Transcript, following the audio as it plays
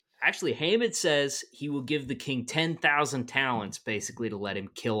Actually, Haman says he will give the king 10,000 talents, basically, to let him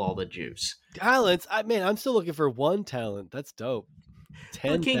kill all the Jews. Talents? I'm still looking for one talent. That's dope.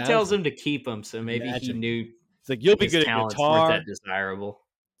 Well, the king 10,000. tells him to keep them, so maybe he Magic. knew It's like, you'll be his good at talents weren't guitar. that desirable.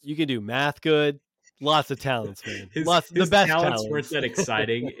 You can do math good. Lots of talents, man. The His best talents weren't that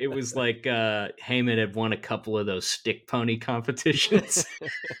exciting. It was like Haman had won a couple of those stick pony competitions.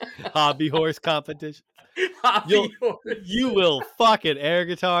 Hobby horse competition. Hobby horse. You will fucking air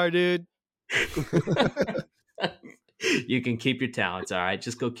guitar, dude. You can keep your talents, all right?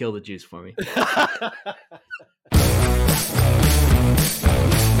 Just go kill the Jews for me.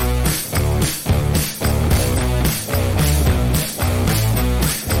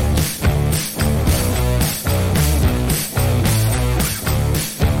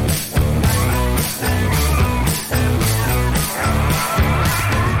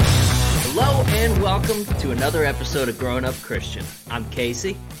 Hello and welcome to another episode of Growing Up Christian. I'm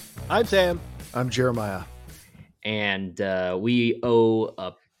Casey. I'm Sam. I'm Jeremiah. And we owe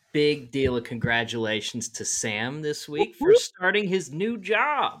a big deal of congratulations to Sam this week for starting his new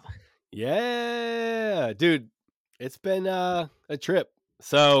job. Yeah, dude, it's been a trip.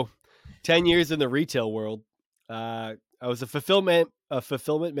 So 10 years in the retail world. I was a fulfillment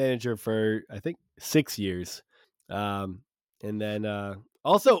manager for, I think, 6 years. And then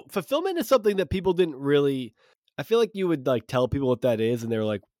also fulfillment is something that people didn't really, I feel like you would like tell people what that is. And they were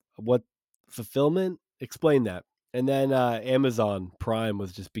like, what fulfillment? Explain that. And then Amazon Prime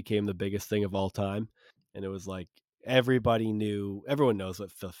became the biggest thing of all time. And it was like, everyone knows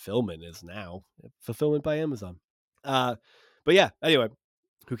what fulfillment is now. Fulfillment by Amazon. But yeah, anyway,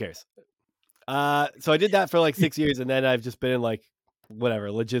 who cares? So I did that for like 6 years, and then I've just been in like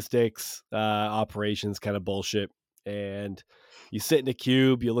whatever logistics, operations kind of bullshit. And you sit in a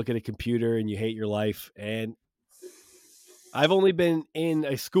cube, you look at a computer, and you hate your life. And I've only been in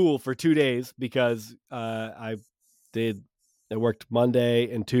a school for 2 days because I worked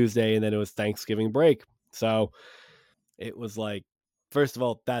Monday and Tuesday, and then it was Thanksgiving break. So it was like, first of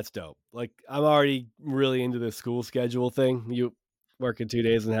all, that's dope. Like, I'm already really into the school schedule thing. You working 2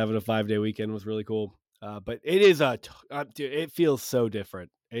 days and having a 5-day weekend was really cool. But it is dude, it feels so different.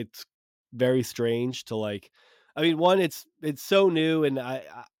 It's very strange to like, I mean, one, it's so new, and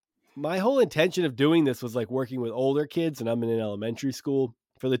my whole intention of doing this was like working with older kids, and I'm in an elementary school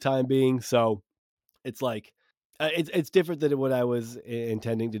for the time being. So it's like, it's different than what I was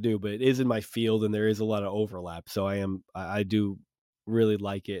intending to do, but it is in my field and there is a lot of overlap. So I do really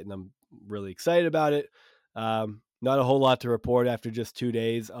like it, and I'm really excited about it. Not a whole lot to report after just 2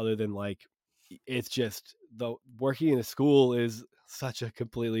 days, other than like, it's just working in a school is such a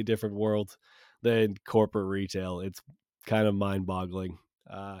completely different world than corporate retail. It's kind of mind boggling.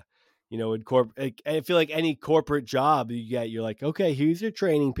 In I feel like any corporate job you get, you're like, okay, here's your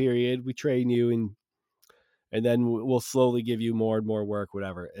training period. We train you and then we'll slowly give you more and more work,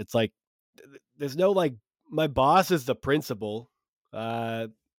 whatever. It's like, there's no like, my boss is the principal.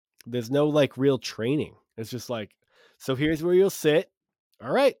 There's no like real training. It's just like, so here's where you'll sit.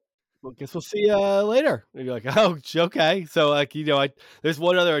 All right. Well, guess we'll see you later. And you're like, oh, okay. So like, there's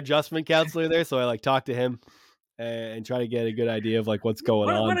one other adjustment counselor there. So I like talk to him and try to get a good idea of like what's going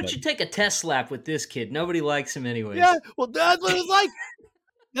on. Why don't you take a test lap with this kid? Nobody likes him anyways. Yeah. Well, that's what it's like.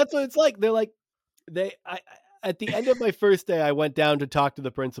 That's what it's like. They're like, at the end of my first day, I went down to talk to the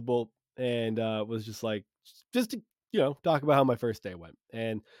principal and was just like, just to, talk about how my first day went.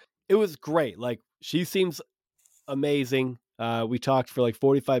 And it was great. Like, she seems amazing. We talked for like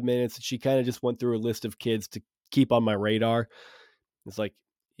 45 minutes. She kind of just went through a list of kids to keep on my radar. It's like,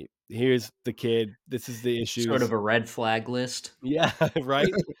 here's the kid. This is the issue. Sort of a red flag list. Yeah,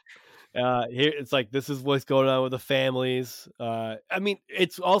 right. Here it's like, this is what's going on with the families. I mean,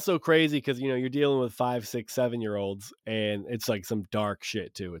 it's also crazy because you're dealing with 5, 6, 7-year-olds, and it's like some dark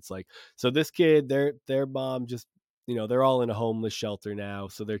shit too. It's like, so this kid, their mom just, they're all in a homeless shelter now,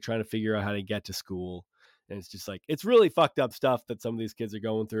 so they're trying to figure out how to get to school, and it's just like, it's really fucked up stuff that some of these kids are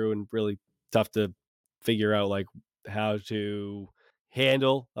going through, and really tough to figure out like how to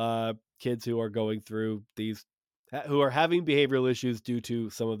handle kids who are going through who are having behavioral issues due to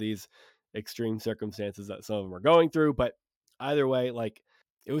some of these extreme circumstances that some of them are going through. But either way, like,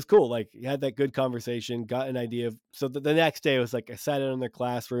 it was cool. Like, you had that good conversation, got an idea of, so the next day it was like, I sat in their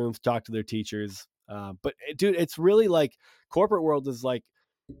classrooms, talked to their teachers. But dude, it's really like, corporate world is like,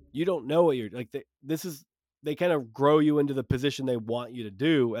 you don't know what you're like. They kind of grow you into the position they want you to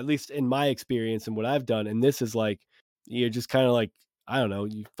do, at least in my experience and what I've done. And this is like, you're just kind of like, I don't know,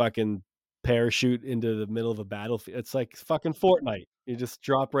 you fucking parachute into the middle of a battlefield. It's like fucking Fortnite. You just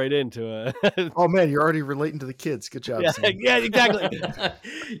drop right into a Oh man, you're already relating to the kids. Good job, yeah, Sam. yeah, exactly.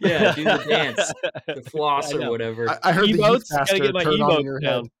 Yeah, do the dance, the Yeah, floss I or know. whatever. I heard the youth Emotes, gotta pastor get my turn on in emotes your head.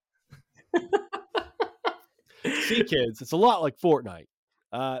 down. See, kids, it's a lot like Fortnite.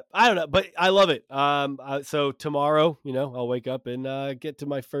 I don't know, but I love it. So tomorrow, I'll wake up and get to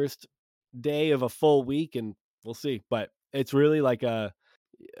my first day of a full week, and we'll see. But it's really like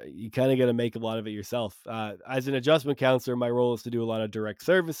you kind of got to make a lot of it yourself. As an adjustment counselor, my role is to do a lot of direct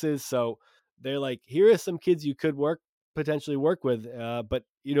services. So they're like, here are some kids you could potentially work with. But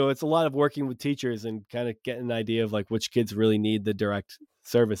it's a lot of working with teachers and kind of getting an idea of like which kids really need the direct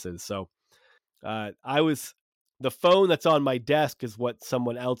services. So the phone that's on my desk is what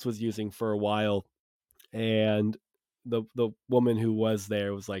someone else was using for a while, and the woman who was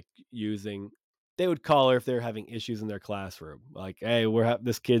there was like using. They would call her if they're having issues in their classroom, like, "Hey,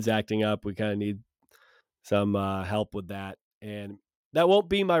 this kid's acting up. We kind of need some help with that." And that won't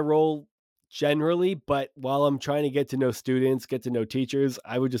be my role generally, but while I'm trying to get to know students, get to know teachers,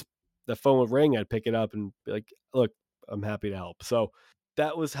 the phone would ring, I'd pick it up and be like, "Look, I'm happy to help." So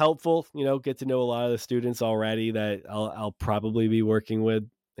that was helpful, get to know a lot of the students already that I'll probably be working with,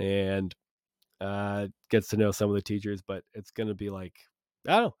 and gets to know some of the teachers. But it's going to be like,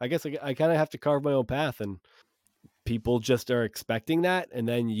 I don't know, I guess I kind of have to carve my own path, and people just are expecting that. And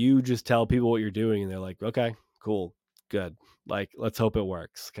then you just tell people what you're doing and they're like, okay, cool, good. Like, let's hope it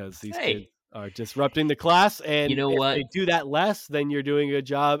works, because these kids Hey, are disrupting the class. you And know if they what? do that less, then you're doing a good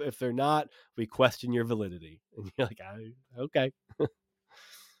job. If they're not, we question your validity. And you're like, okay.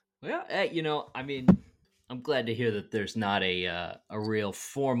 Well, I mean, I'm glad to hear that there's not a real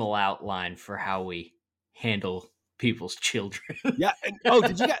formal outline for how we handle people's children. Yeah. And, oh,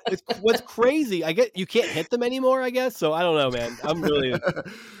 did you get what's crazy? I get you can't hit them anymore, I guess. So I don't know, man. I'm really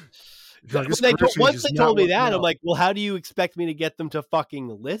Like, this when career change once is they not told me working that, I'm out. like, well, how do you expect me to get them to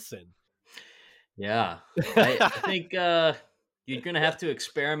fucking listen? Yeah. I think you're gonna have to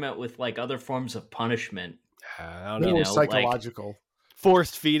experiment with like other forms of punishment. I don't know. More Like psychological.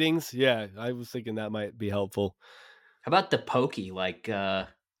 Forced feedings. Yeah, I was thinking that might be helpful. how about the pokey, like the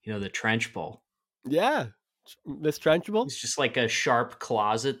trench bowl? Yeah. Miss Trenchable? It's just like a sharp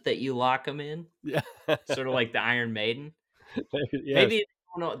closet that you lock them in, Yeah. sort of like the Iron Maiden. Yes. Maybe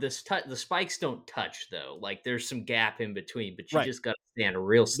no, the spikes don't touch though. Like there's some gap in between, but you Right. just got to stand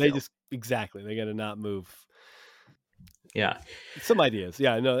real They still. just exactly. They got to not move. Yeah. Some ideas.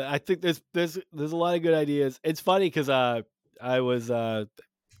 Yeah, no, I think there's a lot of good ideas. It's funny cuz I was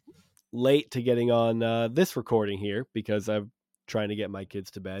late to getting on this recording here because I'm trying to get my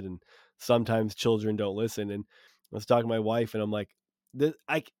kids to bed, and sometimes children don't listen. And I was talking to my wife, and I'm like,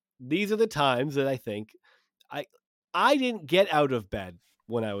 these are the times that I think I I didn't get out of bed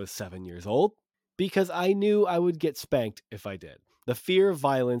when I was 7 years old because I knew I would get spanked if I did. The fear of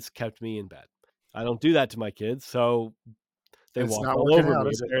violence kept me in bed. I don't do that to my kids, so they It's walk not all working over out,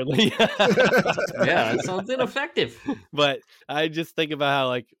 me is it? apparently. Yeah, it sounds ineffective. But I just think about how,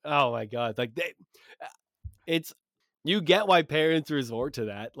 like, oh my god, like it's you get why parents resort to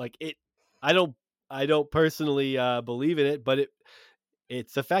that. Like I don't I don't personally believe in it, but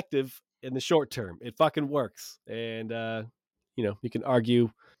it's effective in the short term. It fucking works. And you can argue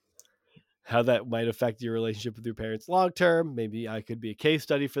how that might affect your relationship with your parents long term. Maybe I could be a case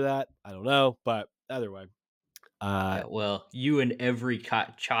study for that. I don't know, but either way. Yeah, well, you and every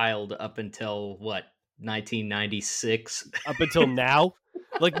child up until what, 1996? Up until now,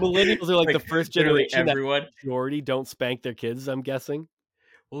 like millennials are like the Like first literally generation that everyone. majority don't spank their kids, I'm guessing.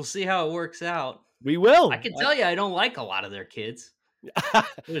 We'll see how it works out. We I will. can tell you I don't like a lot of their kids.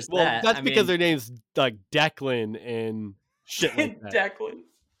 There's Well, that. that's I because mean, their name's like Declan and shit like that. Declan.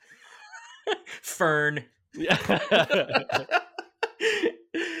 Fern. Yeah.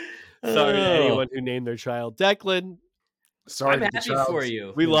 Sorry to Oh, anyone who named their child Declan. Sorry I'm to the happy for child's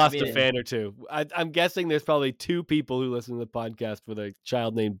you. We I lost a mean, fan or two. I'm guessing there's probably 2 people who listen to the podcast with a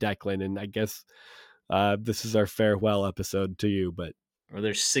child named Declan, and I guess this is our farewell episode to you. But or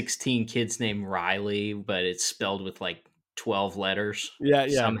there's 16 kids named Riley, but it's spelled with like 12 letters yeah.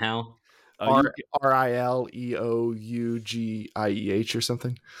 somehow. You Rileougieh or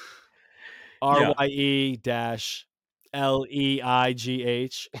something. Yeah. RYE dash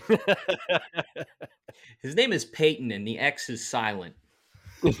LEIGH. His name is Peyton and the X is silent.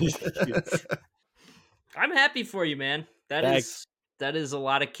 I'm happy for you, man. Thanks. That is a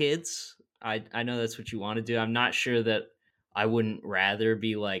lot of kids. I know that's what you want to do. I'm not sure that I wouldn't rather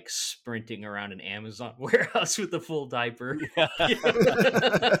be like sprinting around an Amazon warehouse with a full diaper. I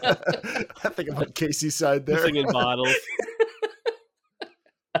think I'm on Casey's side there. Pissing in bottles.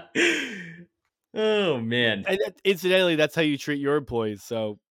 Oh man. And incidentally, that's how you treat your employees.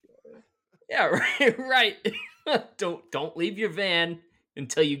 So Yeah, right. Don't leave your van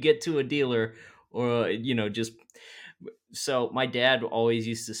until you get to a dealer, or just. So my dad always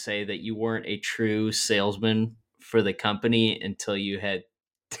used to say that you weren't a true salesman for the company until you had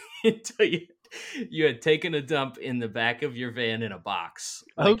until you had taken a dump in the back of your van in a box,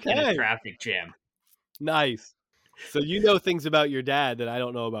 like in a okay, traffic jam. nice. So you know things about your dad that I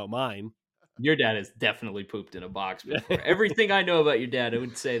don't know about mine. Your dad has definitely pooped in a box before. Everything I know about your dad, I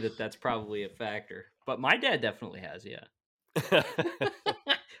would say that that's probably a factor. But my dad definitely has, yeah.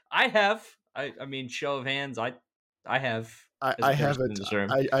 I have. I mean, show of hands. I have. As I a person haven't. in this room.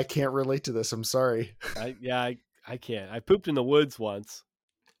 I can't relate to this. I'm sorry. I can't. I pooped in the woods once.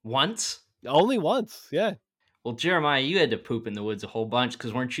 Once. Only once. Yeah. Well, Jeremiah, you had to poop in the woods a whole bunch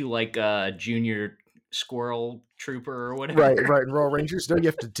because weren't you like a junior squirrel trooper or whatever? Right. In Royal Rangers, no, you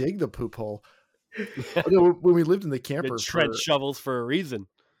have to dig the poop hole. No, when we lived in the The camper tread for shovels for a reason.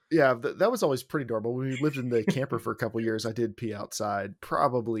 yeah, that was always pretty normal. When we lived in the camper for a couple years, I did pee outside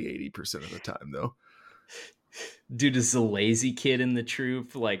probably 80% of the time, though. Dude is the lazy kid in the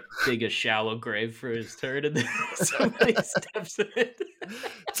troop, like dig a shallow grave for his turd, and then somebody steps in it.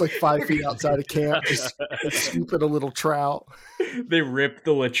 It's like 5 feet outside of camp, just scooping a little trout. They rip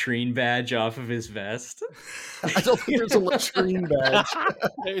the latrine badge off of his vest. I don't think there's a latrine badge.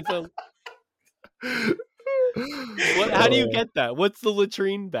 There's a- how do you get that? What's the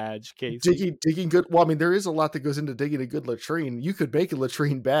latrine badge, Casey? Digging good. Well, I mean, there is a lot that goes into digging a good latrine. You could make a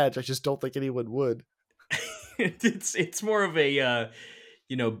latrine badge. I just don't think anyone would. It's more of a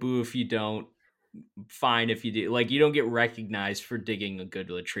boo if you don't, fine if you do. Like, you don't get recognized for digging a good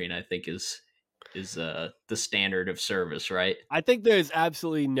latrine, I think is the standard of service, right? I think there's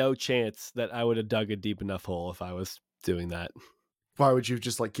absolutely no chance that I would have dug a deep enough hole if I was doing that. Why would you have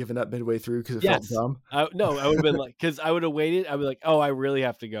just like given up midway through because it felt dumb? No, I would have been like, because I would have waited. I'd be like, oh, I really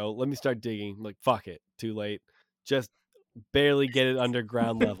have to go. Let me start digging. I'm like, fuck it. Too late. Just barely get it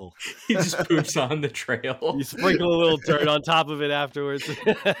underground level. He just poops on the trail. You sprinkle a little dirt on top of it afterwards.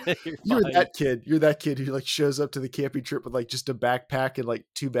 You're that kid. You're that kid who like shows up to the camping trip with like just a backpack and like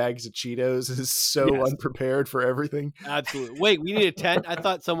 2 bags of Cheetos and is so unprepared for everything. Absolutely. Wait, we need a tent? I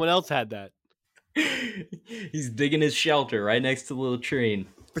thought someone else had that. He's digging his shelter right next to the latrine.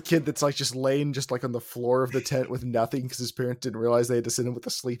 The kid that's like just laying just like on the floor of the tent with nothing because his parents didn't realize they had to send him with a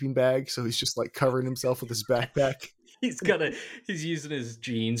sleeping bag, so he's just like covering himself with his backpack. He's using his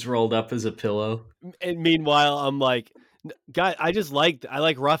jeans rolled up as a pillow. And meanwhile, I'm like, God, I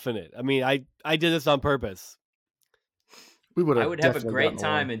like roughing it. I mean, I did this on purpose. I would have a great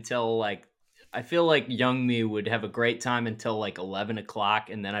time until like, I feel like young me would have a great time until like 11 o'clock,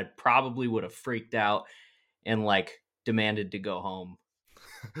 and then I probably would have freaked out and like demanded to go home.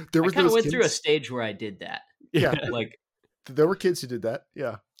 I kind of went through a stage where I did that. Yeah, like there were kids who did that.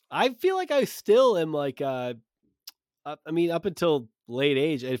 Yeah, I feel like I still am like, I mean, up until late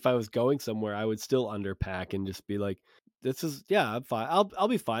age, if I was going somewhere, I would still underpack and just be like, I'm fine. I'll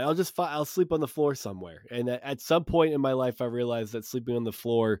be fine. I'll sleep on the floor somewhere. And at some point in my life, I realized that sleeping on the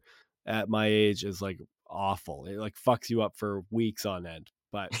floor at my age is like awful. It like fucks you up for weeks on end.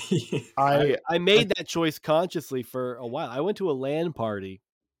 But I made that choice consciously for a while. I went to a LAN party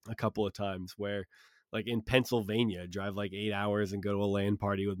a couple of times where, like in Pennsylvania, drive like 8 hours and go to a LAN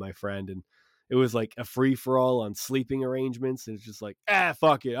party with my friend, and it was like a free for all on sleeping arrangements, and it's just like,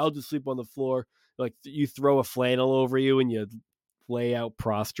 fuck it, I'll just sleep on the floor. Like you throw a flannel over you and you lay out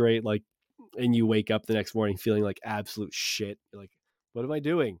prostrate, like, and you wake up the next morning feeling like absolute shit. You're like, what am I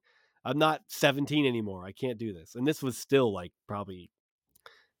doing? I'm not 17 anymore. I can't do this. And this was still like probably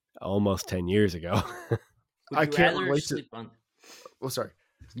almost 10 years ago. I can't relate to. Oh, sorry.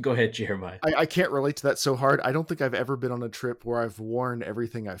 Go ahead, Jeremiah. I can't relate to that so hard. I don't think I've ever been on a trip where I've worn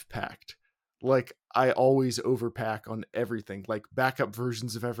everything I've packed. Like I always overpack on everything, like backup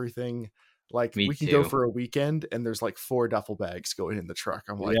versions of everything. Like we can go for a weekend and there's like 4 duffel bags going in the truck.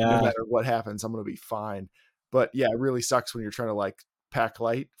 I'm like, no matter what happens, I'm going to be fine. But yeah, it really sucks when you're trying to like pack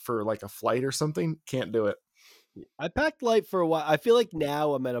light for like a flight or something. Can't do it. I packed light for a while. I feel like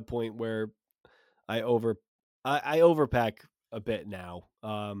now I'm at a point where I overpack a bit now.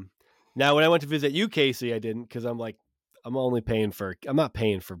 Now when I went to visit you, Casey, I didn't, because I'm like, I'm not paying for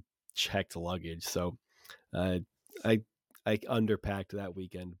checked luggage. So I underpacked that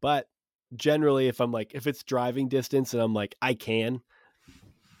weekend. But generally, if it's driving distance and I'm like, I can,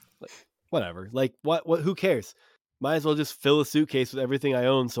 like, whatever. Like what who cares? Might as well just fill a suitcase with everything I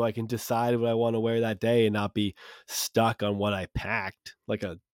own so I can decide what I want to wear that day and not be stuck on what I packed like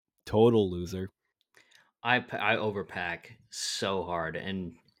a total loser. I overpack so hard,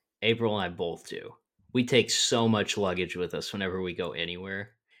 and April and I both do. We take so much luggage with us whenever we go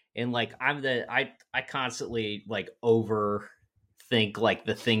anywhere. And like I constantly like overthink like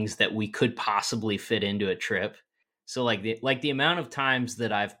the things that we could possibly fit into a trip. So like the amount of times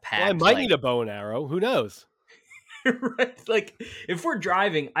that I've Well, I packed might like need a bow and arrow. Who knows? right, like if we're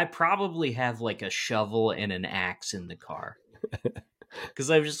driving, I probably have like a shovel and an axe in the car.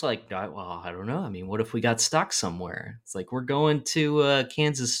 Because I was just like, well, I don't know. I mean, what if we got stuck somewhere? It's like we're going to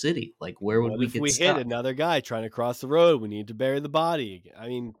Kansas City. Like, where would What we if get we hit stuck? another guy trying to cross the road? We need to bury the body. I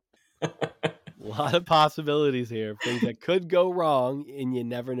mean, a lot of possibilities here, things that could go wrong, and you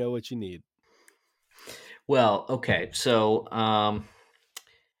never know what you need. Well, okay. So,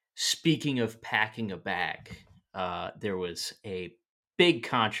 speaking of packing a bag, there was a big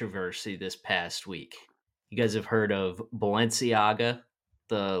controversy this past week. You guys have heard of Balenciaga,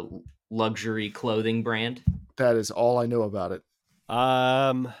 the luxury clothing brand? That is all I know about it.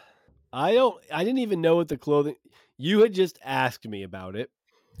 I didn't even know what the clothing. You had just asked me about it,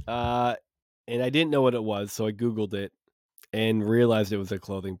 and I didn't know what it was, so I Googled it and realized it was a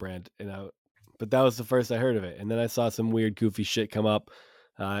clothing brand. But that was the first I heard of it, and then I saw some weird, goofy shit come up,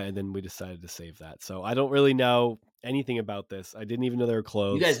 and then we decided to save that. So I don't really know anything about this. I didn't even know they were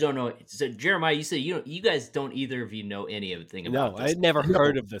You guys clothes. don't know. So, Jeremiah, you said you guys don't either of you know anything No, about I this. had never No,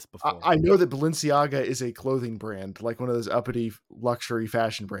 heard of this before. I know that Balenciaga is a clothing brand, like one of those uppity luxury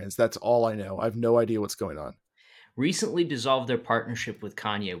fashion brands. That's all I know. I have no idea what's going on. Recently dissolved their partnership with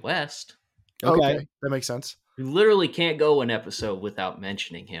Kanye West. Okay. Okay, that makes sense. We literally can't go an episode without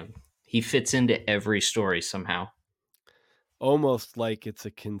mentioning him. He fits into every story somehow. Almost like it's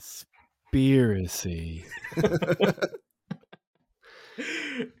a conspiracy.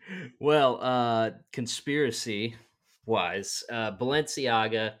 Well, conspiracy wise,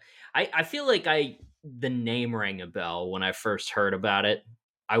 Balenciaga. I feel like the name rang a bell when I first heard about it.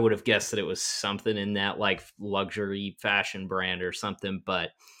 I would have guessed that it was something in that like luxury fashion brand or something,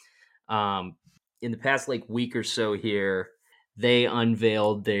 but in the past like week or so here, they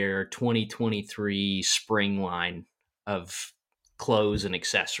unveiled their 2023 spring line of clothes and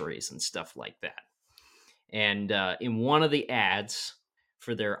accessories and stuff like that. And in one of the ads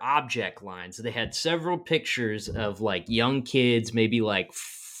for their object lines, they had several pictures of like young kids, maybe like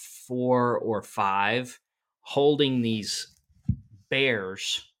 4 or 5, holding these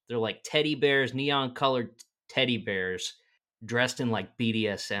bears. They're like teddy bears, neon colored teddy bears dressed in like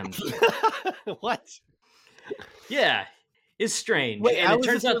BDSM gear. What? Yeah, it's strange. Wait, And how it is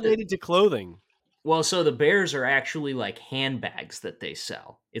turns this out that, related to clothing? well, so the bears are actually like handbags that they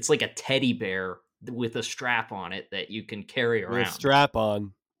sell. It's like a teddy bear with a strap on it that you can carry With a around. strap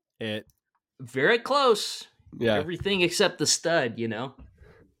on it. Very close. Yeah. Everything except the stud, Oh,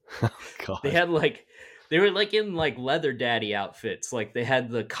 God. They were like in like leather daddy outfits. Like they had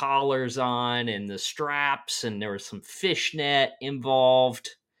the collars on and the straps, and there was some fishnet involved.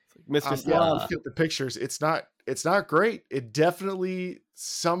 Mr. Yeah, Sloth. looking at the pictures, it's not great. It definitely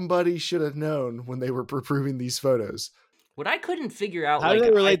somebody should have known when they were approving these photos. What I couldn't figure out, How do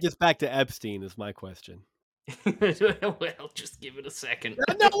they relate this back to Epstein is my question. Well, just give it a second.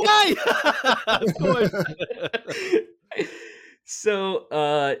 No way! Of course.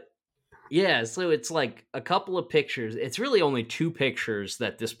 So, yeah, so it's like a couple of pictures. It's really only 2 pictures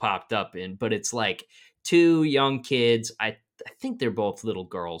that this popped up in, but it's like 2 young kids. I think they're both little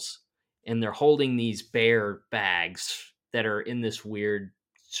girls, and they're holding these bear bags that are in this weird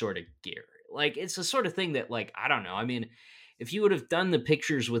sort of gear. Like it's the sort of thing that, like, I don't know. I mean, if you would have done the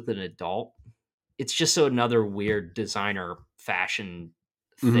pictures with an adult, it's just another weird designer fashion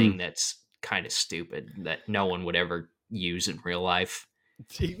thing that's kind of stupid that no one would ever use in real life.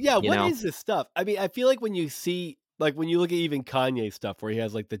 Yeah, what is this stuff? I mean, I feel like when you look at even Kanye stuff where he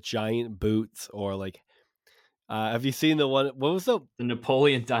has like the giant boots or like, have you seen the one? What was the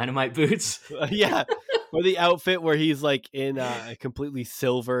Napoleon Dynamite boots? Yeah, or the outfit where he's like in a completely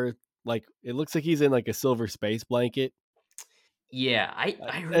silver, like it looks like he's in like a silver space blanket. Yeah, I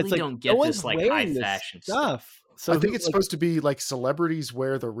really like, don't no get one's this like wearing high this fashion stuff. So I think it's supposed to be like celebrities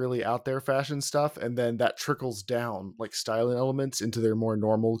wear the really out there fashion stuff, and then that trickles down like styling elements into their more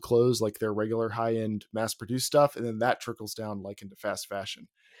normal clothes, like their regular high end mass produced stuff, and then that trickles down like into fast fashion.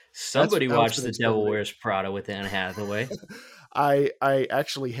 Somebody watched The explained Devil to me. Wears Prada with Anne Hathaway. I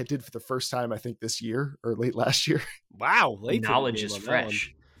actually did for the first time, I think this year or late last year. Wow, late Knowledge is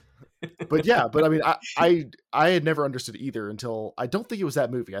fresh. But yeah, but I mean, I had never understood either until I don't think it was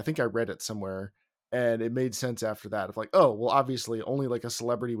that movie. I think I read it somewhere, and it made sense after that. Of like, oh, well, obviously, only like a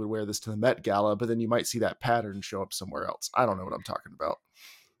celebrity would wear this to the Met Gala, but then you might see that pattern show up somewhere else. I don't know what I'm talking about.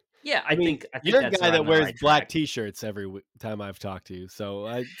 Yeah, I mean, I think you're a that's guy on that the wears right black track. T-shirts every time I've talked to you, so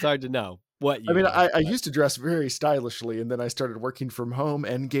it's hard to know what I you mean, like. I used to dress very stylishly, and then I started working from home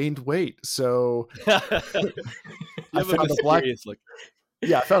and gained weight. So You I have a found a black mysterious look.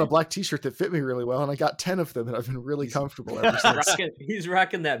 yeah, I found a black T-shirt that fit me really well, and I got 10 of them, and I've been really comfortable ever since. He's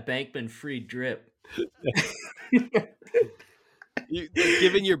rocking that Bankman free drip.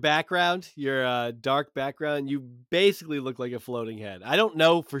 Given your background, your dark background, you basically look like a floating head. I don't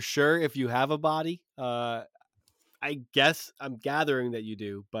know for sure if you have a body. I guess I'm gathering that you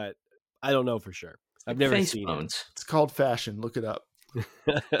do, but I don't know for sure. I've Like never face seen bones. It's called fashion. Look it up.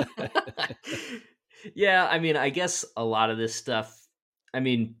 it. Yeah, I mean, I guess a lot of this stuff, I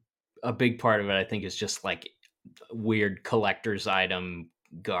mean, a big part of it, I think, is just like weird collector's item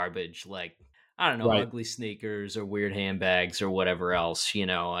garbage. Like, I don't know, Right. ugly sneakers or weird handbags or whatever else, you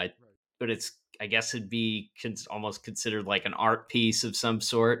know. But I guess it'd be almost considered like an art piece of some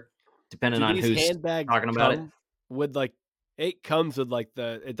sort, depending Do on these who's handbags talking about it. come with like it comes with like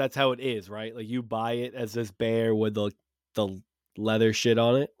that's how it is, right? Like you buy it as this bear with the leather shit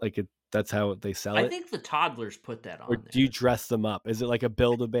on it. That's how they sell I it. think the toddlers put that Or on do you there. dress them up? Is it like a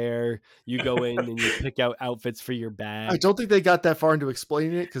Build-A-Bear? You go in and you pick out outfits for your I bag. don't think they got that far into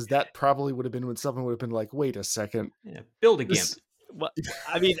explaining it, because that probably would have been when someone would have been like, "Wait a second, Yeah, build a gimp. this." Well,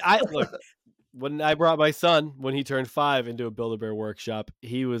 I mean, I look when I brought my son when he turned 5 into a Build-A-Bear workshop,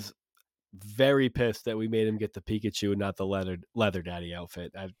 he was very pissed that we made him get the Pikachu and not the leather daddy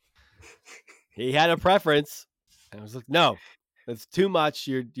outfit. He had a preference, and I was like, "No, that's too much.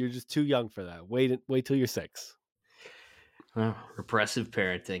 You're just too young for that. Wait till you're 6." Well, repressive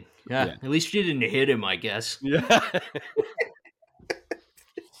parenting. Yeah, Yeah, at least you didn't hit him, I guess. yeah.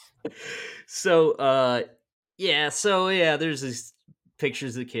 So, there's these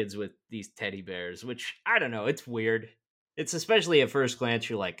pictures of kids with these teddy bears, which I don't know, it's weird. It's especially at first glance,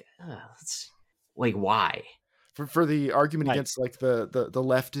 you're like, it's like, why? For the argument Right. against like the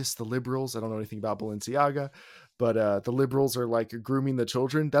leftists, the liberals. I don't know anything about Balenciaga, but the liberals are like grooming the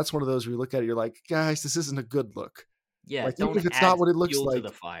children. That's one of those where you look at it, you're like, guys, this isn't a good look. Yeah, Like, even don't if it's not add what it looks fuel to like, the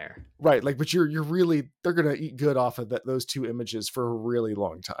fire. right? Like, but you're really they're gonna eat good off of those two images for a really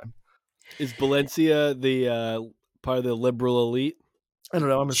long time. Is Balencia the part of the liberal elite? I don't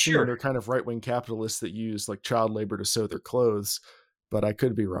know. I'm assuming Sure. they're kind of right wing capitalists that use like child labor to sew their clothes, but I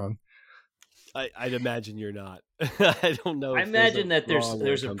could be wrong. I'd imagine you're not. I don't know. I If there's imagine a that wrong when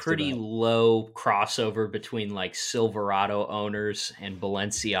there's it a comes to pretty that. low crossover between like Silverado owners and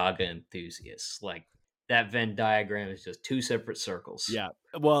Balenciaga enthusiasts. Like that Venn diagram is just two separate circles. Yeah.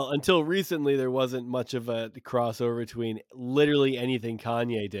 Well, until recently, there wasn't much of a crossover between literally anything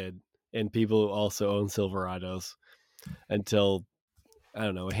Kanye did and people who also own Silverados until, I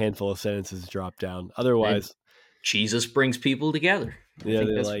don't know, a handful of sentences dropped down. And Otherwise, Jesus brings people together. I yeah, think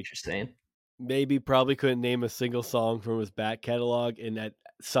they're that's what like, you're saying. maybe probably couldn't name a single song from his back catalog and at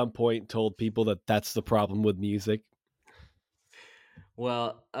some point told people that that's the problem with music.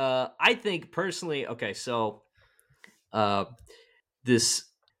 Well, I think personally, okay, so uh, this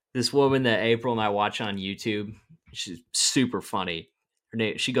this woman that April and I watch on YouTube, she's super funny. Her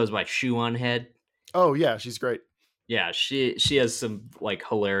name, she goes by Shoe on Head. Oh yeah, she's great. Yeah, she has some like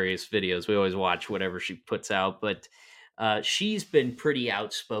hilarious videos. We always watch whatever she puts out, but she's been pretty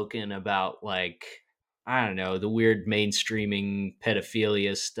outspoken about like I don't know the weird mainstreaming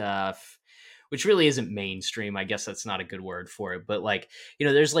pedophilia stuff, which really isn't mainstream. I guess that's not a good word for it, but like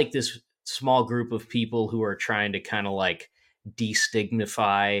there's like this small group of people who are trying to kind of like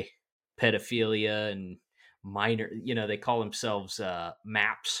destigmify pedophilia and minor. They call themselves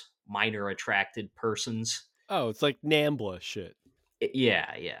MAPS, minor attracted persons. Oh, it's like NAMBLA shit,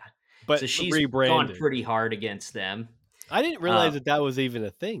 Yeah, yeah. So but she's gone rebranded. pretty hard against them. I didn't realize Uh, that was even a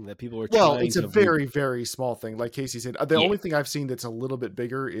thing that people were Well, trying it's a to. very, very small thing. Like Casey said, the yeah, only thing I've seen that's a little bit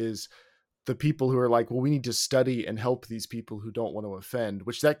bigger is the people who are like, well, we need to study and help these people who don't want to offend,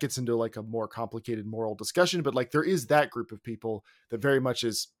 which that gets into like a more complicated moral discussion. But like there is that group of people that very much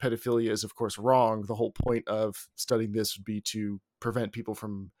is pedophilia is of course wrong. The whole point of studying this would be to prevent people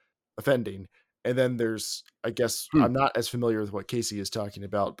from offending. And then there's, I guess, I'm not as familiar with what Casey is talking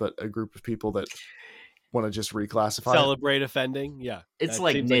about, but a group of people that want to just reclassify it. Celebrate offending. Yeah. it's That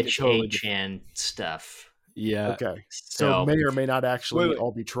like seems niche a totally A-chan stuff. Yeah. Okay. So So may or may not actually Wait.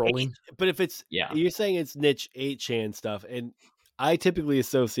 all be trolling. But if it's, yeah, you're saying it's niche 8chan stuff, and I typically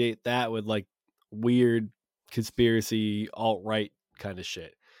associate that with like weird conspiracy alt-right kind of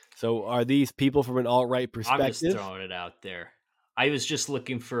shit. So are these people from an alt-right I'm just perspective? throwing it out there. I was just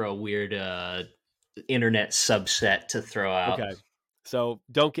looking for a weird internet subset to throw out. Okay. So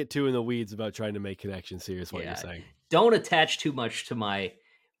don't get too in the weeds about trying to make connections here is what you're Yeah, saying. don't attach too much to my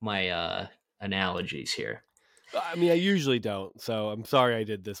my analogies here. I mean, I usually don't, so I'm sorry I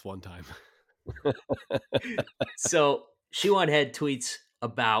did this one time. So she went ahead tweets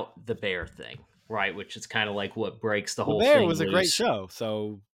about the bear thing, right? Which is kind of like what breaks the whole Bear thing was a great loose. show,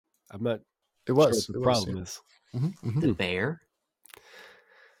 so I'm not It sure was. what the It was, problem yeah. is. Mm-hmm. The bear?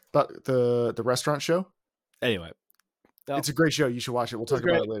 But the restaurant show? Anyway. It's a great show. You should watch it. We'll talk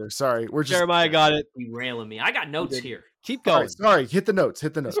about it later. Sorry. We're just Jeremiah got it. Derailing me. I got notes here. Keep all going. right, sorry. Hit the notes.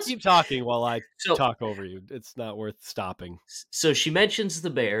 Just keep talking while I talk over you. It's not worth stopping. So she mentions the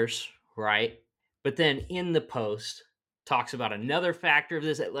bears, right? But then in the post talks about another factor of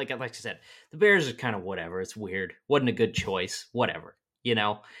this. Like I said, the bears are kind of whatever. It's weird. Wasn't a good choice. Whatever, you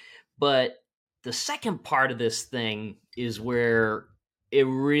know? But the second part of this thing is where it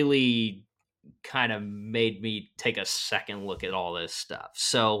really kind of made me take a second look at all this stuff.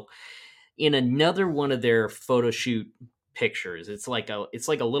 So in another one of their photo shoot pictures, it's like a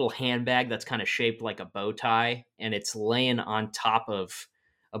little handbag that's kind of shaped like a bow tie, and it's laying on top of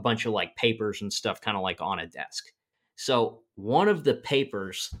a bunch of like papers and stuff, kind of like on a desk. So one of the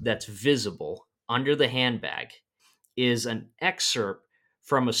papers that's visible under the handbag is an excerpt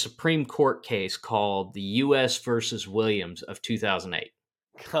from a Supreme Court case called the U.S. versus Williams of 2008.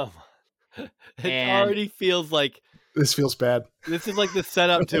 Come on. It already feels like... This feels bad. This is like the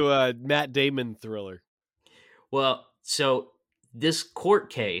setup to a Matt Damon thriller. Well, so this court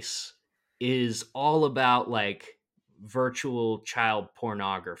case is all about like virtual child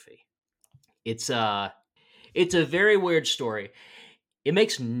pornography. It's a very weird story. It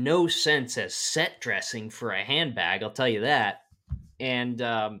makes no sense as set dressing for a handbag, I'll tell you that. And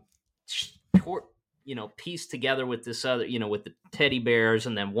pieced together with this other, with the teddy bears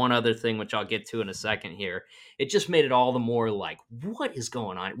and then one other thing, which I'll get to in a second here. It just made it all the more like, what is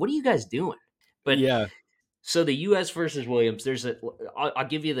going on? What are you guys doing? But yeah. So the U.S. versus Williams, I'll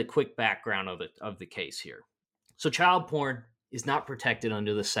give you the quick background of the case here. So child porn is not protected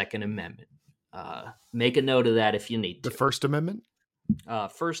under the Second Amendment. Make a note of that if you need to. The First Amendment?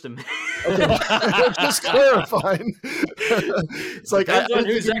 First Amendment. Okay. Just clarifying. It's like Depends I on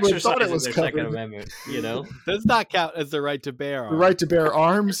who's exercising it was their covered. Second Amendment. Does not count as the right to bear arms. The right to bear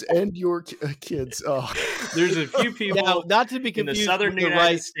arms and your kids. Oh. There's a few people now, not to be confused in the southern with the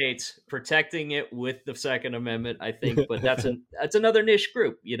United States protecting it with the Second Amendment, I think, but that's another niche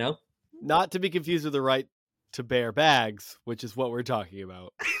group, Not to be confused with the right to bear bags, which is what we're talking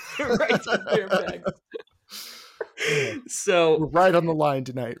about. Right to bear bags. So we're right on the line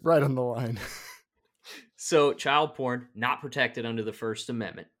tonight. Right on the line. So child porn not protected under the First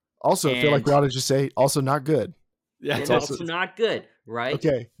Amendment. Also, I feel like we ought to just say also not good. Yeah, it's also not good, right?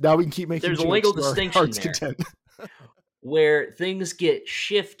 Okay, now we can keep making. There's a legal distinction there. Where things get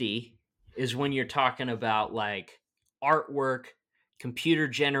shifty is when you're talking about like artwork, computer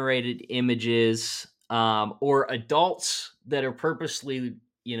generated images, or adults that are purposely,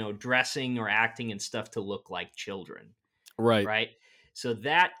 dressing or acting and stuff to look like children. Right. So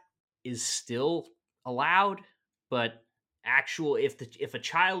that is still allowed, but if a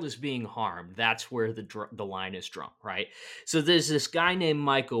child is being harmed, that's where the line is drawn, right? So there's this guy named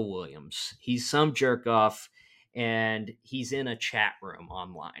Michael Williams. He's some jerk off, and he's in a chat room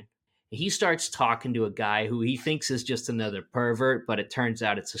online. He starts talking to a guy who he thinks is just another pervert, but it turns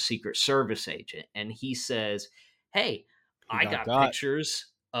out it's a Secret Service agent. And he says, "Hey, I got pictures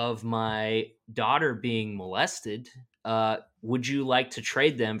of my daughter being molested. Would you like to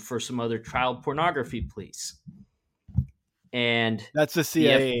trade them for some other child pornography, please?" And that's the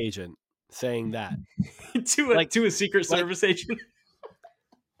CIA agent saying that to a Secret Service agent.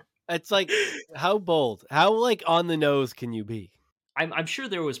 It's like, how bold, how like on the nose can you be? I'm sure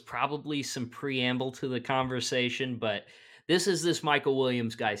there was probably some preamble to the conversation, but this is this Michael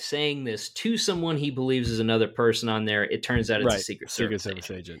Williams guy saying this to someone he believes is another person on there. It turns out it's a Secret Service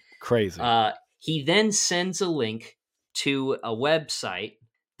agent. Crazy. He then sends a link to a website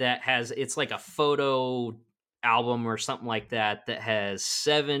that it's like a photo album or something like that has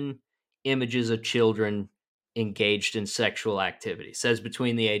 7 images of children engaged in sexual activity. It says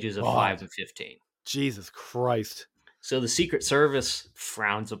between the ages of 5 and 15. Jesus Christ. So the Secret Service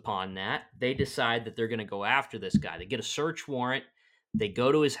frowns upon that. They decide that they're going to go after this guy. They get a search warrant. They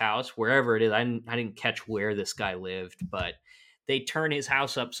go to his house, wherever it is. I didn't catch where this guy lived, but they turn his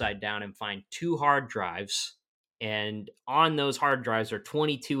house upside down and find 2 hard drives. And on those hard drives are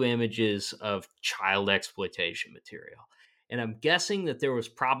 22 images of child exploitation material. And I'm guessing that there was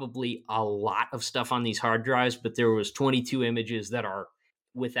probably a lot of stuff on these hard drives, but there was 22 images that are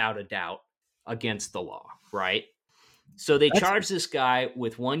without a doubt against the law, right? So they charge this guy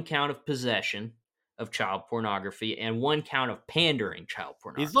with 1 count of possession of child pornography and 1 count of pandering child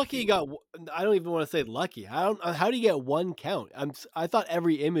pornography. He's lucky he got. I don't even want to say lucky. I don't. How do you get 1 count? I thought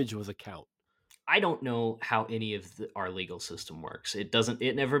every image was a count. I don't know how any of our legal system works. It doesn't.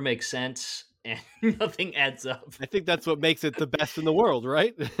 It never makes sense, and nothing adds up. I think that's what makes it the best in the world,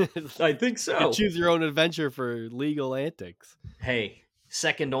 right? I think so. You choose your own adventure for legal antics. Hey,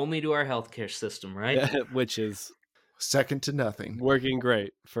 second only to our healthcare system, right? Which is second to nothing. Working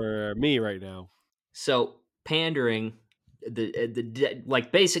great for me right now. So pandering,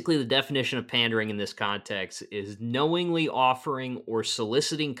 basically the definition of pandering in this context is knowingly offering or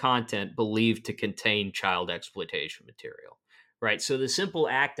soliciting content believed to contain child exploitation material, right? So the simple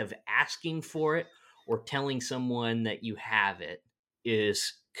act of asking for it or telling someone that you have it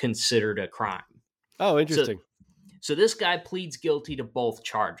is considered a crime. Oh, interesting. So this guy pleads guilty to both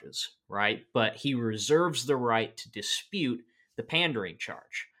charges, right? But he reserves the right to dispute the pandering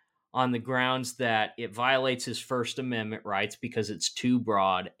charge on the grounds that it violates his First Amendment rights because it's too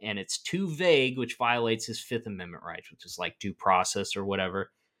broad and it's too vague, which violates his Fifth Amendment rights, which is like due process or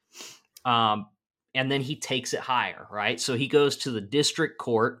whatever. And then he takes it higher, right? So he goes to the district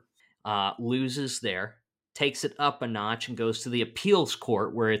court, loses there, takes it up a notch and goes to the appeals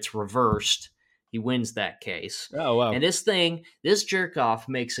court where it's reversed. He wins that case. Oh, wow. And this jerk off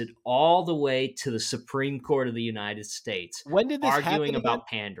makes it all the way to the Supreme Court of the United States. When did this arguing happen about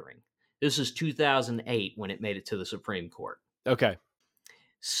pandering? This is 2008 when it made it to the Supreme Court. Okay.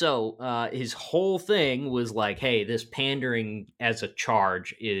 So his whole thing was like, hey, this pandering as a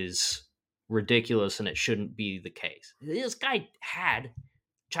charge is ridiculous and it shouldn't be the case. This guy had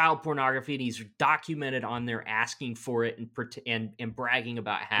child pornography and he's documented on there asking for it and bragging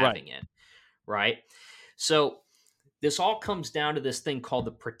about having it. Right. So this all comes down to this thing called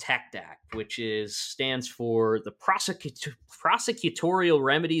the Protect Act, which stands for the prosecutorial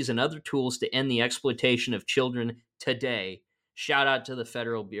remedies and other tools to end the exploitation of children today. Shout out to the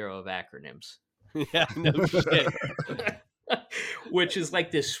Federal Bureau of Acronyms. Yeah, no shit. Which is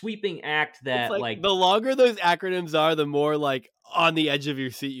like this sweeping act that like the longer those acronyms are, the more like on the edge of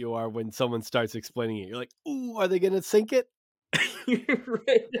your seat you are when someone starts explaining it. You're like, ooh, are they going to sink it?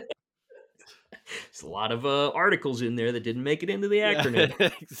 Right. There's a lot of articles in there that didn't make it into the acronym. Yeah,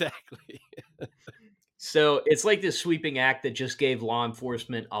 exactly. So it's like this sweeping act that just gave law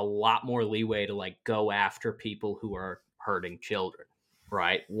enforcement a lot more leeway to like go after people who are hurting children,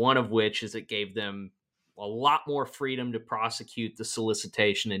 right? One of which is it gave them a lot more freedom to prosecute the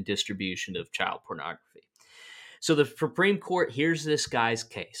solicitation and distribution of child pornography. So the Supreme Court hears this guy's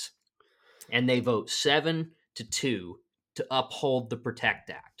case, and they vote 7-2 to uphold the Protect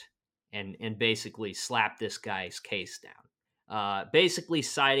Act and basically slap this guy's case down. Basically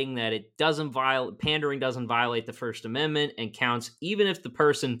citing that pandering doesn't violate the First Amendment and counts even if the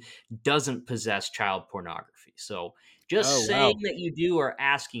person doesn't possess child pornography. So just saying that you do or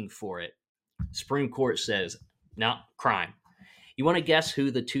asking for it, Supreme Court says, no, crime. You want to guess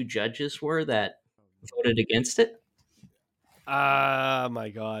who the 2 judges were that voted against it? My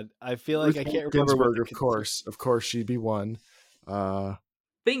God. I feel like I can't remember. Ginsburg, of course, she'd be one.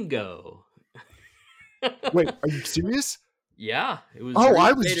 Bingo. Wait, are you serious? Yeah, it was.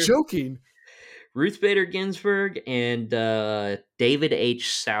 I was joking. Ruth Bader Ginsburg and David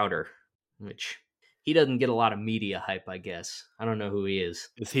H. Souter, which he doesn't get a lot of media hype, I guess. I don't know who he is.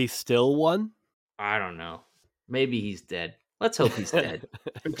 Is he still one? I don't know. Maybe he's dead. Let's hope he's dead.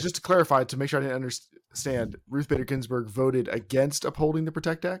 Just to clarify, to make sure I didn't understand, Ruth Bader Ginsburg voted against upholding the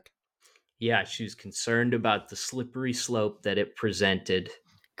Protect Act? Yeah, she was concerned about the slippery slope that it presented.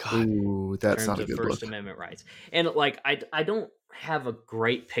 God. Ooh, that's not a good First Amendment rights. And like, I don't have a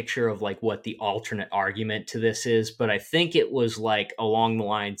great picture of like what the alternate argument to this is, but I think it was like along the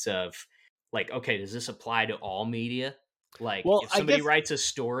lines of like, okay, does this apply to all media? Like, if somebody writes a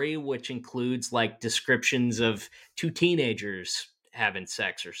story which includes like descriptions of 2 teenagers having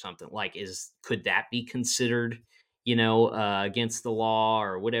sex or something, like, could that be considered, against the law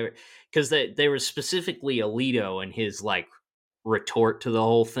or whatever? Because they were specifically Alito and his like retort to the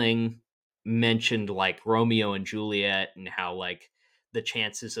whole thing mentioned like Romeo and Juliet and how like the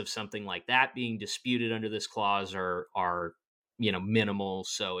chances of something like that being disputed under this clause are minimal.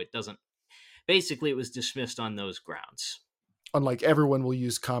 So it doesn't. Basically, it was dismissed on those grounds. Unlike everyone will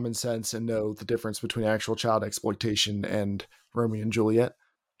use common sense and know the difference between actual child exploitation and Romeo and Juliet.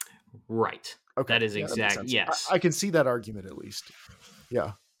 Right. Okay. That is exactly. Yes. I can see that argument at least.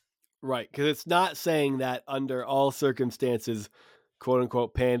 Yeah. Right. Because it's not saying that under all circumstances, quote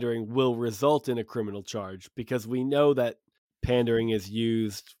unquote, pandering will result in a criminal charge, because we know that pandering is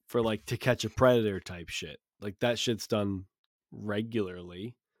used for like To Catch a Predator type shit. Like that shit's done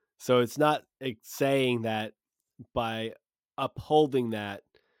regularly. So it's not saying that by upholding that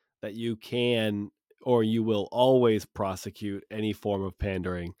you can or you will always prosecute any form of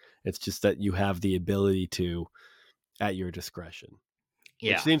pandering. It's just that you have the ability to at your discretion.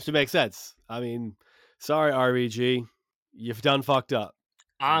 Yeah. Which seems to make sense. I mean, sorry, REG, you've done fucked up.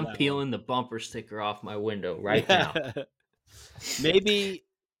 I'm peeling the bumper sticker off my window right now. Maybe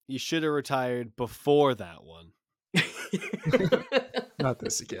you should have retired before that one. Not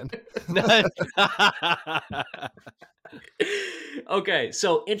this again. Okay,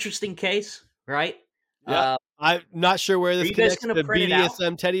 so interesting case, right? Yeah. I'm not sure where this connects to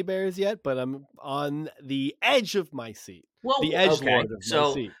BDSM teddy bears yet, but I'm on the edge of my seat. Well, the edge lord of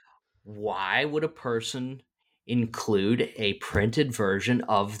my seat. Why would a person include a printed version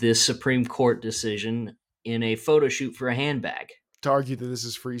of this Supreme Court decision in a photo shoot for a handbag? To argue that this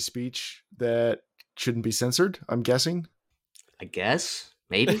is free speech that shouldn't be censored, I'm guessing. I guess.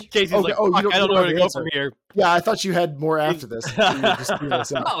 Maybe. Casey's like, I don't know where to go from here. Yeah, I thought you had more after this.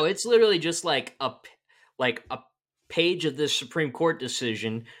 No, it's literally just like a page of this Supreme Court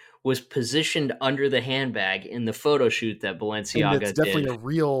decision was positioned under the handbag in the photo shoot that Balenciaga did. It's definitely a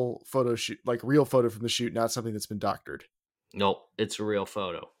real photo shoot, like real photo from the shoot, not something that's been doctored. Nope, it's a real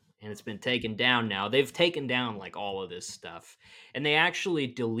photo. And it's been taken down now. They've taken down like all of this stuff. And they actually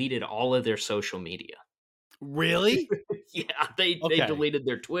deleted all of their social media. Really? Yeah, they deleted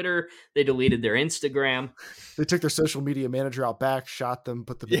their Twitter. They deleted their Instagram. They took their social media manager out back, shot them,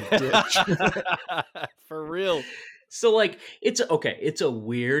 put them in a ditch. For real. So like, it's a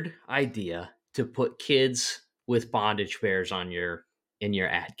weird idea to put kids with bondage bears on in your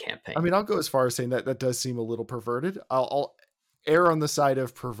ad campaign. I mean, I'll go as far as saying that does seem a little perverted. I'll err on the side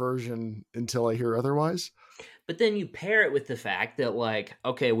of perversion until I hear otherwise. But then you pair it with the fact that, like,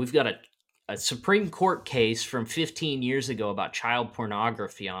 okay, we've got a Supreme Court case from 15 years ago about child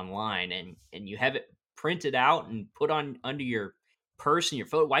pornography online, and you have it printed out and put on under your purse and your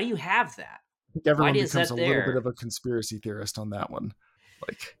phone. Why do you have that? Everyone becomes a little bit of a conspiracy theorist on that one.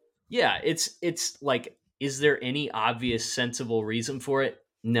 Like, yeah, it's like, is there any obvious, sensible reason for it?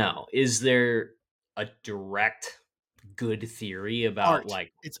 No. Is there a direct good theory about why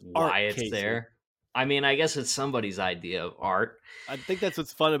it's there? I mean, I guess it's somebody's idea of art. I think that's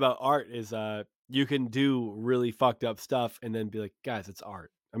what's fun about art is you can do really fucked up stuff and then be like, guys, it's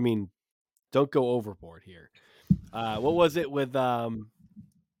art. I mean, don't go overboard here. What was it with God,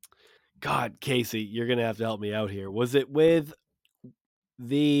 Casey, you're gonna have to help me out here. Was it with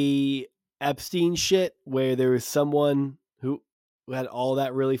the Epstein shit where there was someone who had all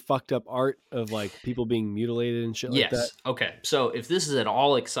that really fucked up art of like people being mutilated and shit like that? Yes. Okay. So if this is at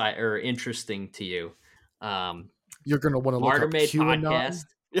all exciting or interesting to you, you're gonna want to look up QAnon podcast.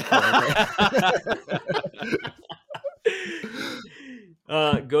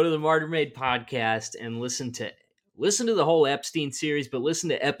 Go to the Martyr Made podcast and listen to the whole Epstein series, but listen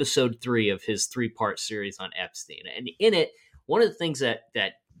to episode 3 of his 3-part series on Epstein. And in it, one of the things that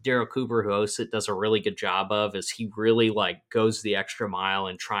Daryl Cooper, who hosts it, does a really good job of is he really like goes the extra mile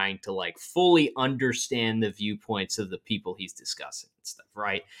in trying to like fully understand the viewpoints of the people he's discussing and stuff,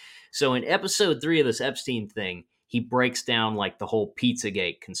 right? So in episode 3 of this Epstein thing, he breaks down like the whole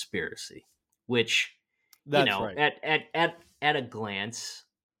Pizzagate conspiracy, which, that's you know, right. at a glance,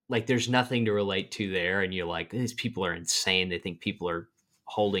 like there's nothing to relate to there. And you're like, these people are insane. They think people are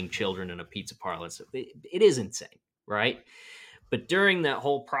holding children in a pizza parlor. So it is insane, right? But during that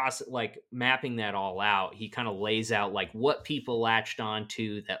whole process, like mapping that all out, he kind of lays out like what people latched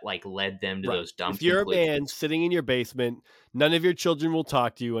onto that like led them to those dumb conclusions. If you're conclusions. a man sitting in your basement, none of your children will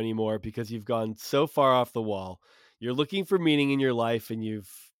talk to you anymore because you've gone so far off the wall. You're looking for meaning in your life and you've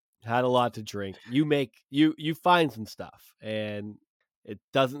had a lot to drink. You find some stuff and it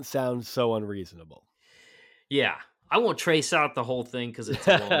doesn't sound so unreasonable. Yeah. I won't trace out the whole thing because it's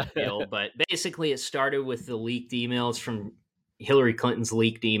a long deal, but basically it started with the leaked emails from Hillary Clinton's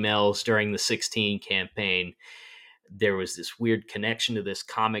leaked emails during the 2016 campaign. There was this weird connection to this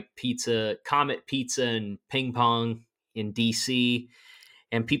Comet Pizza and Ping Pong in DC.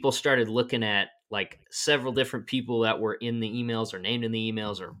 And people started looking at like several different people that were in the emails or named in the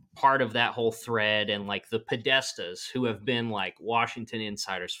emails or part of that whole thread. And like the Podestas, who have been like Washington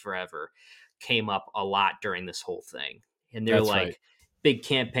insiders forever, came up a lot during this whole thing. And they're big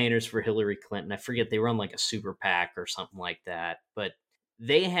campaigners for Hillary Clinton. I forget, they run like a super PAC or something like that. But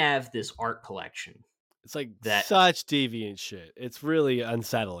they have this art collection. It's like such deviant shit. It's really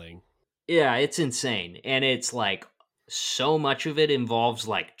unsettling. Yeah, it's insane. And it's like so much of it involves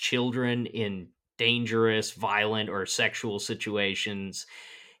like children in dangerous, violent, or sexual situations.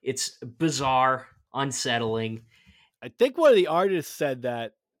 It's bizarre, unsettling. I think one of the artists said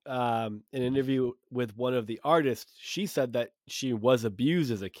that an interview with one of the artists, she said that she was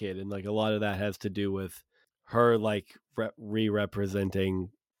abused as a kid, and like a lot of that has to do with her like re-representing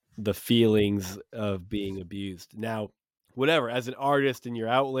the feelings of being abused. Now, whatever, as an artist in your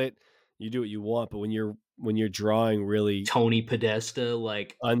outlet, you do what you want, but when you're drawing really Tony Podesta, like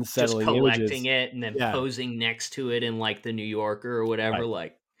just unsettling collecting images, it and then yeah, posing next to it in like the New Yorker or whatever, right,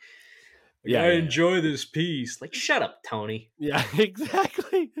 like yeah, I yeah, enjoy this piece. Like, shut up, Tony. yeah,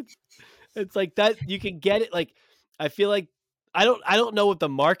 exactly. It's like that. You can get it. Like, I feel like I don't know what the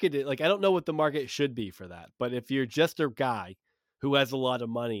market is. Like, I don't know what the market should be for that. But if you're just a guy who has a lot of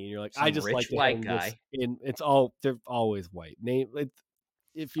money and you're like, I Some just rich like to white hang this guy. in, they're always white.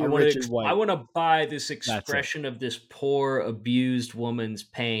 If I you're want rich to. and I white, want to buy this that's it. expression of this poor, abused woman's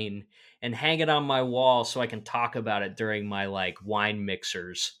pain and hang it on my wall so I can talk about it during my like wine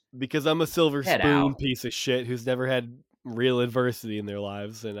mixers. Because I'm a silver Head spoon out. piece of shit who's never had real adversity in their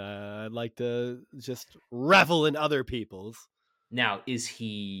lives, and I'd like to just revel in other people's. Now, is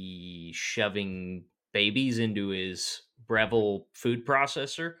he shoving babies into his Breville food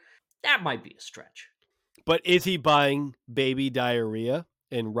processor? That might be a stretch. But is he buying baby diarrhea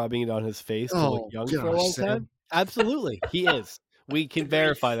and rubbing it on his face to look Oh young for a gosh, long time? Sam. Absolutely, he is. We can Good grief.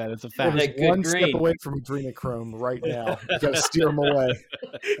 verify that as a I fact. was Good one step grief. away from adrenochrome right now. You gotta steer him away.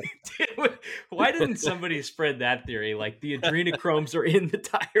 Dude, why didn't somebody spread that theory? Like the adrenochromes are in the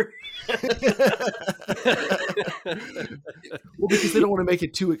tire. Well, because they don't want to make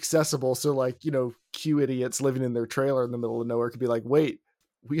it too accessible. So, like, Q idiots living in their trailer in the middle of nowhere could be like, wait,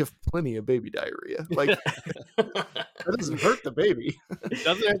 we have plenty of baby diarrhea. Like, that doesn't hurt the baby. It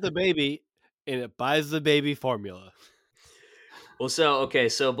doesn't hurt the baby, and it buys the baby formula. Well, so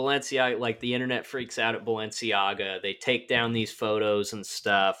Balenciaga, like the internet freaks out at Balenciaga. They take down these photos and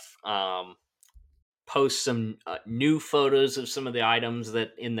stuff. Post some new photos of some of the items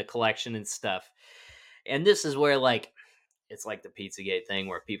that in the collection and stuff. And this is where like it's like the Pizzagate thing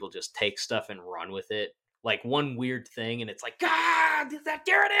where people just take stuff and run with it. Like one weird thing, and it's like, God,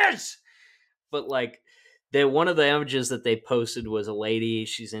 there it is. But like one of the images that they posted was a lady.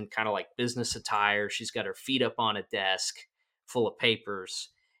 She's in kind of like business attire. She's got her feet up on a desk full of papers,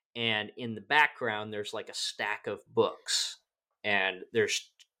 and in the background there's like a stack of books, and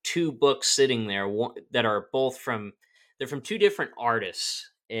there's two books sitting there that are both from they're from two different artists,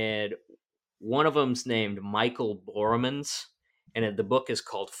 and one of them's named Michael Bormans, and the book is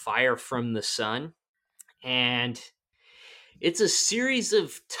called Fire from the Sun, and it's a series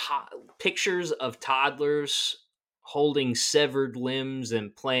of pictures of toddlers holding severed limbs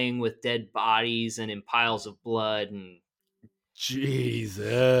and playing with dead bodies and in piles of blood. And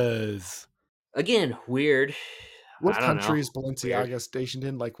Jesus. again, weird. What I don't know. country is Balenciaga Weird. stationed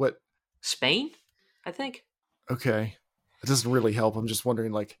in? Like, what? Spain, I think. Okay. It doesn't really help. I'm just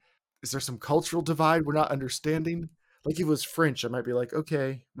wondering, like, is there some cultural divide we're not understanding? Like, if it was French, I might be like,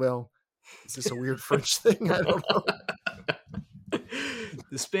 okay, well, is this a weird French thing? I don't know.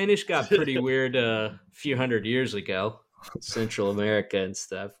 The Spanish got pretty weird a few hundred years ago, Central America and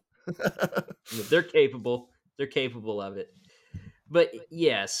stuff. They're capable of it. But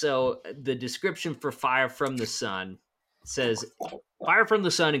yeah, so the description for Fire from the Sun says Fire from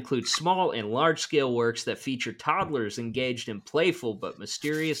the Sun includes small and large scale works that feature toddlers engaged in playful but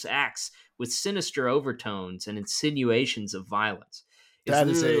mysterious acts with sinister overtones and insinuations of violence. It's That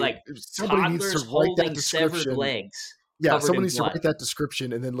is literally like somebody needs toddlers to write that holding severed description. legs. Yeah, covered someone in needs to blood. write that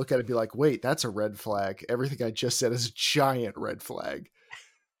description and then look at it and be like, wait, that's a red flag. Everything I just said is a giant red flag.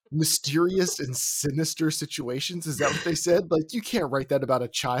 Mysterious and sinister situations. Is that what they said? Like, you can't write that about a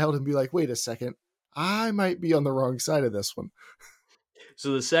child and be like, wait a second, I might be on the wrong side of this one.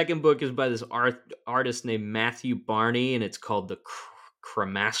 So the second book is by this artist named Matthew Barney, and it's called the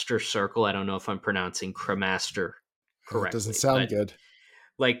Cremaster Circle. I don't know if I'm pronouncing Cremaster correctly. It doesn't sound good.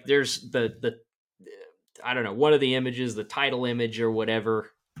 Like there's the I don't know, one of the images, the title image or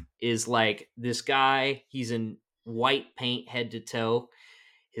whatever, is like this guy. He's in white paint head to toe.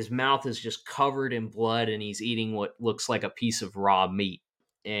 His mouth is just covered in blood, and he's eating what looks like a piece of raw meat.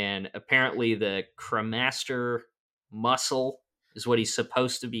 And apparently the cremaster muscle is what he's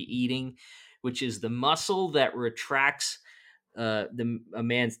supposed to be eating, which is the muscle that retracts a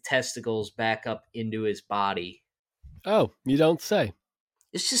man's testicles back up into his body. Oh, you don't say.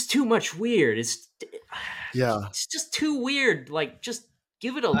 It's just too much weird. It's just too weird. Like, just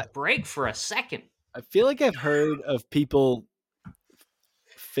give it a break for a second. I feel like I've heard of people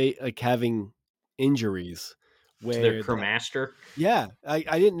like having injuries where their cremaster. Yeah, I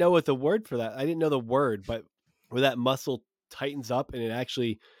didn't know what the word for that. I didn't know the word, but where that muscle tightens up and it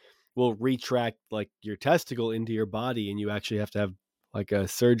actually will retract like your testicle into your body, and you actually have to have like a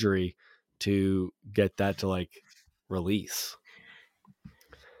surgery to get that to like release.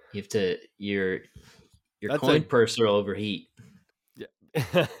 You have to your That's coin purse will overheat. Yeah.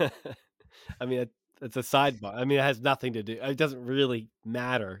 I mean, it's a sidebar. I mean, it has nothing to do. It doesn't really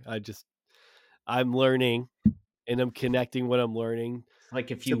matter. I'm learning, and I'm connecting what I'm learning It's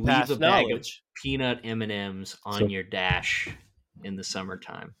like if to you leave a past bag of knowledge. peanut M&Ms on your dash in the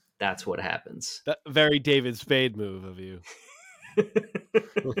summertime. That's what happens. That very David Spade move of you.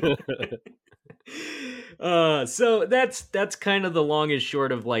 So that's kind of the long and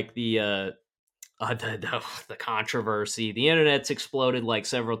short of like the controversy. The internet's exploded like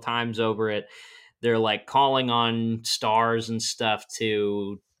several times over it. They're like calling on stars and stuff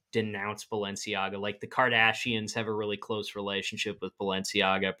to denounce Balenciaga. Like the Kardashians have a really close relationship with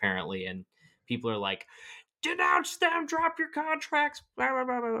Balenciaga apparently, and people are like, denounce them, drop your contracts, blah, blah,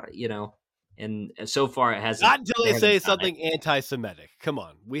 blah, blah, you know. And so far it hasn't. Not until they say something anti-Semitic. Come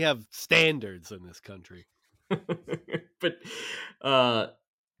on, we have standards in this country. But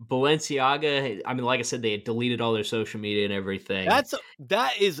Balenciaga, I mean, like I said, they had deleted all their social media and everything.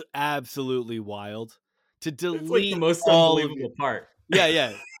 That is absolutely wild to delete. It's like the most all unbelievable part.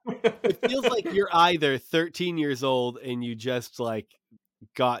 Yeah. It feels like you're either 13 years old and you just like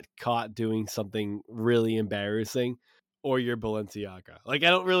got caught doing something really embarrassing, or you're Balenciaga. Like, I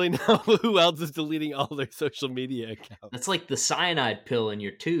don't really know who else is deleting all their social media accounts. That's like the cyanide pill in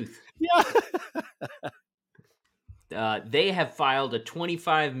your tooth. Yeah. They have filed a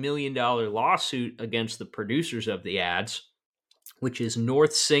 $25 million lawsuit against the producers of the ads, which is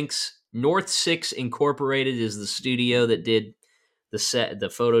North Six Incorporated is the studio that did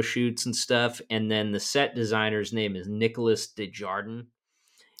the photo shoots and stuff, and then the set designer's name is Nicholas Desjardins.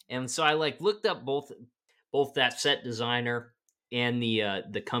 And so I like looked up both that set designer and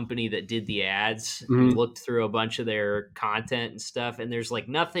the company that did the ads, and looked through a bunch of their content and stuff, and there's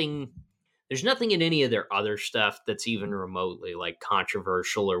nothing in any of their other stuff that's even remotely like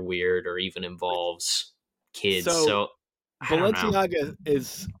controversial or weird or even involves kids. So I don't know. Balenciaga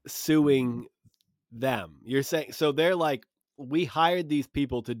is suing them. You're saying so they're like, we hired these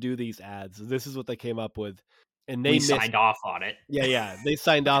people to do these ads. This is what they came up with, and they signed off on it. Yeah, they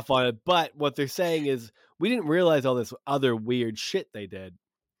signed off on it. But what they're saying is, we didn't realize all this other weird shit they did.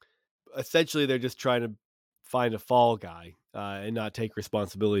 Essentially, they're just trying to find a fall guy and not take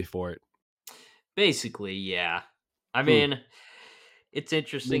responsibility for it. Basically, yeah. I mean, it's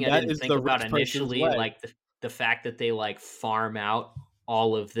interesting. I didn't think about initially like the fact that they like farm out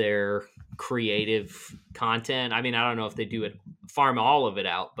all of their creative content. I mean, I don't know if they farm all of it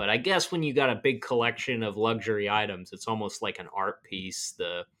out, but I guess when you got a big collection of luxury items, it's almost like an art piece.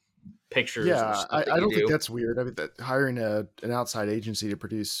 The pictures. Yeah, I don't think that's weird. I mean, hiring an outside agency to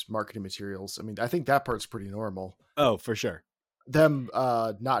produce marketing materials, I mean, I think that part's pretty normal. Oh, for sure. Them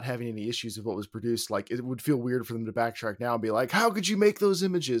not having any issues with what was produced, like it would feel weird for them to backtrack now and be like, how could you make those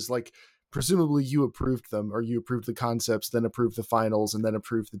images? Like, presumably you approved them, or you approved the concepts, then approved the finals, and then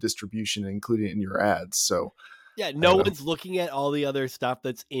approved the distribution and included it in your ads. So yeah, no one's looking at all the other stuff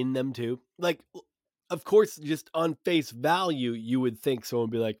that's in them too. Like, of course, just on face value, you would think someone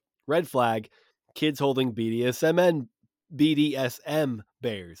would be like, red flag, kids holding BDSM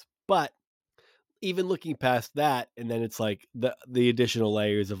bears. But even looking past that, and then it's like the additional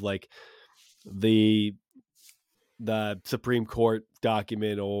layers of like the Supreme Court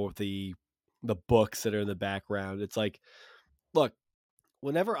document or the books that are in the background. It's like, look,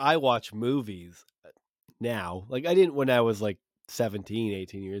 whenever I watch movies now, like I didn't when I was like 17,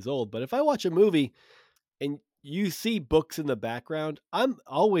 18 years old, but if I watch a movie and you see books in the background, I'm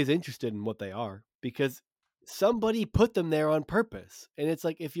always interested in what they are, because somebody put them there on purpose. And it's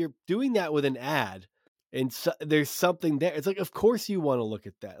like, if you're doing that with an ad and there's something there, it's like, of course you want to look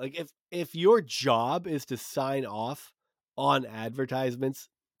at that. Like if your job is to sign off on advertisements,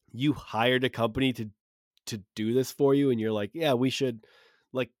 you hired a company to do this for you, and you're like, yeah, we should,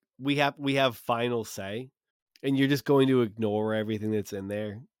 like, we have final say, and you're just going to ignore everything that's in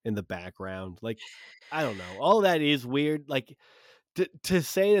there in the background. Like, I don't know. All that is weird. Like, to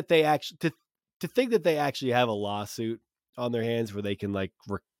say that they actually to think that they actually have a lawsuit on their hands where they can like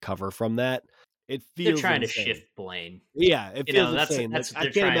recover from that. It feels they're trying insane. to shift blame. Yeah, it feels insane. That's I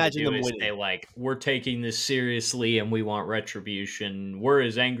can't imagine them winning. They like, we're taking this seriously and we want retribution. We're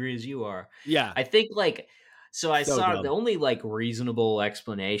as angry as you are. Yeah, I think like so. I saw dumb. the only like reasonable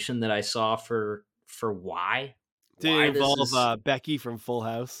explanation that I saw for why Did it involve Becky from Full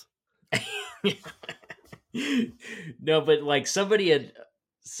House? No, but like somebody had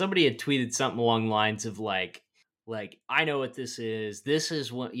tweeted something along the lines of like, Like, I know what this is. This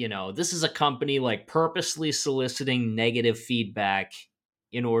is what, this is a company like purposely soliciting negative feedback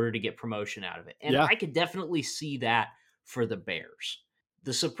in order to get promotion out of it. And Yeah. I could definitely see that for the Bears.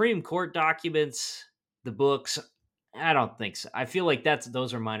 The Supreme Court documents, the books, I don't think so. I feel like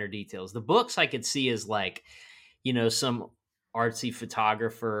those are minor details. The books I could see as like, some artsy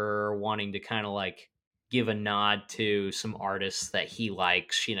photographer wanting to kind of like give a nod to some artists that he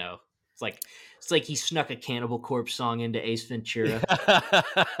likes, it's like he snuck a Cannibal Corpse song into Ace Ventura.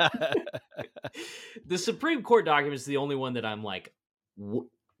 The Supreme Court document is the only one that I'm like,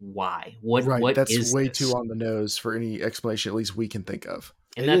 why? Right. What That's is way this? too on the nose for any explanation, at least we can think of.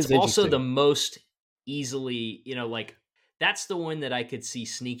 And It that's is also the interesting. most easily, like that's the one that I could see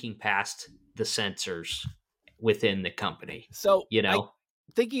sneaking past the censors within the company. So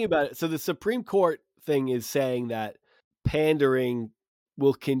thinking about it, so the Supreme Court thing is saying that pandering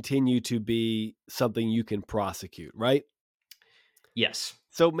will continue to be something you can prosecute, right? Yes.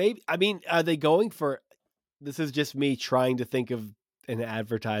 So maybe, I mean, are they going for, this is just me trying to think of an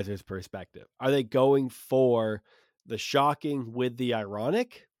advertiser's perspective. Are they going for the shocking with the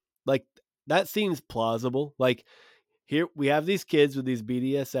ironic? Like, that seems plausible. Like, here we have these kids with these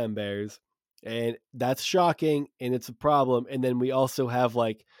BDSM bears, and that's shocking and it's a problem. And then we also have,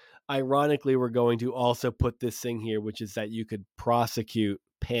 like, ironically, we're going to also put this thing here, which is that you could prosecute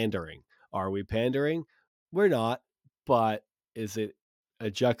pandering. Are we pandering? We're not, but is it a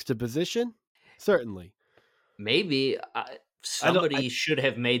juxtaposition? Certainly. Maybe I don't, somebody should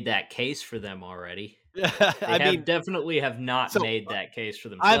have made that case for them already. They I mean, definitely have not so made that case for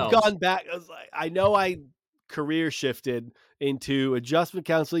I've themselves. gone back. I know I career shifted into adjustment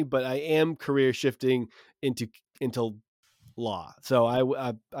counseling, but I am career shifting into law. So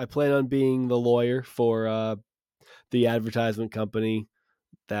I plan on being the lawyer for the advertisement company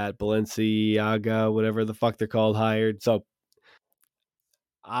that Balenciaga, whatever the fuck they're called, hired. So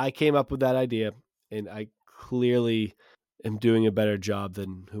I came up with that idea, and I clearly am doing a better job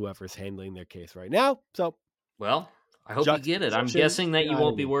than whoever's handling their case right now. So, Well, I hope you get it. I'm juxtaposition guessing to that you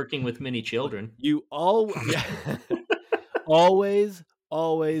won't be irony. working with many Look, children. you all, yeah, always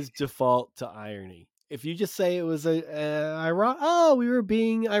default to irony. If you just say it was we were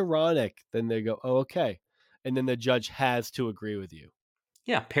being ironic, then they go, oh, okay, and then the judge has to agree with you.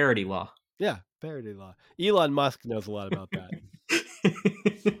 Yeah, parody law. Yeah, parody law. Elon Musk knows a lot about that.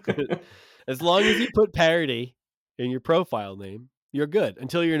 As long as you put parody in your profile name, you're good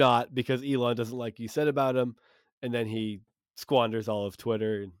until you're not, because Elon doesn't like you said about him, and then he squanders all of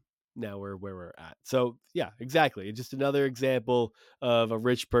Twitter, and now we're where we're at. So yeah, exactly. Just another example of a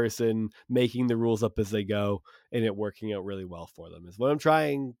rich person making the rules up as they go and it working out really well for them is what I'm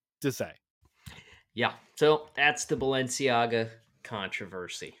trying to say. Yeah, so that's the Balenciaga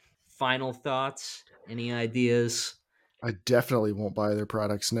controversy. Final thoughts? Any ideas? I definitely won't buy their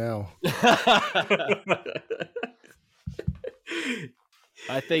products now.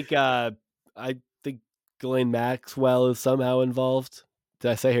 I think Ghislaine Maxwell is somehow involved.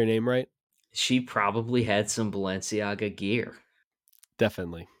 Did I say her name right? She probably had some Balenciaga gear.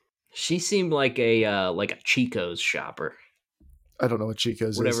 Definitely. She seemed like a Chico's shopper. I don't know what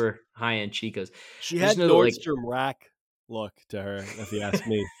Chico's Whatever is. high-end Chico's. She had Nordstrom Rack look to her, if you ask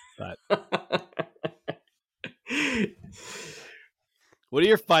me. But what are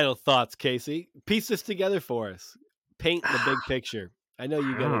your final thoughts, Casey? Piece this together for us. Paint the big picture. I know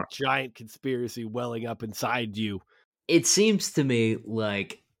you got a giant conspiracy welling up inside you. It seems to me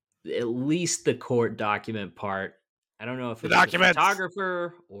like at least the court document part. I don't know if it's the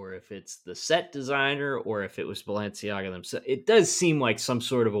photographer or if it's the set designer or if it was Balenciaga themselves. It does seem like some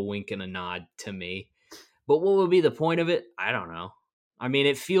sort of a wink and a nod to me. But what would be the point of it? I don't know. I mean,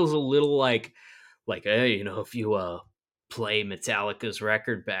 it feels a little like, hey, if you play Metallica's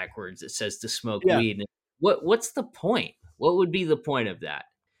record backwards, it says to smoke weed. What's the point? What would be the point of that?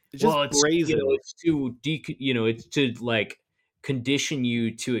 It's just brazen. It's to like condition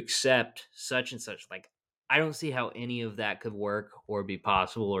you to accept such and such. Like, I don't see how any of that could work or be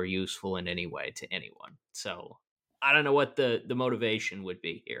possible or useful in any way to anyone. So I don't know what the motivation would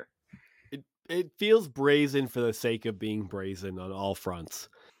be here. It feels brazen for the sake of being brazen on all fronts.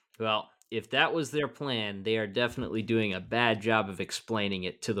 Well, if that was their plan, they are definitely doing a bad job of explaining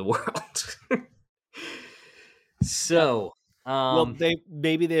it to the world. So, well,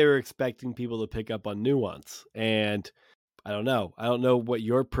 maybe they were expecting people to pick up on nuance, and I don't know. I don't know what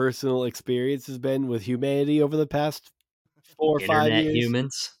your personal experience has been with humanity over the past 4 or 5 years.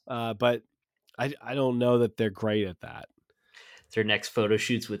 Humans, but I don't know that they're great at that. Their next photo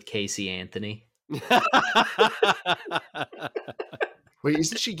shoots with Casey Anthony. Wait,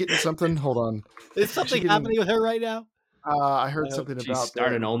 isn't she getting something? Hold on. Is something happening with her right now? I heard something She's about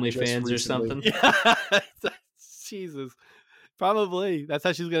starting that just OnlyFans or recently. something. Yeah. Jesus. Probably. That's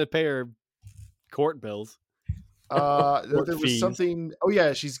how she's going to pay her court bills. There was something. Oh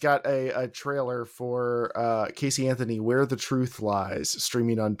yeah, she's got a trailer for Casey Anthony, Where the Truth Lies,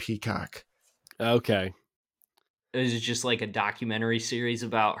 streaming on Peacock. Okay. Is it just like a documentary series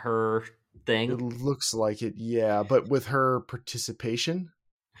about her thing? It looks like it, yeah, but with her participation.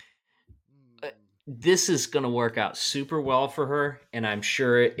 This is going to work out super well for her, and I'm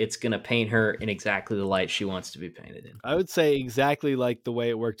sure it's going to paint her in exactly the light she wants to be painted in. I would say exactly like the way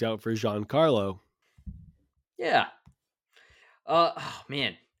it worked out for Giancarlo. Yeah. Oh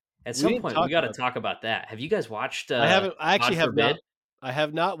man. At some point, we got to talk about that. Have you guys watched? I haven't. I actually God have Forbid? not. I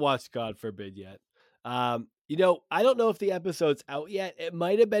have not watched God Forbid yet. You know, I don't know if the episode's out yet. It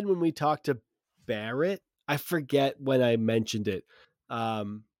might have been when we talked to Barrett. I forget when I mentioned it.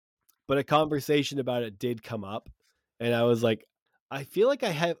 But a conversation about it did come up, and I was like, I feel like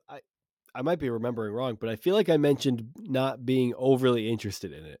I might be remembering wrong, but I feel like I mentioned not being overly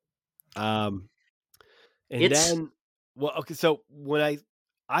interested in it. And then, well, okay, so when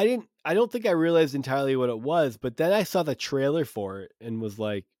I don't think I realized entirely what it was, but then I saw the trailer for it and was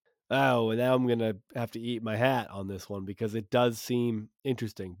like, oh, and now I'm gonna have to eat my hat on this one because it does seem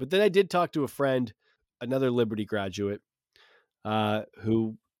interesting. But then I did talk to a friend, another Liberty graduate,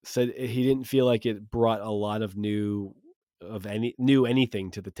 who said he didn't feel like it brought a lot of new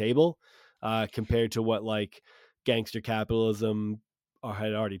anything to the table, compared to what like gangster capitalism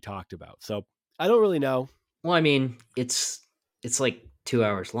had already talked about. So I don't really know. Well, I mean, it's like 2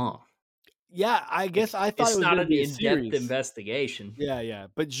 hours long. Yeah, I guess I thought it It's was not going to an be a in-depth series. investigation. Yeah.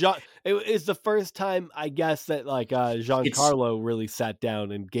 But it is the first time I guess that like Giancarlo really sat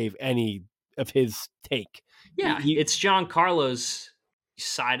down and gave any of his take. Yeah, He it's Giancarlo's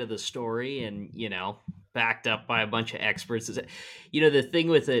side of the story, and backed up by a bunch of experts. The thing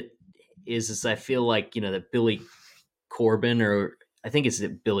with it is I feel like that Billy Corbin, or I think it's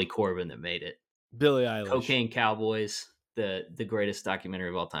Billy Corbin that made it. Billie Eilish. Cocaine Cowboys, the greatest documentary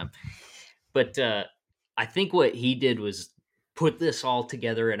of all time. But I think what he did was put this all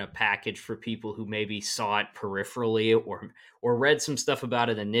together in a package for people who maybe saw it peripherally or read some stuff about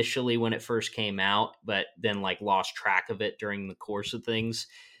it initially when it first came out, but then like lost track of it during the course of things.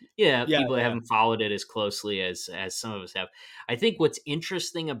 Yeah, people that haven't followed it as closely as some of us have. I think what's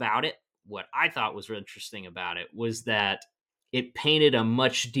interesting about it, what I thought was interesting about it, was that it painted a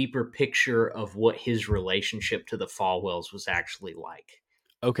much deeper picture of what his relationship to the Falwells was actually like.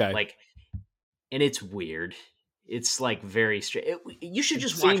 Okay. Like, and it's weird. It's like very straight. You should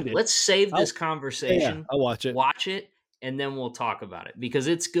just watch it. Let's save this conversation. Yeah, I'll watch it. Watch it, and then we'll talk about it because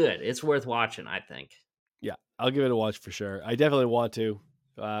it's good. It's worth watching, I think. Yeah, I'll give it a watch for sure. I definitely want to.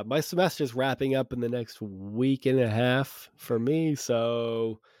 My semester's wrapping up in the next week and a half for me,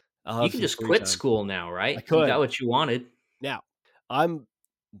 so I'll have you can just quit school now, right? I could. You got what you wanted. Now,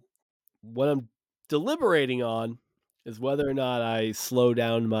 what I'm deliberating on is whether or not I slow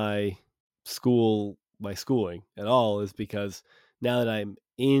down my schooling at all, is because now that I'm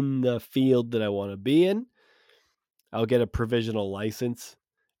in the field that I want to be in, I'll get a provisional license,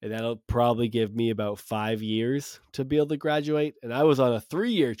 and that'll probably give me about 5 years to be able to graduate. And I was on a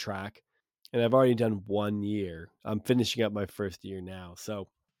 3-year track, and I've already done 1 year. I'm finishing up my first year now. So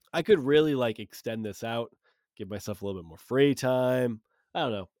I could really like extend this out, give myself a little bit more free time. I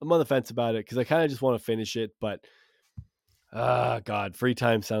don't know. I'm on the fence about it because I kind of just want to finish it. But, God, free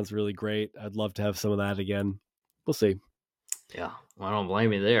time sounds really great. I'd love to have some of that again. We'll see. Yeah, well, I don't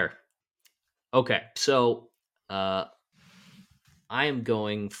blame you there. Okay, so I am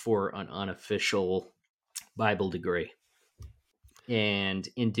going for an unofficial Bible degree. And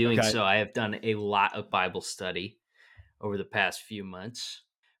in doing so, I have done a lot of Bible study over the past few months.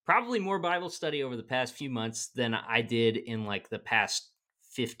 Probably more Bible study over the past few months than I did in like the past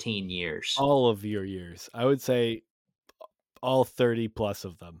 15 years. All of your years. I would say all 30 plus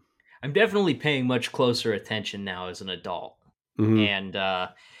of them. I'm definitely paying much closer attention now as an adult. Mm-hmm. And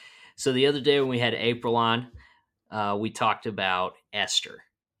so the other day when we had April on, we talked about Esther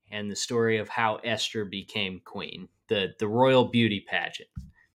and the story of how Esther became queen, the royal beauty pageant.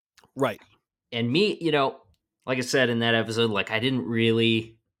 Right. And me, like I said in that episode, like I didn't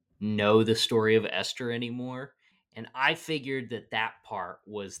really know the story of Esther anymore. And I figured that part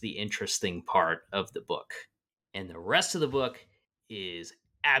was the interesting part of the book. And the rest of the book is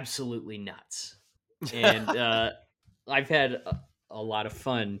absolutely nuts. And I've had a lot of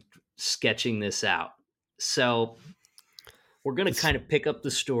fun sketching this out. So we're going to kind of pick up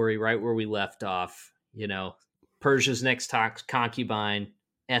the story right where we left off, Persia's next concubine.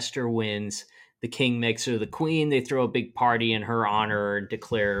 Esther wins. The king makes her the queen. They throw a big party in her honor and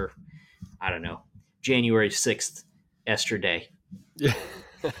declare, I don't know, January 6th, Esther Day.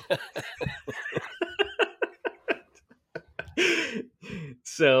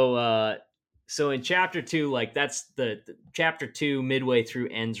 So in chapter 2, like that's the chapter 2 midway through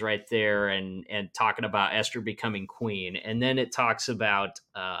ends right there, and talking about Esther becoming queen, and then it talks about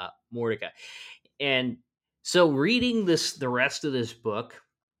Mordecai. And so reading the rest of this book,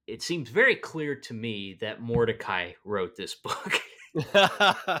 it seems very clear to me that Mordecai wrote this book.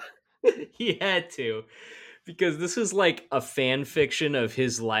 He had to, because this is like a fan fiction of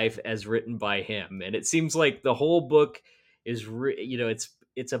his life as written by him, and it seems like the whole book is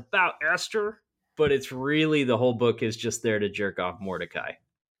it's about Esther, but it's really, the whole book is just there to jerk off Mordecai.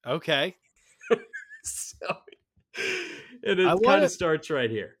 Okay. So, and it kind of starts right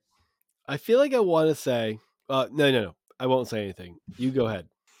here. I feel like I want to say, no, I won't say anything. You go ahead.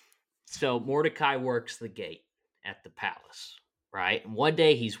 So Mordecai works the gate at the palace, right? And one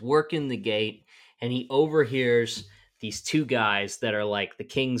day he's working the gate and he overhears these two guys that are like the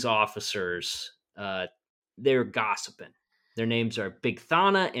king's officers. They're gossiping. Their names are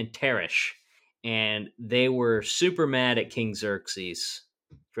Bigthana and Teresh. And they were super mad at King Xerxes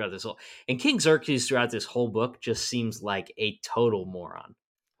throughout this whole. And King Xerxes throughout this whole book just seems like a total moron.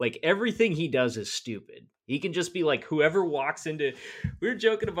 Like everything he does is stupid. He can just be like, whoever walks into. We were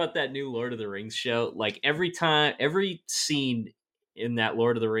joking about that new Lord of the Rings show. Like every scene in that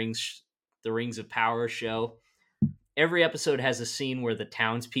Lord of the Rings, the Rings of Power show, every episode has a scene where the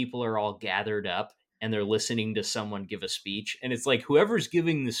townspeople are all gathered up and they're listening to someone give a speech. And it's like whoever's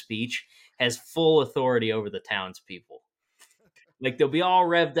giving the speech has full authority over the townspeople. Like they'll be all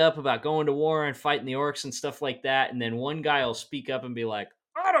revved up about going to war and fighting the orcs and stuff like that. And then one guy will speak up and be like,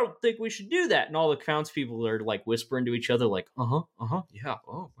 I don't think we should do that. And all the townspeople are like whispering to each other, like, yeah,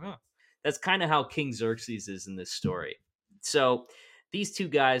 oh, yeah. That's kind of how King Xerxes is in this story. So these two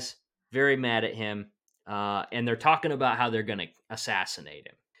guys, very mad at him, and they're talking about how they're going to assassinate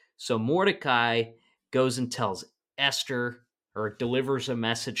him. So Mordecai goes and tells Esther, or delivers a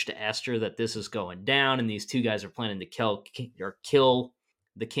message to Esther that this is going down, and these two guys are planning to kill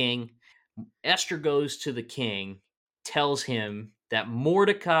the king. Esther goes to the king, tells him that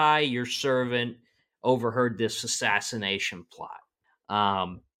Mordecai, your servant, overheard this assassination plot.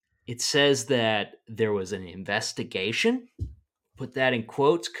 It says that there was an investigation. Put that in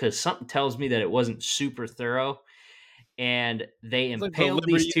quotes because something tells me that it wasn't super thorough. And they impaled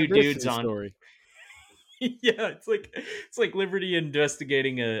these two dudes on. Story. Yeah, it's like Liberty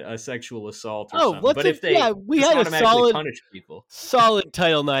investigating a sexual assault or something. But if we had a punish people. Solid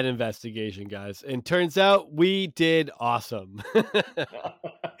Title IX investigation, guys, and turns out we did awesome.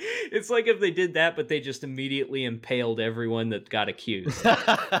 It's like if they did that, but they just immediately impaled everyone that got accused.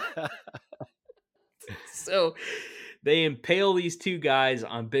 So they impale these two guys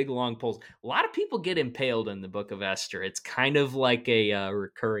on big long poles. A lot of people get impaled in the Book of Esther. It's kind of like a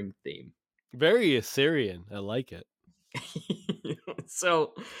recurring theme. Very Assyrian. I like it.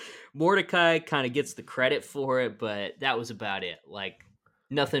 So Mordecai kind of gets the credit for it, but that was about it. Like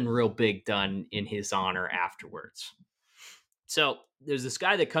nothing real big done in his honor afterwards. So there's this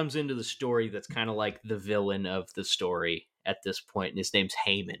guy that comes into the story that's kind of like the villain of the story at this point, and his name's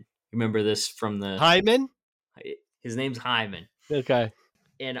Haman. Remember this from the... Hyman? His name's Hyman. Okay.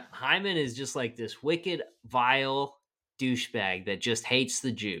 And Hyman is just like this wicked, vile douchebag that just hates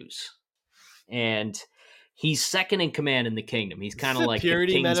the Jews. And he's second in command in the kingdom. He's kind of like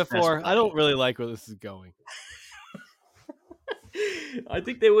purity the king's metaphor. I don't really like where this is going. I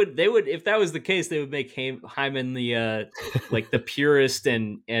think they would if that was the case, they would make Hyman the like the purest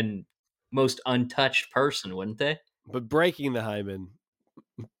and most untouched person, wouldn't they? But breaking the Hyman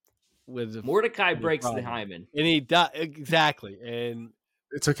with Mordecai breaks the Hyman, and he does exactly. And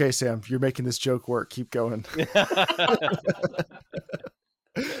it's okay, Sam. You're making this joke work. Keep going.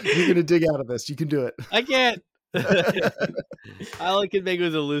 You're gonna dig out of this. You can do it. I can't. All I can make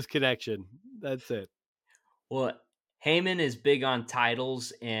was a loose connection. That's it. Well, Haman is big on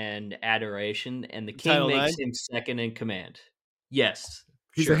titles and adoration, and the king makes him second in command. Yes.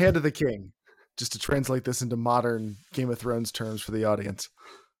 He's the hand of the king, just to translate this into modern Game of Thrones terms for the audience.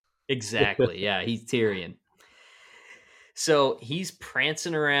 Exactly. Yeah, he's Tyrion. So he's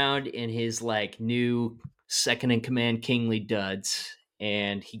prancing around in his like new second in command kingly duds,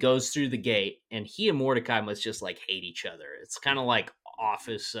 and he goes through the gate, and he and Mordecai must just like hate each other. It's kind of like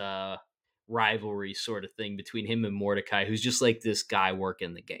office rivalry sort of thing between him and Mordecai, who's just like this guy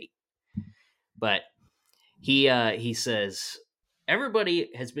working the gate. But he says, everybody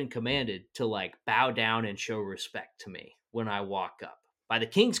has been commanded to like bow down and show respect to me when I walk up by the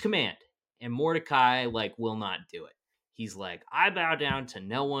king's command. And Mordecai like will not do it. He's like, I bow down to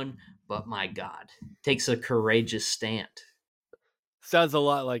no one but my God. Takes a courageous stand. Sounds a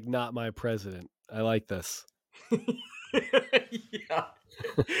lot like Not My President. I like this. Yeah.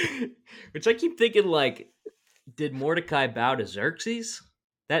 Which I keep thinking, like, did Mordecai bow to Xerxes?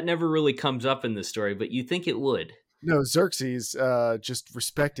 That never really comes up in the story, but you think it would. No, Xerxes just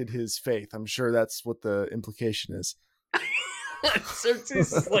respected his faith. I'm sure that's what the implication is.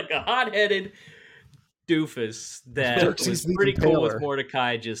 Xerxes is like a hot-headed doofus that Xerxes was pretty the cool with Impaler.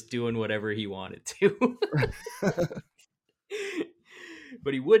 Mordecai just doing whatever he wanted to.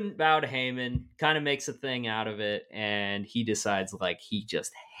 But he wouldn't bow to Haman, kind of makes a thing out of it, and he decides like he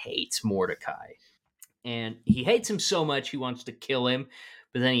just hates Mordecai. And he hates him so much he wants to kill him,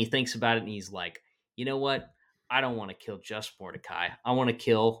 but then he thinks about it and he's like, you know what? I don't want to kill just Mordecai. I want to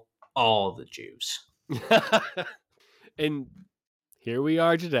kill all the Jews. And here we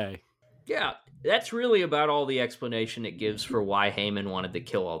are today. Yeah, that's really about all the explanation it gives for why Haman wanted to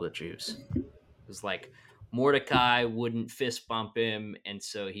kill all the Jews. It was like Mordecai wouldn't fist bump him, and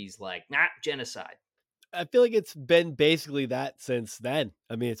so he's like, nah, genocide. I feel like it's been basically that since then.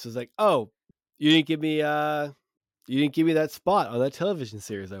 I mean, it's just like, oh, you didn't give me that spot on that television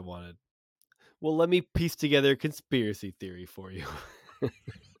series I wanted. Well, let me piece together a conspiracy theory for you.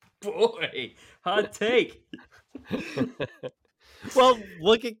 Boy, hot take. Well,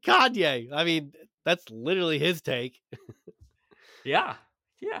 look at Kanye. I mean, that's literally his take. Yeah.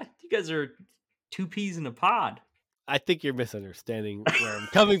 You guys are two peas in a pod. I think you're misunderstanding where I'm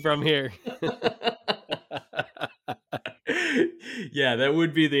coming from here. Yeah, that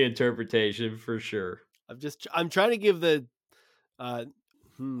would be the interpretation for sure. I'm trying to give the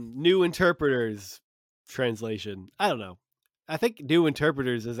New Interpreters translation. I don't know. I think New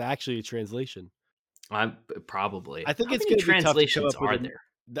Interpreters is actually a translation. I'm probably. I think How it's many going to be tough to come translations up with are there?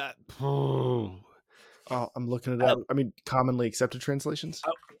 that. Oh, I'm looking it up. I mean, commonly accepted translations.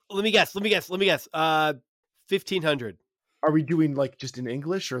 Let me guess. 1,500. Are we doing like just in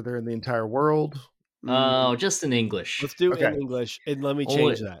English, or they're in the entire world? Oh, just in English. Let's do it Okay. in English, and let me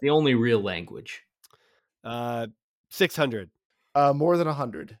change that. The only real language. 600. More than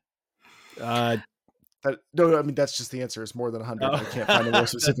 100. No, I mean that's just the answer. It's more than 100. I can't find a more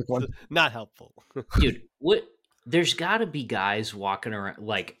specific one. Not helpful. Dude, what? There's got to be guys walking around,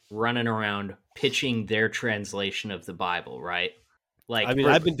 like running around, pitching their translation of the Bible, right? Like, I mean,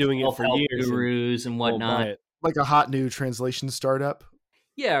 I've been doing it for years. Gurus and whatnot. Like a hot new translation startup.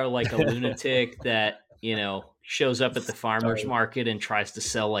 Yeah, or like a lunatic that shows up at the farmer's market and tries to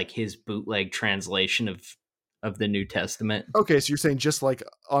sell like his bootleg translation of the New Testament. Okay, so you're saying just like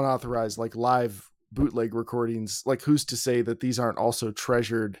unauthorized, like live bootleg recordings. Like, who's to say that these aren't also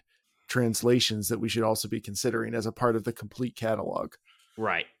treasured translations that we should also be considering as a part of the complete catalog?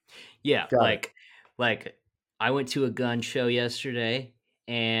 Right. Yeah. Like I went to a gun show yesterday,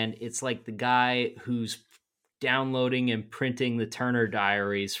 and it's like the guy who's downloading and printing the Turner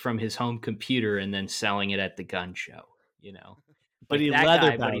Diaries from his home computer and then selling it at the gun show, But like he that leather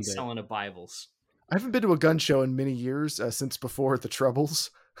guy, but he's bound it. selling a Bibles. I haven't been to a gun show in many years, since before the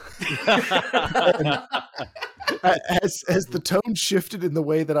Troubles. Has the tone shifted in the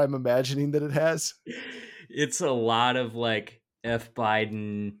way that I'm imagining that it has? It's a lot of like F.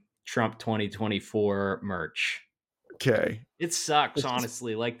 Biden, Trump 2024 merch. Okay. It sucks,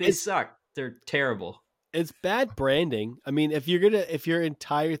 honestly. Like, they suck. They're terrible. It's bad branding. I mean, if your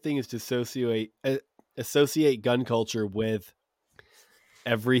entire thing is to associate gun culture with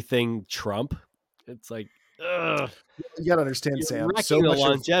everything Trump, it's like, ugh. You gotta understand, You're Sam. wrecking So the much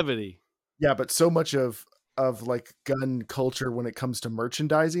longevity. but so much of like gun culture when it comes to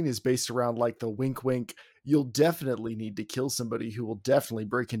merchandising is based around like the wink wink. You'll definitely need to kill somebody who will definitely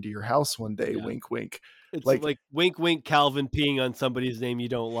break into your house one day. Yeah. Wink wink. It's like wink wink Calvin peeing on somebody's name you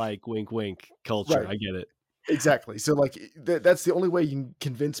don't like. Wink wink culture. Right. I get it. Exactly. So like that's the only way you can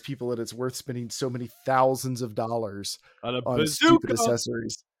convince people that it's worth spending so many thousands of dollars on stupid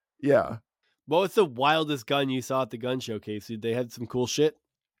accessories. Yeah. What was the wildest gun you saw at the gun showcase? They had some cool shit.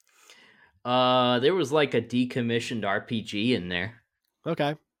 There was like a decommissioned RPG in there.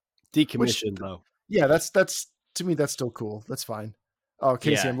 Okay. Decommissioned though. Yeah, that's to me that's still cool. That's fine. Oh,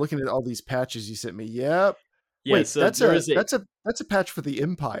 Casey, I'm looking at all these patches you sent me. Yep. Yeah, wait, so that's a patch for the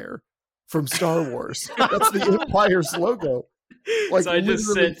Empire from Star Wars. That's the Empire's logo. Like, so I just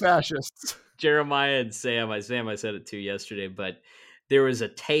said fascists. Jeremiah and Sam, I said it to yesterday, but there was a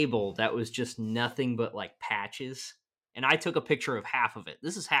table that was just nothing but like patches, and I took a picture of half of it.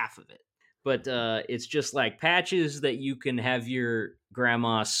 This is half of it. but it's just like patches that you can have your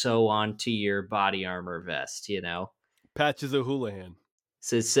grandma sew onto your body armor vest, you know? Patches O'Houlihan.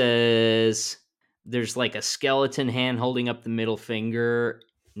 So it says there's like a skeleton hand holding up the middle finger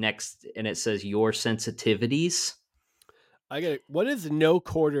next, and it says your sensitivities. What does no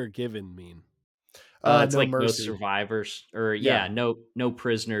quarter given mean? It's No like no mercy. survivors, or Yeah. no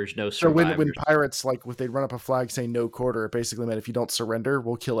prisoners, no So when survivors. pirates, like, if they run up a flag saying no quarter, it basically meant if you don't surrender,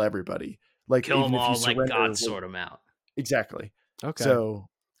 we'll kill everybody. Like, Kill even them if you all like surrender, God sort them out. exactly. Okay. So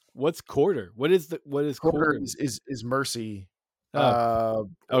What's quarter? What is quarter quarter? is mercy. Oh,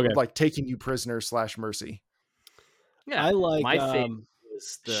 okay. Like taking you prisoner / mercy. Yeah, I like my favorite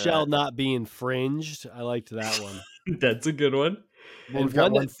is shall the. not be infringed. I liked that one. That's a good one. Well, And we've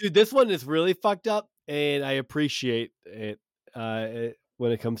got one. dude, this one is really fucked up, and I appreciate it.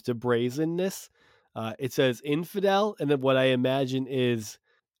 When it comes to brazenness, it says infidel, and then what I imagine is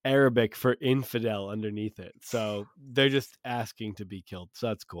Arabic for infidel underneath it. So they're just asking to be killed. So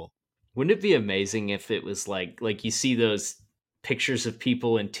that's cool. Wouldn't it be amazing if it was like you see those pictures of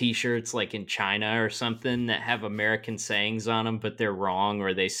people in t-shirts like in China or something that have American sayings on them, but they're wrong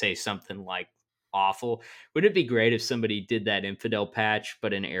or they say something like awful? Wouldn't it be great if somebody did that infidel patch,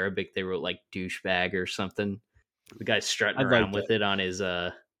 but in Arabic they wrote like douchebag or something? The guy's strutting I'd like around that. with it on his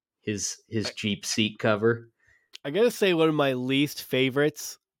Jeep seat cover. I gotta say, one of my least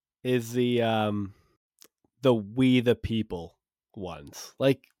favorites is the "We the People" ones.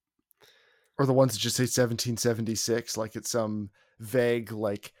 Like, Or the ones that just say 1776, like it's some vague,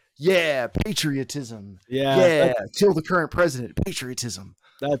 like, yeah, patriotism. Yeah, kill the current president, patriotism.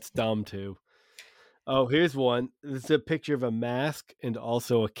 That's dumb too. Oh, here's one. It's a picture of a mask and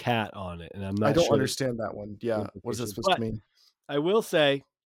also a cat on it, and I'm not. I don't sure understand that one. Yeah, what is that supposed to mean? I will say,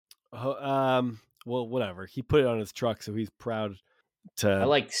 well, whatever. He put it on his truck, so he's proud to. I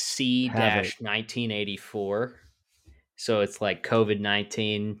like C-1984. So it's like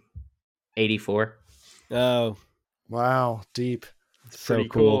COVID-19 84. Oh, wow, deep. It's pretty so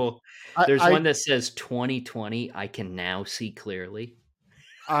cool. There's one that says 2020. I can now see clearly.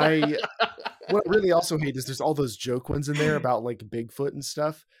 What I really also hate is there's all those joke ones in there about like Bigfoot and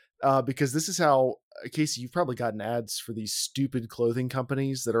stuff. Because this is how, Casey, you've probably gotten ads for these stupid clothing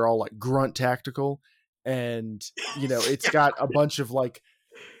companies that are all like Grunt Tactical, and it's got a bunch of like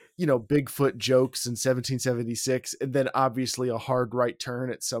Bigfoot jokes in 1776, and then obviously a hard right turn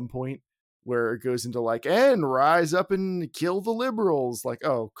at some point where it goes into like, and rise up and kill the liberals. Like,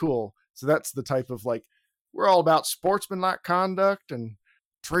 oh, cool. So that's the type of like, we're all about sportsmanlike conduct and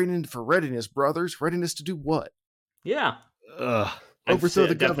training for readiness, brothers. Readiness to do what? Yeah. Overthrow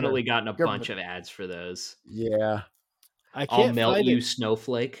the definitely governor. gotten a bunch of ads for those. Yeah. I'll melt you,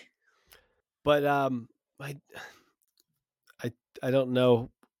 snowflake. But I don't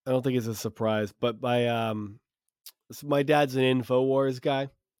know. I don't think it's a surprise. But my dad's an InfoWars guy,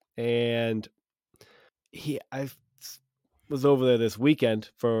 and I was over there this weekend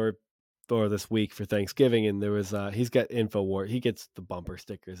this week for Thanksgiving, and there was he's got InfoWars. He gets the bumper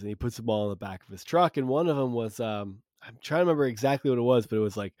stickers and he puts them all on the back of his truck, and one of them was I'm trying to remember exactly what it was, but it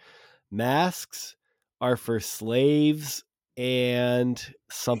was like masks are for slaves and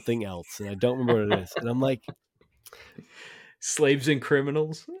something else, and I don't remember what it is. And I'm like, slaves and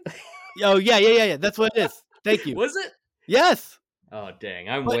criminals. Oh yeah. That's what it is. Thank you. Was it? Yes. Oh dang!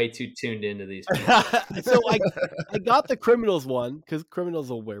 I'm way too tuned into these. So I got the criminals one because criminals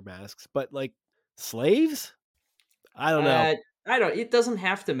will wear masks, but like slaves, I don't know. It doesn't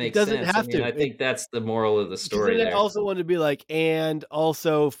have to make sense. It doesn't have to. I think that's the moral of the story. Then I also want to be like, and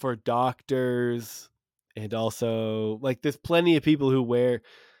also for doctors, and also like there's plenty of people who wear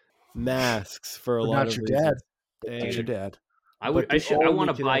masks for a lot of reasons. Not your dad. I want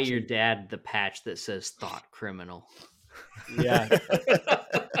to buy your dad the patch that says "Thought Criminal." Yeah,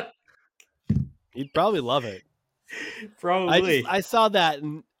 he'd probably love it. Probably. I saw that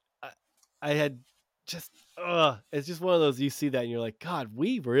and I had just it's just one of those, you see that and you're like, God,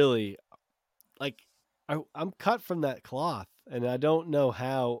 we really like I'm cut from that cloth, and I don't know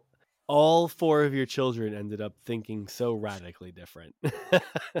how all 4 of your children ended up thinking so radically different.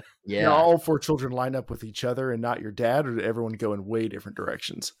 Yeah, all 4 children line up with each other and not your dad, or did everyone go in way different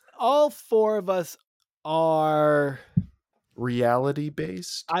directions? All 4 of us are reality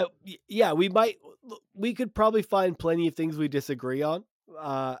based. We could probably find plenty of things we disagree on,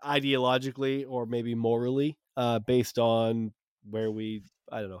 ideologically or maybe morally, based on where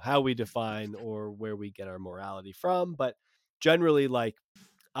I don't know how we define or where we get our morality from, but generally, like,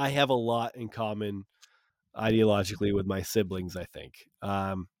 I have a lot in common ideologically with my siblings, I think.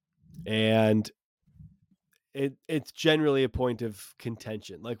 And it's generally a point of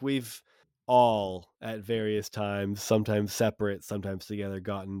contention. Like all at various times, sometimes separate, sometimes together,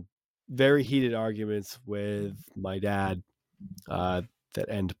 gotten very heated arguments with my dad that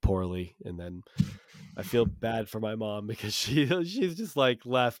end poorly. And then I feel bad for my mom because she's just like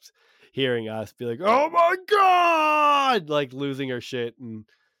left hearing us be like, "Oh my god!" like losing her shit, and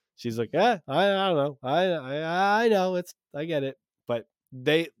she's like, "Yeah, I don't know, I know I get it," but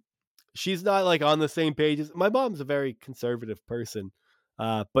she's not like on the same page as my mom's a very conservative person,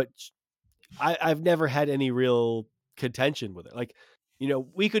 but I've never had any real contention with it. Like,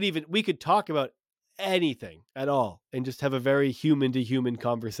 we could talk about anything at all and just have a very human to human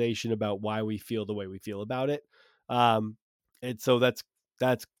conversation about why we feel the way we feel about it. Um, and so that's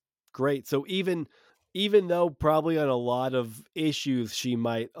great. So even though probably on a lot of issues she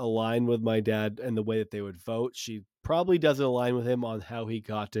might align with my dad and the way that they would vote, she probably doesn't align with him on how he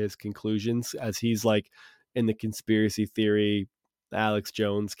got to his conclusions, as he's like in the conspiracy theory Alex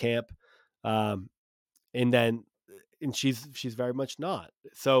Jones camp. Um, and then and she's very much not.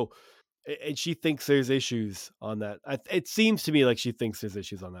 So and she thinks there's issues on that. It seems to me like she thinks there's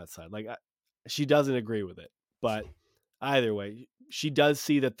issues on that side. Like she doesn't agree with it, but either way, she does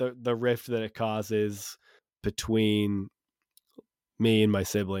see that the rift that it causes between me and my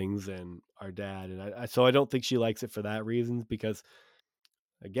siblings and our dad, and so I don't think she likes it for that reason, because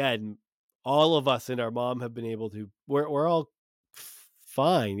again, all of us and our mom have been able to we're all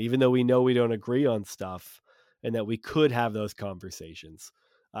fine, even though we know we don't agree on stuff and that we could have those conversations.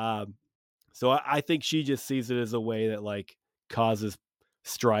 Um, so I think she just sees it as a way that like causes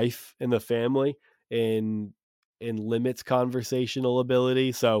strife in the family and limits conversational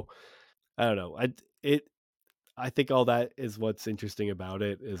ability. So I don't know. I think all that is what's interesting about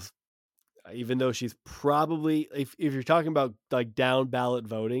it, is even though she's probably, if you're talking about like down ballot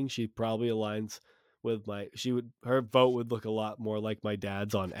voting, she probably aligns with her vote would look a lot more like my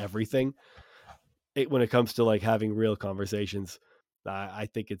dad's on everything. When it comes to like having real conversations, I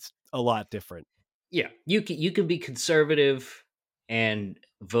think it's a lot different. Yeah, you can be conservative and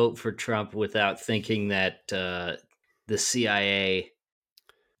vote for Trump without thinking that the CIA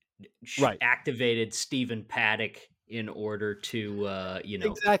Right. activated Stephen Paddock in order to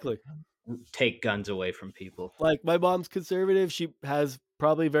Exactly. take guns away from people. Like my mom's conservative. She has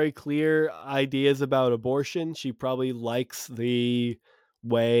probably very clear ideas about abortion. She probably likes the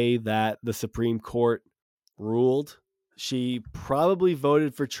way that the Supreme Court ruled. She probably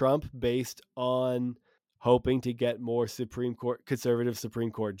voted for Trump based on hoping to get more conservative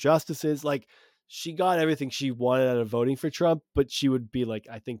Supreme Court justices. Like she got everything she wanted out of voting for Trump, but she would be like,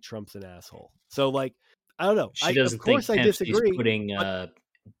 I think Trump's an asshole. So like, I don't know. She Of doesn't think course I Pepsi's disagree, putting but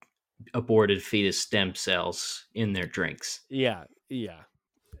aborted fetus stem cells in their drinks. yeah, yeah.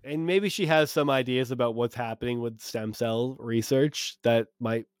 And maybe she has some ideas about what's happening with stem cell research that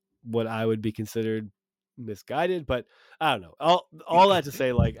might, what I would be considered misguided, but I don't know. All that to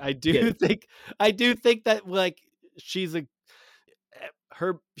say, like Yeah. I do think that like she's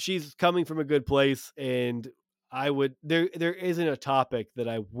she's coming from a good place, and I would there isn't a topic that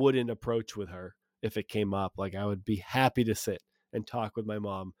I wouldn't approach with her if it came up. Like I would be happy to sit and talk with my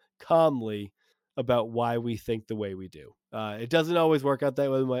mom calmly about why we think the way we do. It doesn't always work out that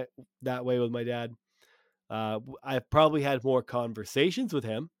way with my dad. I've probably had more conversations with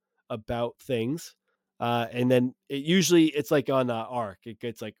him about things, and then it's like on an arc. It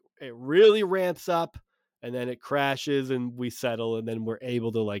gets like it really ramps up, and then it crashes, and we settle, and then we're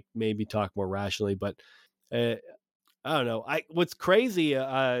able to like maybe talk more rationally. But uh, I don't know. What's crazy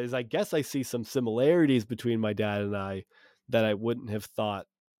is I guess I see some similarities between my dad and I that I wouldn't have thought,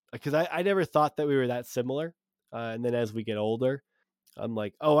 because I never thought that we were that similar. And then as we get older, I'm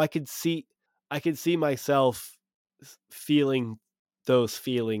like, oh, I could see myself feeling those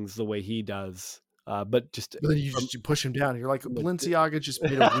feelings the way he does. But just But then you push him down. You're like, Balenciaga just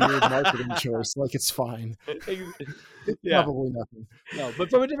made a weird marketing choice. Like it's fine. It's yeah, probably nothing. no, but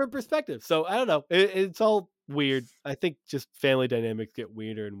from a different perspective. So I don't know. It's all weird. I think just family dynamics get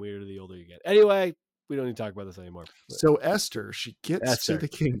weirder and weirder the older you get. Anyway, we don't need to talk about this anymore. So Esther, she gets to Esther. the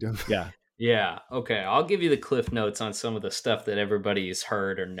kingdom. Yeah. Yeah. Okay. I'll give you the cliff notes on some of the stuff that everybody's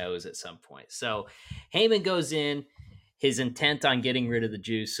heard or knows at some point. So Haman goes in, his intent on getting rid of the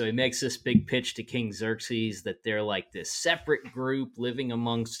Jews. So he makes this big pitch to King Xerxes that they're like this separate group living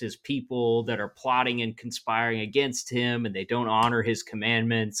amongst his people that are plotting and conspiring against him, and they don't honor his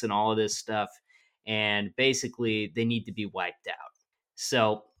commandments and all of this stuff. And basically, they need to be wiped out.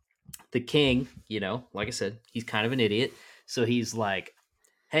 So the king, like I said, he's kind of an idiot. So he's like,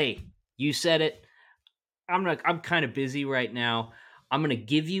 hey, you said it. I'm kind of busy right now. I'm going to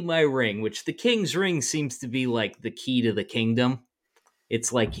give you my ring, which the king's ring seems to be like the key to the kingdom.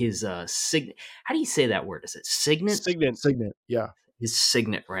 It's like his signet. How do you say that word? Is it signet? Signet. Yeah. His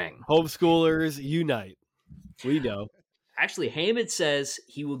signet ring. Homeschoolers unite. We know. Actually, Haman says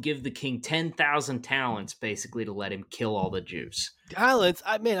he will give the king 10,000 talents, basically, to let him kill all the Jews. Talents?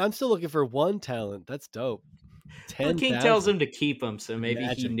 I'm still looking for one talent. That's dope. Well, the king 10,000. tells him to keep them, so maybe he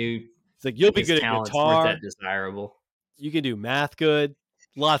Magic. knew It's like, you'll be his good at talents weren't guitar. that desirable. You can do math good.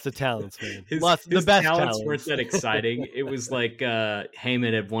 Lots of talents, man. His The best talents weren't that exciting. It was like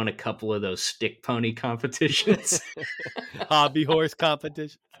Haman had won a couple of those stick pony competitions. Hobby horse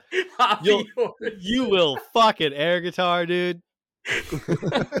competition. Hobby horse. You will fucking air guitar, dude.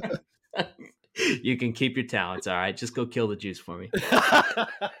 You can keep your talents, all right? Just go kill the Jews for me.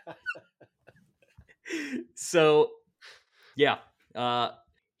 So, yeah.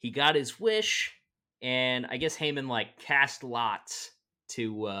 He got his wish, and I guess Haman like cast lots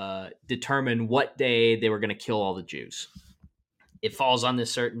to determine what day they were going to kill all the Jews. It falls on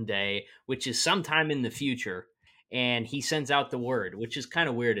this certain day, which is sometime in the future, and he sends out the word, which is kind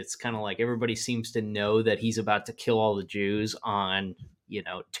of weird. It's kind of like everybody seems to know that he's about to kill all the Jews on,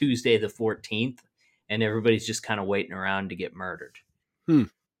 Tuesday the 14th, and everybody's just kind of waiting around to get murdered.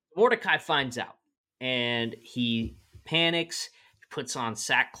 Mordecai finds out, and he panics, puts on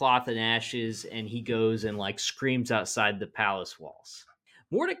sackcloth and ashes, and he goes and like screams outside the palace walls.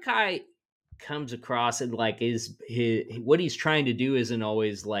 Mordecai comes across and like his what he's trying to do isn't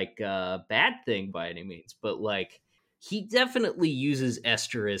always like a bad thing by any means, but like he definitely uses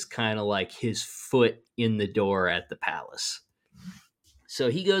Esther as kind of like his foot in the door at the palace. So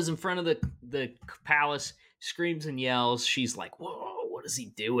he goes in front of the palace, screams and yells. She's like, whoa, what is he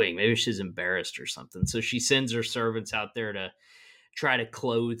doing? Maybe she's embarrassed or something. So she sends her servants out there to try to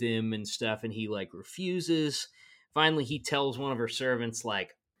clothe him and stuff, and he like refuses. Finally, he tells one of her servants,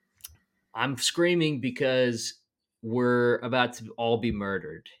 like, I'm screaming because we're about to all be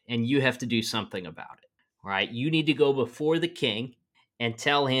murdered, and you have to do something about it. All right? You need to go before the king and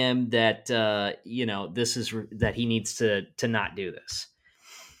tell him that, this is that he needs to not do this.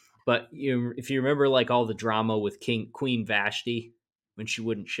 But if you remember, like all the drama with Queen Vashti when she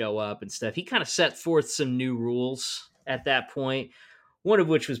wouldn't show up and stuff, he kind of set forth some new rules at that point. One of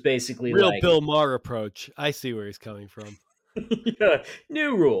which was basically real like Bill Maher approach. I see where he's coming from. Yeah,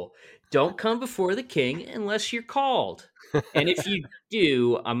 new rule: don't come before the king unless you're called, and if you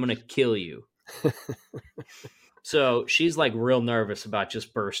do, I'm gonna kill you. So she's like real nervous about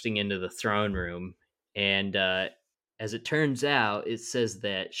just bursting into the throne room, and as it turns out, it says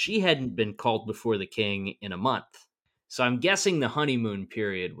that she hadn't been called before the king in a month. So I'm guessing the honeymoon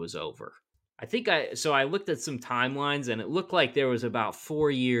period was over. I looked at some timelines, and it looked like there was about 4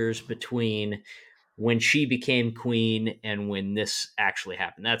 years between when she became queen and when this actually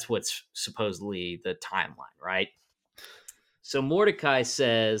happened. That's what's supposedly the timeline, right? So Mordecai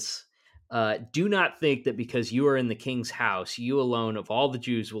says, do not think that because you are in the king's house, you alone of all the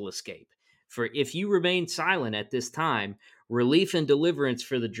Jews will escape. For if you remain silent at this time, relief and deliverance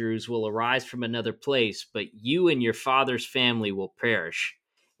for the Jews will arise from another place, but you and your father's family will perish.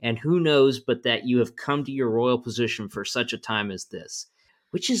 And who knows but that you have come to your royal position for such a time as this,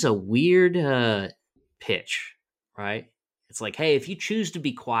 which is a weird pitch, right? It's like, hey, if you choose to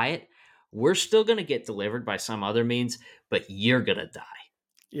be quiet, we're still going to get delivered by some other means, but you're going to die.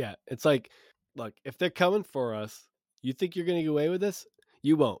 Yeah, it's like, look, if they're coming for us, you think you're going to get away with this?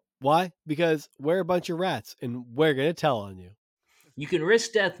 You won't. Why? Because we're a bunch of rats, and we're going to tell on you. You can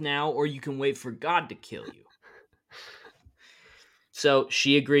risk death now, or you can wait for God to kill you. So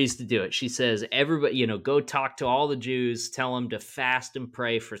she agrees to do it. She says, everybody, go talk to all the Jews, tell them to fast and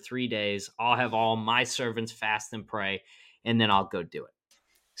pray for 3 days. I'll have all my servants fast and pray, and then I'll go do it.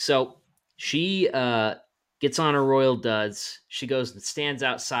 So she gets on her royal duds. She goes and stands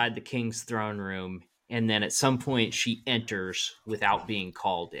outside the king's throne room, and then at some point she enters without being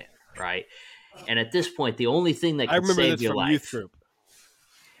called in, right? And at this point, the only thing that can save your life, youth group.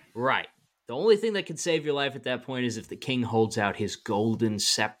 Right? The only thing that can save your life at that point is if the king holds out his golden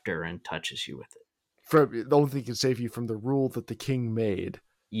scepter and touches you with it. The only thing that can save you from the rule that the king made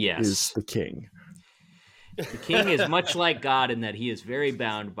is the king. The king is much like God in that he is very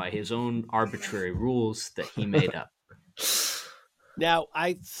bound by his own arbitrary rules that he made up. Now,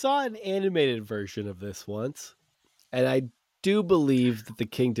 I saw an animated version of this once, and I do believe that the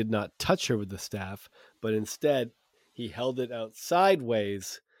king did not touch her with the staff, but instead he held it out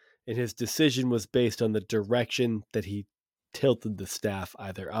sideways, and his decision was based on the direction that he tilted the staff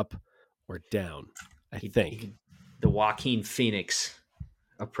either up or down, I think. The Joaquin Phoenix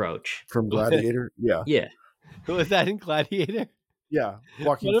approach. From Gladiator? Yeah. Yeah. Was that in Gladiator? Yeah.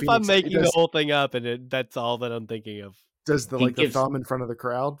 What if I'm making the whole thing up and that's all that I'm thinking of? Does He the gives thumb in front of the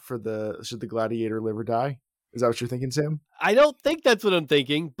crowd for should the gladiator live or die? Is that what you're thinking, Sam? I don't think that's what I'm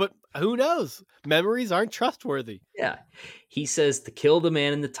thinking, but who knows? Memories aren't trustworthy. Yeah. He says to kill the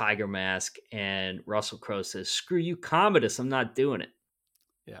man in the tiger mask, and Russell Crowe says, "Screw you, Commodus, I'm not doing it."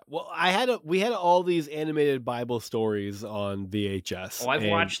 Yeah. Well, we had all these animated Bible stories on VHS. Oh, I've and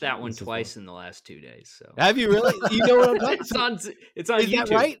watched that one this is twice in the last 2 days. So Have you really? You know what I'm talking it's about? it's on Is YouTube.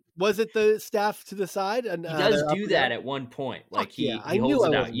 that right? Was it the staff to the side? And He does they're up do and that down? at one point. Fuck Like yeah. he I knew holds I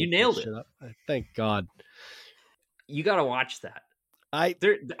it out. wasn't You making nailed this it. shit up. Thank God. You got to watch that.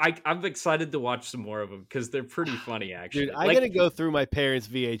 I'm excited to watch some more of them because they're pretty funny, actually. Dude, I gotta go through my parents'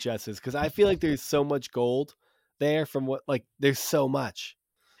 VHSs because I feel like there's so much gold there from there's so much.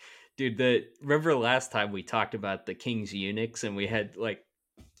 Dude, remember last time we talked about the king's eunuchs and we had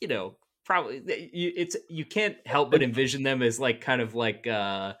probably you can't help but envision them as kind of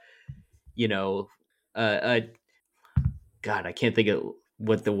God, I can't think of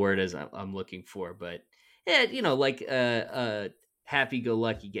what the word is I'm looking for, but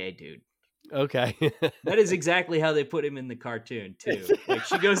happy-go-lucky gay dude. Okay. That is exactly how they put him in the cartoon too. Like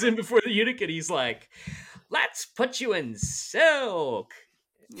she goes in before the eunuch and he's like, "Let's put you in silk."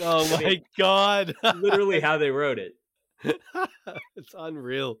 Oh my God. Literally how they wrote it. It's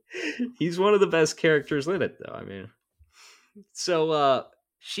unreal. He's one of the best characters in it, though. I mean, so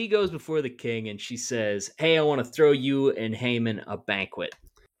she goes before the king and she says, "Hey, I want to throw you and Haman a banquet."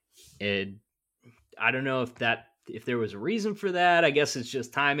 And I don't know if there was a reason for that. I guess it's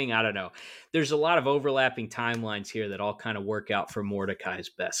just timing. I don't know. There's a lot of overlapping timelines here that all kind of work out for Mordecai's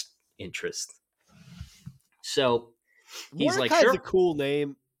best interest. So he's Mordecai's like, "Sure." a cool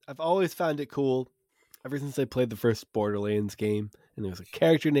name. I've always found it cool ever since I played the first Borderlands game, and there was a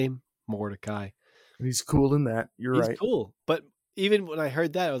character named Mordecai. He's cool in that. He's right. He's cool. But even when I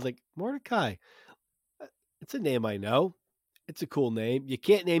heard that, I was like, Mordecai, it's a name I know. It's a cool name. You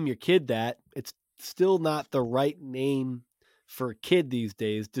can't name your kid that. It's still not the right name for a kid these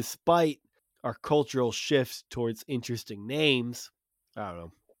days, despite our cultural shifts towards interesting names. I don't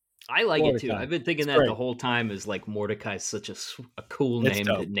know. I like Mordecai. it too. I've been thinking It's that great. the whole time is like Mordecai's such a cool It's name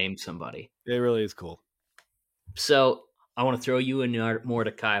dope. to name somebody. It really is cool. So I want to throw you and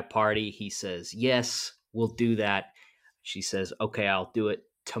Mordecai a party. He says, "Yes, we'll do that." She says, "Okay, I'll do it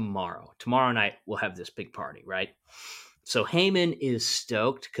tomorrow. Tomorrow night, we'll have this big party, right?" So Haman is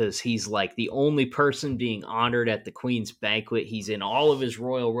stoked because he's like the only person being honored at the queen's banquet. He's in all of his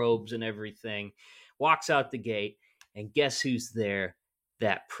royal robes and everything. Walks out the gate, and guess who's there?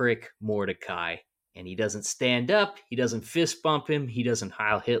 That prick Mordecai. And he doesn't stand up. He doesn't fist bump him. He doesn't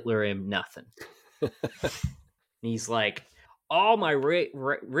Heil Hitler him. Nothing. He's like, all my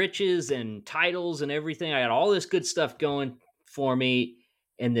riches and titles and everything, I got all this good stuff going for me,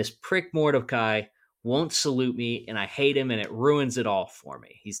 and this prick Mordecai won't salute me, and I hate him, and it ruins it all for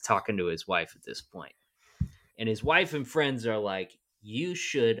me. He's talking to his wife at this point. And his wife and friends are like, you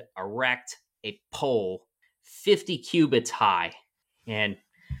should erect a pole 50 cubits high. And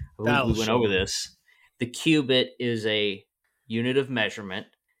we went over this. The cubit is a unit of measurement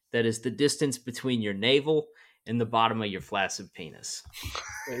that is the distance between your navel and the bottom of your flaccid penis.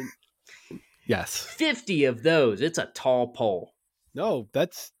 Yes. 50 of those. It's a tall pole. No,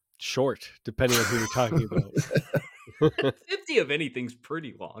 that's short, depending on who you're talking about. 50 of anything's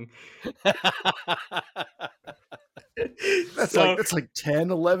pretty long. That's like 10,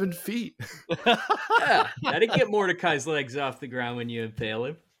 11 feet. Yeah, that'd get Mordecai's legs off the ground when you impale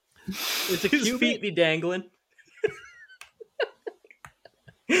him. It's a His cubit. feet be dangling.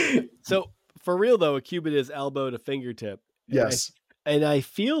 So, for real though, a cubit is elbow to fingertip. Yes. And I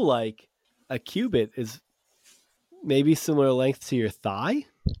feel like a cubit is maybe similar length to your thigh.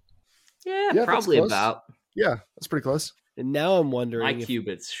 Yeah, probably about. Yeah, that's pretty close. And now I'm wondering My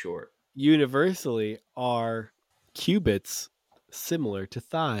cubit's short. Universally, are cubits similar to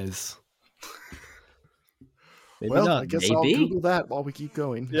thighs? Maybe well, not. I guess Maybe. I'll Google that while we keep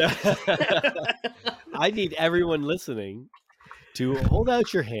going. Yeah. I need everyone listening to hold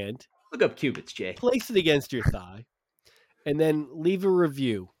out your hand, Look up cubits, Jay. place it against your thigh, and then leave a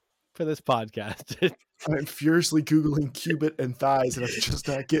review for this podcast. I'm furiously Googling cubit and thighs, and I'm just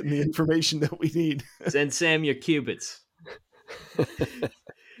not getting the information that we need. Send Sam your cubits.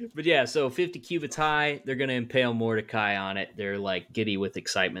 But yeah, so 50 cubits high, they're going to impale Mordecai on it. They're like giddy with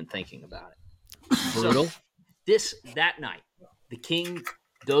excitement thinking about it. Brutal. So, that night, the king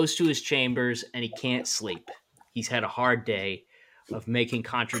goes to his chambers and he can't sleep. He's had a hard day of making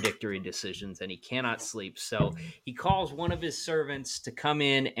contradictory decisions and he cannot sleep. So he calls one of his servants to come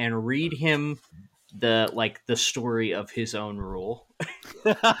in and read him the story of his own rule.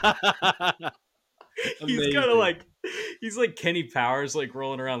 He's kind of like He's like Kenny Powers, like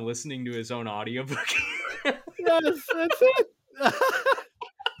rolling around listening to his own audiobook. Yes, that's it.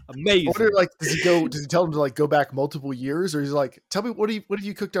 I Amazing. wonder, like, does he tell him to like go back multiple years, or he's like, tell me what have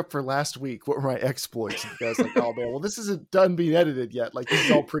you cooked up for last week? What were my exploits? And the guy's like, oh man, well this isn't done being edited yet. Like this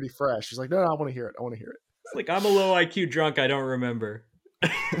is all pretty fresh. He's like, no, I want to hear it. It's like, I'm a low IQ drunk. I don't remember.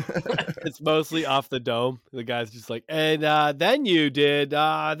 It's mostly off the dome. The guy's just like, and then you did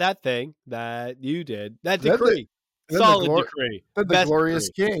that thing that you did. That decree. Solid decree. Then the glorious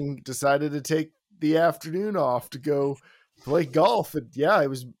king decided to take the afternoon off to go play golf. And yeah, it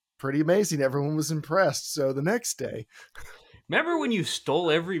was pretty amazing. Everyone was impressed. So the next day. Remember when you stole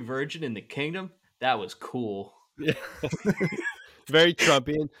every virgin in the kingdom? That was cool. Yeah. Very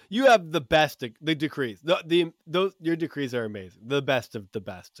Trumpian. You have the best the decrees. Those your decrees are amazing. The best of the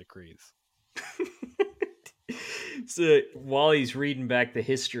best decrees. So while he's reading back the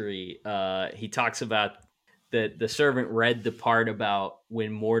history, he talks about the servant read the part about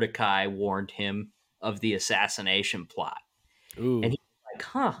when Mordecai warned him of the assassination plot. Ooh. And he's like,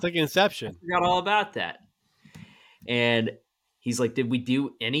 huh. It's like Inception. I forgot all about that. And he's like, did we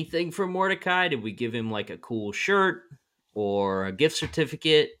do anything for Mordecai? Did we give him like a cool shirt or a gift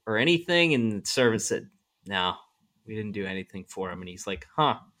certificate or anything? And the servant said, no, we didn't do anything for him. And he's like,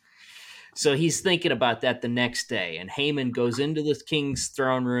 huh. So he's thinking about that the next day. And Haman goes into the king's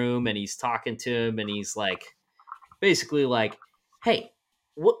throne room and he's talking to him. And he's like, basically like, hey,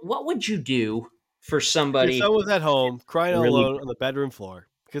 what would you do for somebody? If someone's at home crying all alone on the bedroom floor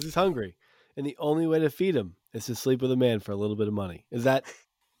because he's hungry. And the only way to feed him is to sleep with a man for a little bit of money. Did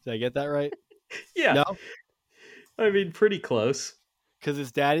I get that right? Yeah. No? I mean, pretty close. Because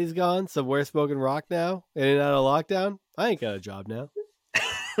his daddy's gone, so we're smoking rock now, and out of lockdown. I ain't got a job now.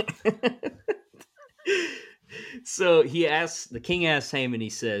 So the king asks Haman, he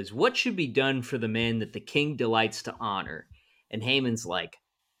says, what should be done for the man that the king delights to honor? And Haman's like,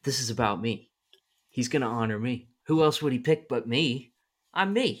 this is about me. He's going to honor me. Who else would he pick but me?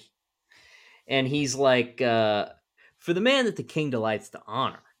 I'm me. And he's like, for the man that the king delights to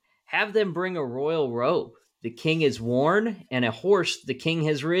honor, have them bring a royal robe the king has worn and a horse the king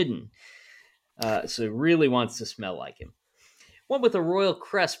has ridden. So it really wants to smell like him. One with a royal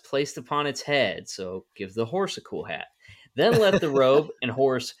crest placed upon its head, so give the horse a cool hat. Then let the robe and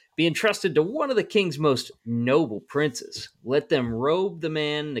horse be entrusted to one of the king's most noble princes. Let them robe the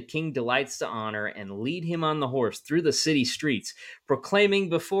man the king delights to honor and lead him on the horse through the city streets, proclaiming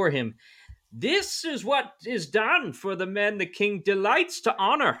before him, this is what is done for the men the king delights to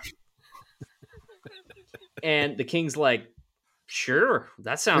honor. And the king's like, sure,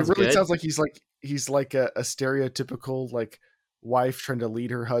 that sounds good. It really sounds like he's like a stereotypical like wife trying to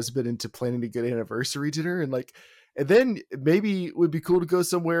lead her husband into planning a good anniversary dinner, and then maybe it would be cool to go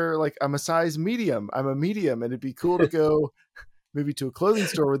somewhere like I'm a size medium, I'm a medium, and it'd be cool to go maybe to a clothing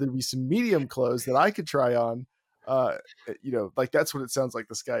store where there'd be some medium clothes that I could try on. Like that's what it sounds like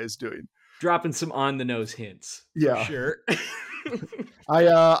this guy is doing. Dropping some on the nose hints. Yeah, for sure.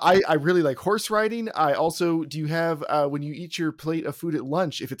 I really like horse riding. I also, do you have when you eat your plate of food at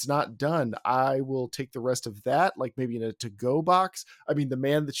lunch, if it's not done, I will take the rest of that, like maybe in a to-go box. I mean, the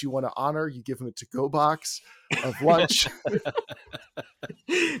man that you want to honor, you give him a to-go box of lunch.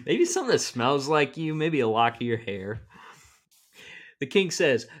 Maybe something that smells like you, maybe a lock of your hair. The king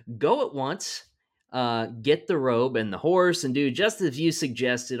says, go at once, get the robe and the horse, and do just as you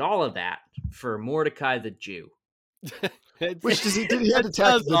suggested, all of that for Mordecai the Jew. Which did he have to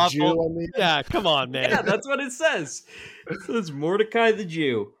tell the Jew? I mean, yeah, come on, man. Yeah, that's what it says. It says Mordecai the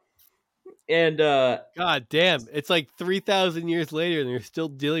Jew. And God damn, it's like 3,000 years later and they're still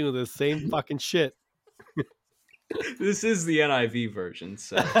dealing with the same fucking shit. This is the NIV version,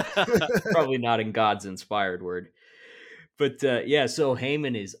 so probably not in God's inspired word. But yeah, so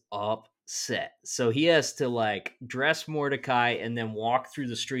Haman is upset. So he has to like dress Mordecai and then walk through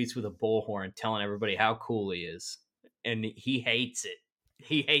the streets with a bullhorn telling everybody how cool he is. And he hates it.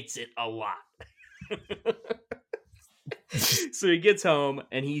 He hates it a lot. So he gets home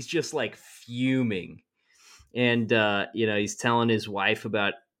and he's just like fuming. And, he's telling his wife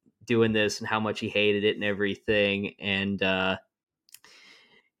about doing this and how much he hated it and everything. And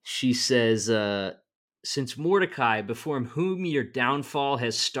she says, since Mordecai, before whom your downfall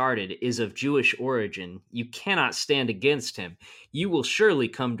has started, is of Jewish origin, you cannot stand against him. You will surely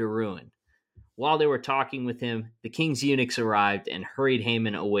come to ruin. While they were talking with him, the king's eunuchs arrived and hurried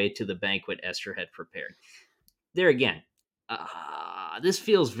Haman away to the banquet Esther had prepared. There again, this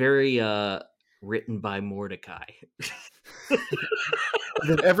feels very written by Mordecai.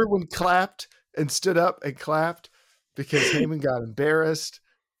 Then everyone clapped and stood up and clapped because Haman got embarrassed.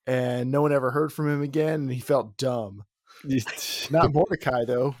 and no one ever heard from him again, and he felt dumb. Not Mordecai,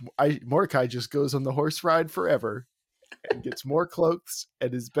 though. Mordecai just goes on the horse ride forever and gets more cloaks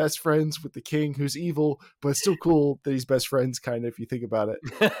and is best friends with the king, who's evil, but it's still cool that he's best friends, kind of, if you think about it.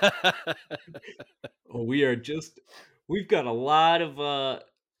 We've got a lot of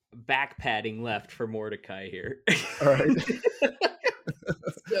back padding left for Mordecai here. All right.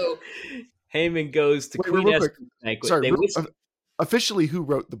 So Haman goes to Queen real Esther's quick. banquet. Sorry, officially, who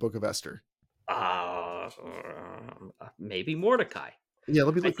wrote the Book of Esther? Maybe Mordecai. Yeah,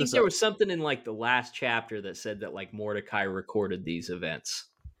 let me look I think this there up. was something in like the last chapter that said that like Mordecai recorded these events.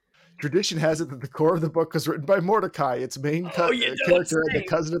 Tradition has it that the core of the book was written by Mordecai, its main character and the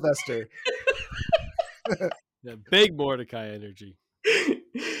cousin of Esther. Yeah, big Mordecai energy.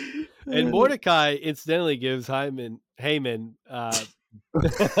 And Mordecai incidentally gives Haman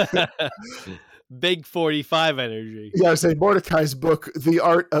big 45 energy. Yeah, I was saying Mordecai's book, The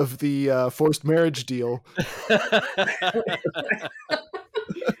Art of the Forced Marriage Deal.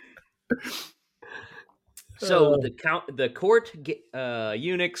 So the court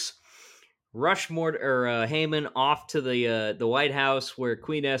eunuchs rush Haman off to the White House, where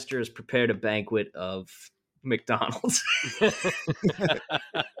Queen Esther has prepared a banquet of McDonald's.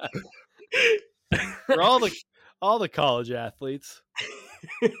 For all the college athletes.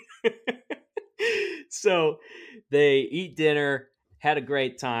 So they eat dinner, had a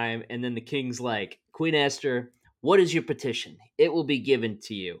great time, and then the king's like, Queen Esther, what is your petition? It will be given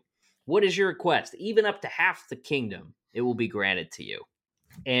to you. What is your request? Even up to half the kingdom, it will be granted to you.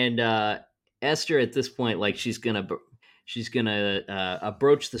 And Esther, at this point, like she's gonna broach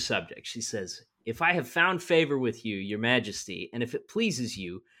the subject. She says, "If I have found favor with you, your majesty, and if it pleases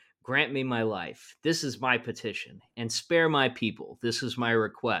you, grant me my life. This is my petition, and spare my people. This is my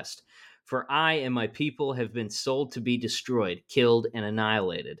request. For I and my people have been sold to be destroyed, killed, and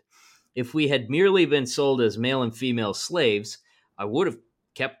annihilated. If we had merely been sold as male and female slaves, I would have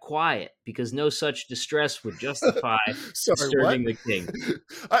kept quiet, because no such distress would justify disturbing the king."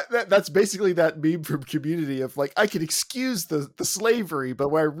 That's basically that meme from Community of like, I can excuse the slavery, but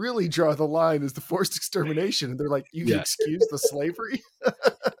where I really draw the line is the forced extermination. And they're like, you can excuse the slavery?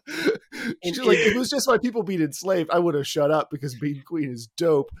 She's like, if it was just my people being enslaved, I would have shut up because being queen is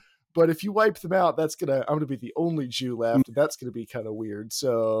dope. But if you wipe them out, I'm gonna be the only Jew left, and that's gonna be kind of weird.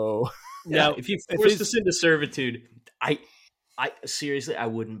 So now, if you force us into servitude, I seriously, I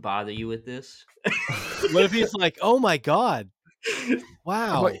wouldn't bother you with this. What if he's like, oh my God,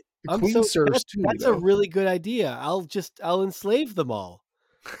 wow, that's a really good idea. I'll enslave them all.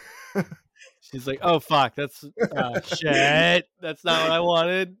 She's like, oh fuck, that's shit. That's not what I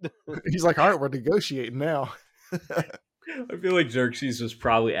wanted. He's like, all right, we're negotiating now. I feel like Xerxes was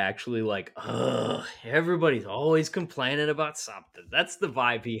probably actually like, ugh, everybody's always complaining about something. That's the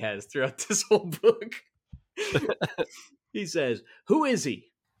vibe he has throughout this whole book. He says, who is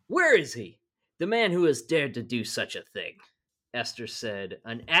he? Where is he? The man who has dared to do such a thing. Esther said,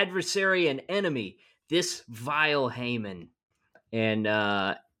 an adversary and enemy, this vile Haman. And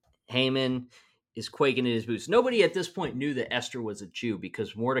Haman is quaking in his boots. Nobody at this point knew that Esther was a Jew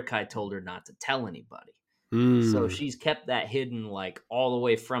because Mordecai told her not to tell anybody. So she's kept that hidden like all the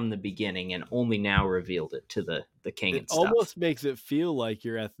way from the beginning and only now revealed it to the king and stuff. It almost makes it feel like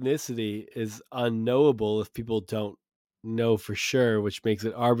your ethnicity is unknowable if people don't know for sure, which makes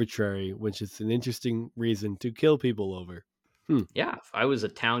it arbitrary, which is an interesting reason to kill people over. Yeah, if I was a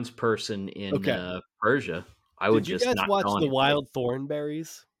townsperson in Persia, I would just not. Did you guys watch The Wild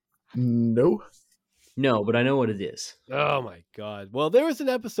Thornberries? No, but I know what it is. Oh my God! Well, there was an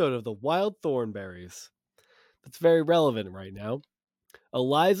episode of The Wild Thornberries that's very relevant right now.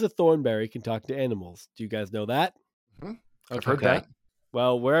 Eliza Thornberry can talk to animals. Do you guys know that? Mm-hmm. I've heard that.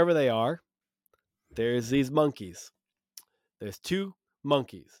 Well, wherever they are, there's these monkeys. There's two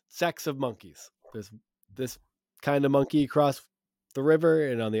monkeys, sects of monkeys. There's this kind of monkey across the river,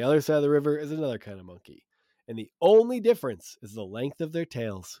 and on the other side of the river is another kind of monkey. And the only difference is the length of their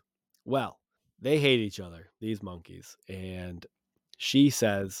tails. Well, they hate each other, these monkeys. And she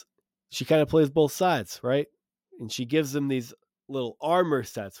says, she kind of plays both sides, right? And she gives them these little armor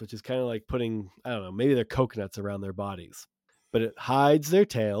sets, which is kind of like putting, I don't know, maybe they're coconuts around their bodies. But it hides their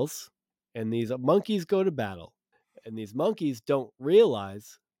tails, and these monkeys go to battle. And these monkeys don't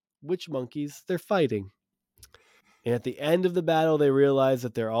realize which monkeys they're fighting. And at the end of the battle, they realize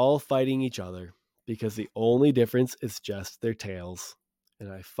that they're all fighting each other because the only difference is just their tails.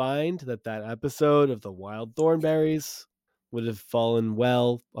 And I find that episode of The Wild Thornberries would have fallen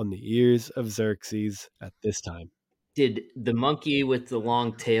well on the ears of Xerxes at this time. Did the monkey with the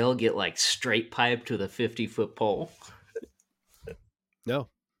long tail get like straight piped with a 50-foot pole? No.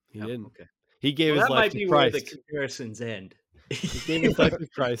 He didn't. Okay. He gave Well, his that life might to be where the Christ. comparisons end. He gave his life to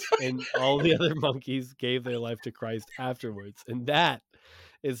Christ, and all the other monkeys gave their life to Christ afterwards. And that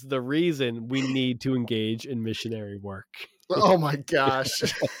is the reason we need to engage in missionary work. Oh my gosh.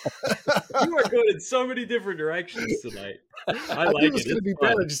 You are going in so many different directions tonight. I knew like it was going to be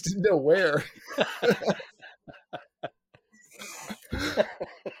bad. I just didn't know where.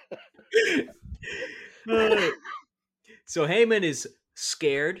 So Haman is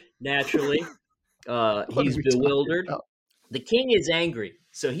scared, naturally. He's bewildered. The king is angry.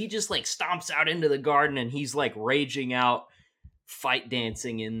 So he just like stomps out into the garden and he's like raging out, fight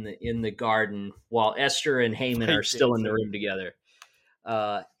dancing in the garden while Esther and Haman are still in the room together.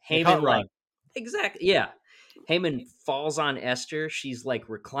 Haman like exactly, yeah. Haman falls on Esther. She's like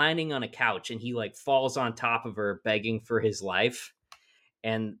reclining on a couch and he like falls on top of her begging for his life.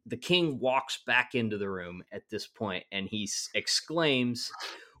 And the king walks back into the room at this point and he exclaims,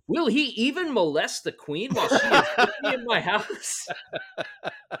 "Will he even molest the queen while she is with me in my house?"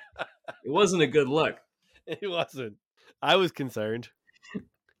 It wasn't a good look. It wasn't. I was concerned.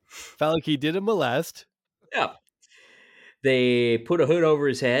 Felt like he did a molest. Yeah. They put a hood over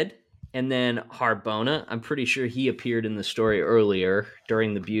his head, and then Harbona, I'm pretty sure he appeared in the story earlier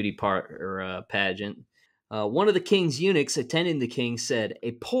during the beauty pageant. One of the king's eunuchs attending the king said,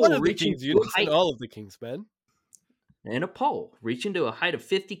 "A pole One of the reaching king's to a eunuchs height and all of the king's men. And a pole reaching to a height of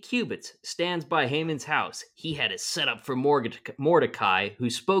 50 cubits stands by Haman's house. He had it set up for Mordecai, who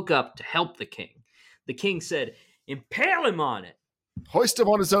spoke up to help the king. The king said, 'Impale him on it.'" Hoist him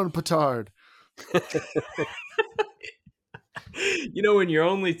on his own petard. You know, when your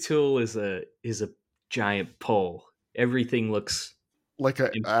only tool is a giant pole, everything looks like a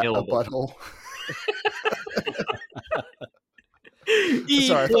butthole.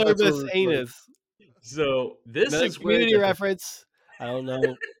 Sorry, pluribus anus. So this is community reference. I don't know.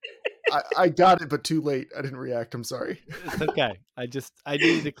 I got it, but too late. I didn't react. I'm sorry. It's okay. I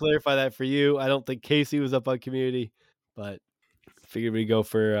needed to clarify that for you. I don't think Casey was up on community, but figured we'd go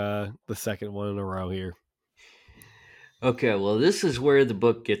for the second one in a row here. Okay, well, this is where the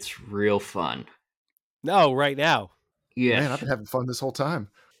book gets real fun. No, right now. Yeah. Man, I've been having fun this whole time.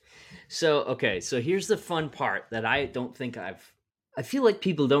 So here's the fun part that I don't think I feel like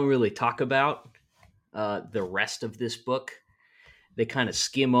people don't really talk about the rest of this book. They kind of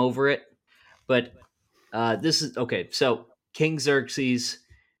skim over it. But this is, okay, so King Xerxes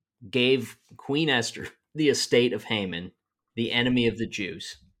gave Queen Esther the estate of Haman, the enemy of the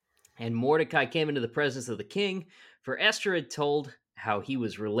Jews. And Mordecai came into the presence of the king, for Esther had told how he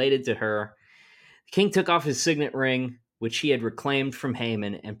was related to her. The king took off his signet ring, which he had reclaimed from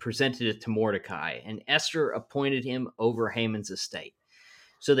Haman, and presented it to Mordecai. And Esther appointed him over Haman's estate.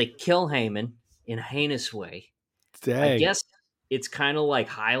 So they kill Haman in a heinous way. Dang. I guess it's kind of like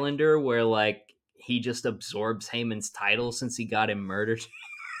Highlander, where like he just absorbs Haman's title since he got him murdered.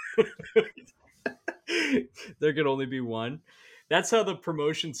 There could only be one. That's how the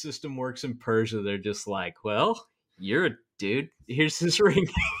promotion system works in Persia. They're just like, well, you're a dude. Here's his ring.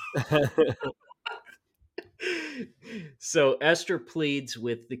 So Esther pleads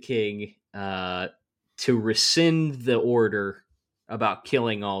with the king to rescind the order about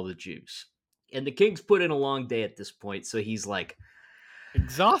killing all the Jews. And the king's put in a long day at this point, so he's like,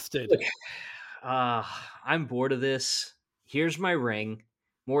 exhausted. I'm bored of this. Here's my ring.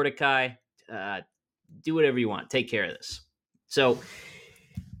 Mordecai, do whatever you want. Take care of this. So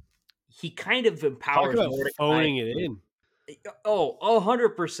he kind of empowers Mordecai. Phoning it in. Oh,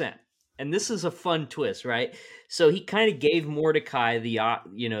 100%. And this is a fun twist, right? So he kind of gave Mordecai the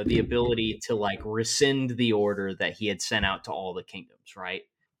ability to like rescind the order that he had sent out to all the kingdoms, right?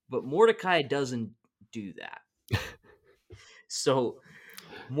 But Mordecai doesn't do that. So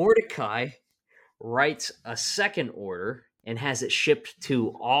Mordecai writes a second order and has it shipped to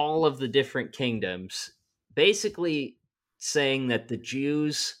all of the different kingdoms, basically saying that the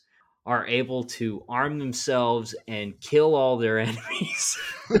Jews are able to arm themselves and kill all their enemies.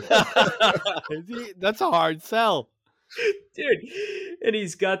 That's a hard sell, dude. And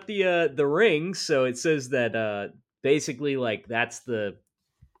he's got the ring, so it says that basically like that's the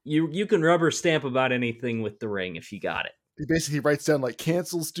you can rubber stamp about anything with the ring if you got it. He basically writes down like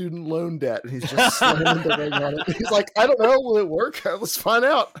cancel student loan debt, and he's just slamming the ring on it. He's like, I don't know, will it work? Let's find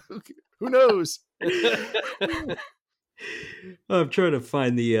out. Who knows? I'm trying to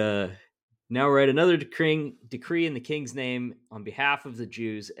find the now write another decree in the king's name on behalf of the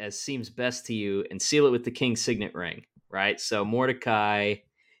Jews as seems best to you, and seal it with the king's signet ring. Right? So Mordecai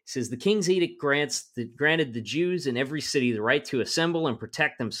says the king's edict granted the Jews in every city the right to assemble and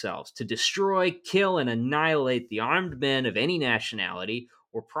protect themselves, to destroy, kill, and annihilate the armed men of any nationality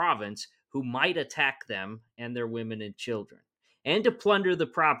or province who might attack them and their women and children, and to plunder the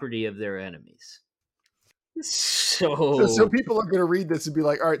property of their enemies. So So people are going to read this and be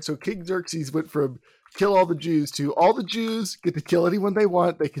like, all right, so King Xerxes went from kill all the Jews to all the Jews get to kill anyone they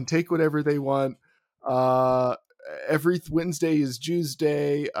want. They can take whatever they want. Every Wednesday is Jews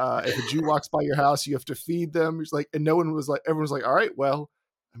Day. If a Jew walks by your house, you have to feed them. It's like, and everyone was like, all right, well,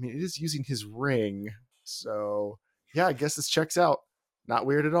 I mean, it is using his ring. So yeah, I guess this checks out. Not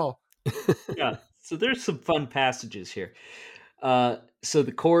weird at all. yeah, so there's some fun passages here. So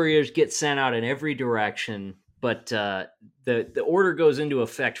the couriers get sent out in every direction, but the order goes into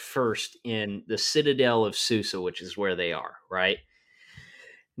effect first in the citadel of Susa, which is where they are, right?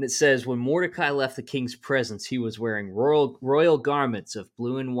 And it says, when Mordecai left the king's presence, he was wearing royal garments of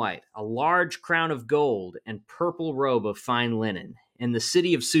blue and white, a large crown of gold, and purple robe of fine linen. And the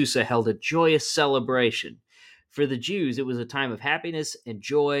city of Susa held a joyous celebration. For the Jews, it was a time of happiness and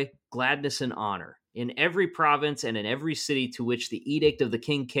joy, gladness and honor. In every province and in every city to which the edict of the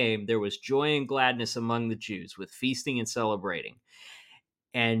king came, there was joy and gladness among the Jews, with feasting and celebrating.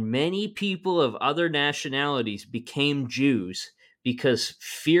 And many people of other nationalities became Jews because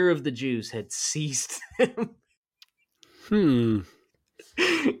fear of the Jews had seized them.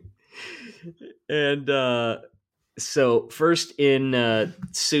 And so first in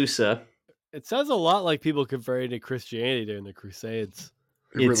Susa. It sounds a lot like people converting to Christianity during the Crusades.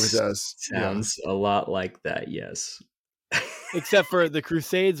 It really does. Sounds a lot like that, yes. Except for the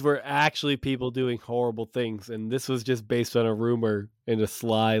Crusades were actually people doing horrible things, and this was just based on a rumor and a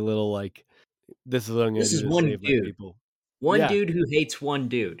sly little like, this is what I'm going to do to save my people. One dude who hates one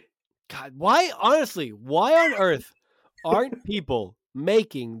dude. God, why on earth aren't people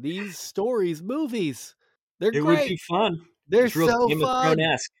making these stories movies? They're great. It would be fun. They're so Game fun. of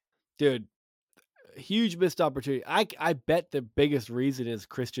Thrones-esque. Dude, huge missed opportunity. I bet the biggest reason is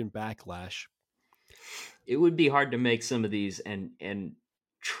Christian backlash. It would be hard to make some of these and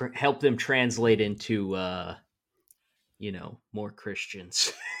help them translate into more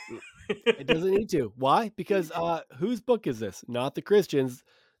Christians. It doesn't need to. Why? Because whose book is this? Not the Christians.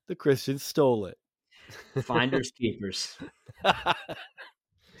 The Christians stole it. Finders keepers.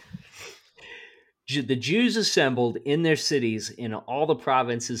 The Jews assembled in their cities in all the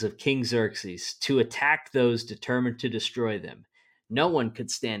provinces of King Xerxes to attack those determined to destroy them. No one could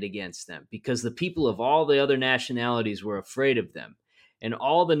stand against them because the people of all the other nationalities were afraid of them. And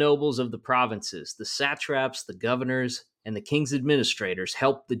all the nobles of the provinces, the satraps, the governors, and the king's administrators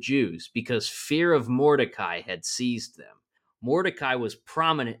helped the Jews because fear of Mordecai had seized them. Mordecai was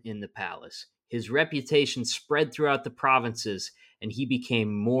prominent in the palace. His reputation spread throughout the provinces, and he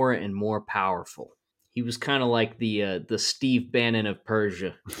became more and more powerful. He was kind of like the Steve Bannon of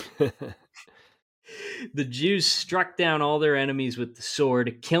Persia. The Jews struck down all their enemies with the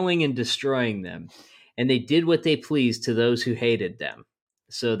sword, killing and destroying them, and they did what they pleased to those who hated them.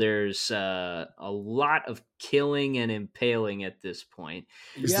 So there's a lot of killing and impaling at this point.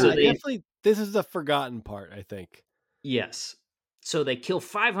 Yeah, so definitely. This is the forgotten part, I think. Yes. So they kill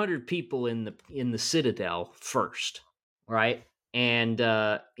 500 people in the citadel first, right? And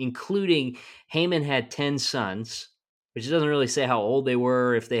including Haman had 10 sons, which doesn't really say how old they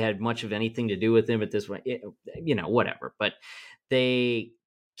were, if they had much of anything to do with him at this point, whatever. But they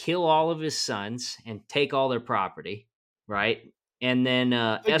kill all of his sons and take all their property, right? And then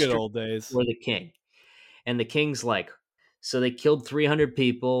Esther good old days for the king. And the king's like, so they killed 300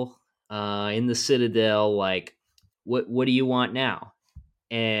 people in the citadel, like, what do you want now?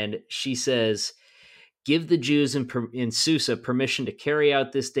 And she says, give the Jews in Susa permission to carry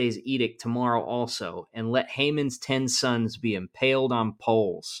out this day's edict tomorrow also, and let Haman's 10 sons be impaled on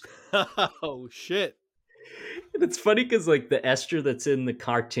poles. Oh, shit. And it's funny because, like, the Esther that's in the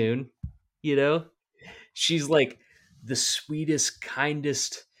cartoon, she's like the sweetest,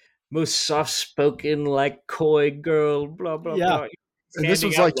 kindest, most soft-spoken, like, coy girl, blah, blah, blah. And this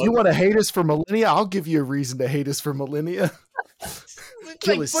was like, you want to hate us for millennia? I'll give you a reason to hate us for millennia.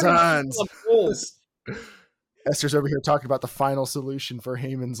 Kill his sons. Esther's over here talking about the final solution for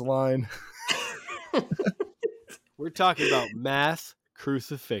Haman's line. We're talking about mass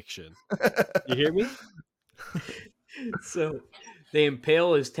crucifixion. You hear me? So they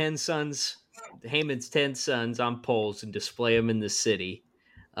impale his 10 sons, Haman's 10 sons, on poles and display them in the city.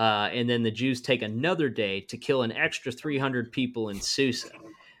 And then the Jews take another day to kill an extra 300 people in Susa.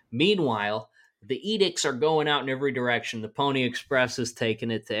 Meanwhile, the edicts are going out in every direction. The Pony Express is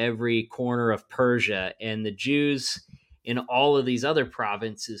taking it to every corner of Persia, and the Jews in all of these other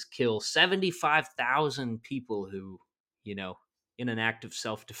provinces kill 75,000 people who, in an act of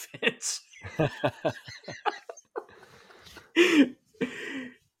self-defense.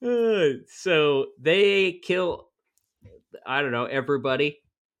 So they kill, I don't know, everybody.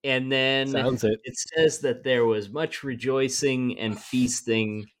 And then Sounds it. it says that there was much rejoicing and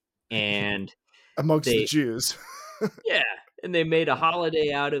feasting, and amongst the they, Jews. yeah, and they made a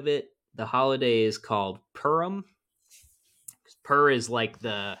holiday out of it. The holiday is called Purim. Pur is like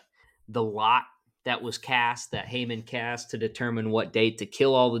the lot that was cast, that Haman cast to determine what date to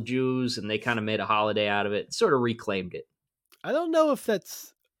kill all the Jews, and they kind of made a holiday out of it, sort of reclaimed it. I don't know if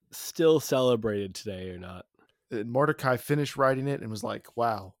that's still celebrated today or not. And Mordecai finished writing it and was like,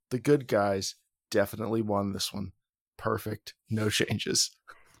 wow, the good guys definitely won this one. Perfect. No changes.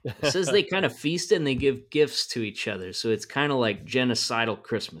 It says they kind of feast and they give gifts to each other, so it's kind of like genocidal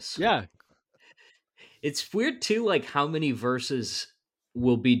Christmas. Yeah. It's weird too, like how many verses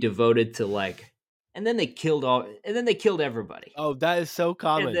will be devoted to like, and then they killed everybody. Oh, that is so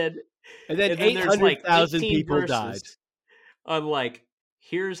common. And then then there's like 800,000 18 people verses died. on like,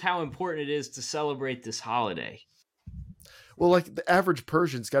 here's how important it is to celebrate this holiday. Well, like the average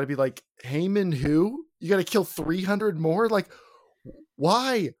Persian's got to be like, Haman who? You got to kill 300 more? Like,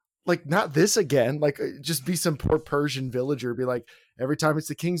 why? Like, not this again. Like, just be some poor Persian villager. Be like, every time it's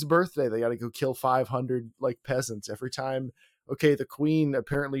the king's birthday, they got to go kill 500 like peasants. Every time, okay, the queen,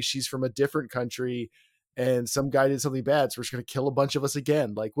 apparently she's from a different country and some guy did something bad, so we're just going to kill a bunch of us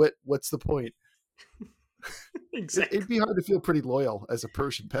again. Like, what's the point? Exactly. It'd be hard to feel pretty loyal as a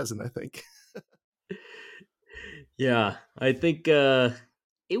Persian peasant, I think. Yeah, I think it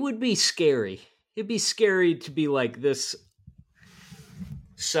would be scary. It'd be scary to be like this,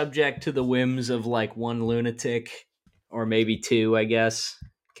 subject to the whims of like one lunatic, or maybe two, I guess,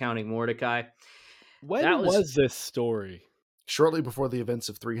 counting Mordecai. When was this story? Shortly before the events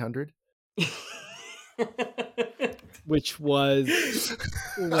of 300. Which was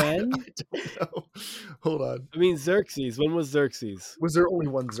when? I don't know. Hold on. I mean, Xerxes. When was Xerxes? Was there only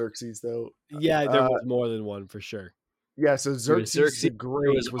one Xerxes, though? Yeah, there was more than one for sure. Yeah, so Xerxes the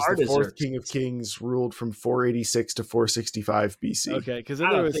Great was the fourth king of kings, ruled from 486 to 465 BC. Okay, because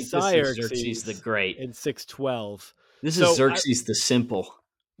then there was Xerxes the Great in 612. This is Xerxes the Simple.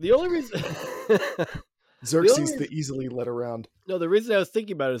 The only reason Xerxes the easily led around. No, the reason I was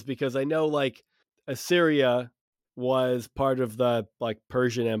thinking about it is because I know like Assyria was part of the like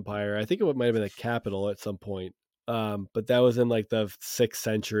Persian Empire. I think it might have been the capital at some point. But that was in like the 6th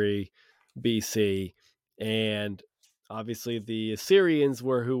century BC, and obviously the Assyrians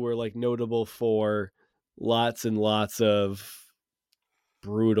were like notable for lots and lots of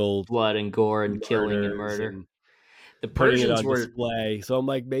brutal blood and gore and killing and murder. And the Persians were display. So I'm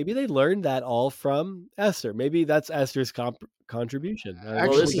like, maybe they learned that all from Esther. Maybe that's Esther's contribution.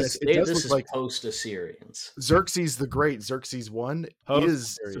 Actually, this is like post-Assyrians. Xerxes the Great, Xerxes I,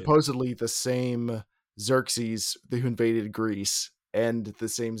 is supposedly the same Xerxes who invaded Greece and the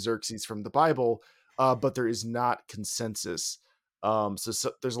same Xerxes from the Bible, but there is not consensus. So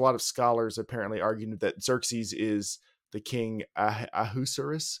there's a lot of scholars apparently arguing that Xerxes is the king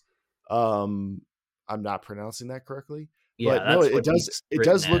Ahasuerus. I'm not pronouncing that correctly, but no, it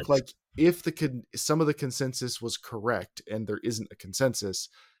does look like if some of the consensus was correct and there isn't a consensus,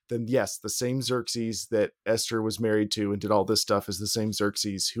 then yes, the same Xerxes that Esther was married to and did all this stuff is the same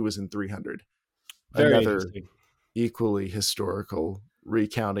Xerxes who was in 300. Another equally historical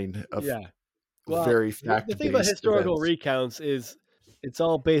recounting of very fact-based The thing about historical recounts is it's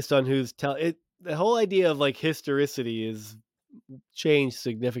all based on who's telling. The whole idea of like historicity is changed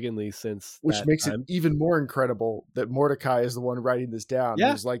significantly since which makes it even more incredible that Mordecai is the one writing this down.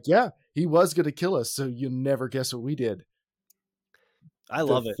 Yeah. He's like, he was going to kill us, so you'll never guess what we did. I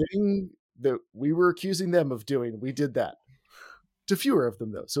love it. The thing that we were accusing them of doing, we did that. To fewer of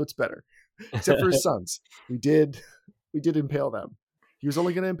them though, so it's better. Except for his sons. We did impale them. He was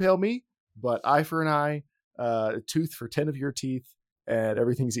only going to impale me, but eye for an eye, a tooth for 10 of your teeth, and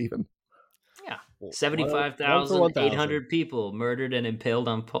everything's even. Yeah, 75,800 people murdered and impaled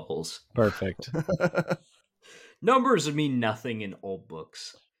on poles. Perfect. Numbers mean nothing in old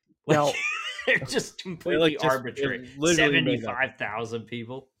books. Now, they're just completely arbitrary. 75,000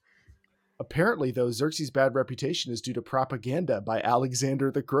 people. Apparently, though, Xerxes' bad reputation is due to propaganda by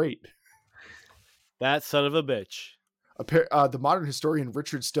Alexander the Great. That son of a bitch. The modern historian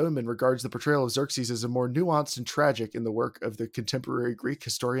Richard Stoneman regards the portrayal of Xerxes as a more nuanced and tragic in the work of the contemporary Greek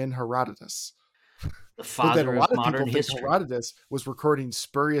historian Herodotus. The father of modern history. Herodotus was recording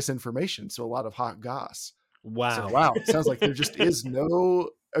spurious information, so a lot of hot goss. Wow. So, it sounds like there just is no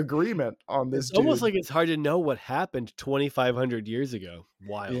agreement on this. It's almost like it's hard to know what happened 2,500 years ago.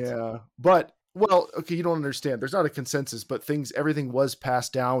 Wild. Yeah, but okay, you don't understand. There's not a consensus, but everything was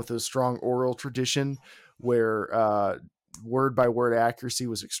passed down with a strong oral tradition where word by word accuracy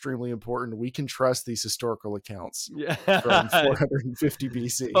was extremely important. We can trust these historical accounts Yeah. from 450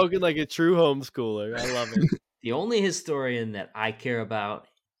 BC. Spoken like a true homeschooler. I love it. The only historian that I care about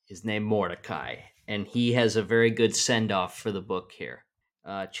is named Mordecai, and he has a very good send-off for the book here.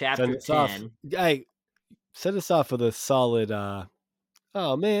 Chapter Send us 10. off. Hey, send us off with a solid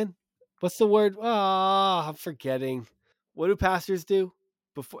oh man. What's the word? Oh, I'm forgetting. What do pastors do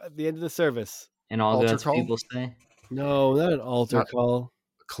before at the end of the service? And all Altar God's call? people say? No, not an altar Not- call.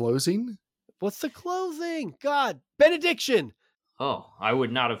 Closing? What's the closing? God, benediction. Oh, I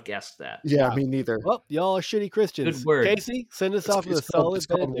would not have guessed that. Yeah, Wow. me neither. Well, y'all are shitty Christians. Good word. Casey, send us off with a solid It's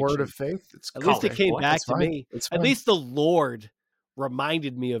called benediction. Word of Faith. At least it okay. came What? back That's to fine. me. It's At fine. least the Lord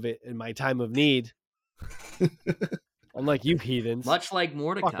reminded me of it in my time of need. Unlike you heathens. Much like Fuck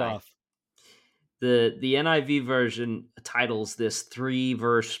Mordecai. off. The NIV version titles this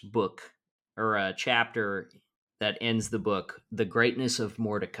 3-verse book, or a chapter that ends the book, The Greatness of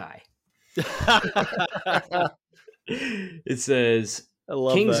Mordecai. It says, I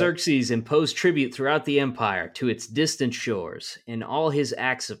love King that. Xerxes imposed tribute throughout the empire to its distant shores, in all his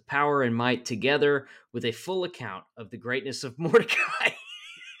acts of power and might, together with a full account of the greatness of Mordecai,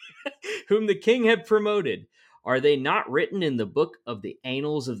 whom the king had promoted. Are they not written in the book of the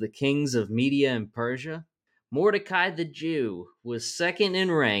annals of the kings of Media and Persia? Mordecai the Jew was second in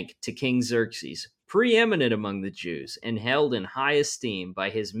rank to King Xerxes, preeminent among the Jews, and held in high esteem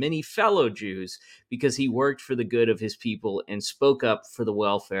by his many fellow Jews because he worked for the good of his people and spoke up for the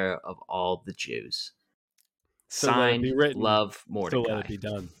welfare of all the Jews. So let it Signed, be written. Love, So Mordecai. let it be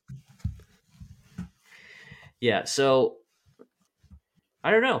done. Yeah, so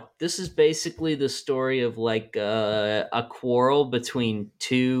I don't know. This is basically the story of like a quarrel between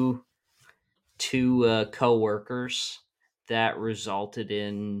two co-workers that resulted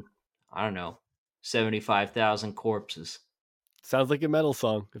in, I don't know, 75,000 corpses. Sounds like a metal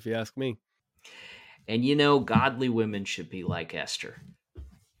song, if you ask me. And you know, godly women should be like Esther.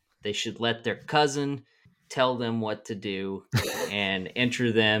 They should let their cousin tell them what to do and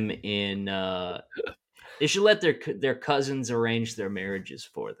enter them in. They should let their cousins arrange their marriages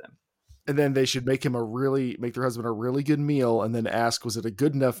for them. And then they should make their husband a really good meal, and then ask, was it a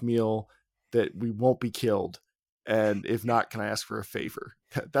good enough meal that we won't be killed? And if not, can I ask for a favor?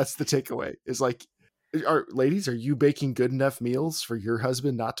 That's the takeaway. Is like, ladies, are you baking good enough meals for your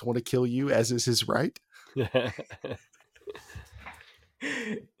husband not to want to kill you, as is his right?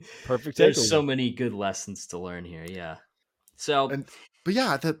 Perfect. There's so many good lessons to learn here. Yeah. But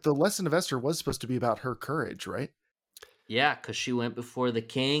yeah, the lesson of Esther was supposed to be about her courage, right? Yeah, because she went before the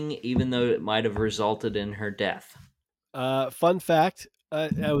king, even though it might have resulted in her death. Fun fact,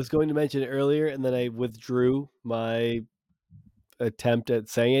 I was going to mention it earlier, and then I withdrew my attempt at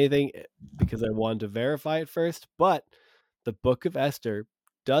saying anything because I wanted to verify it first. But the Book of Esther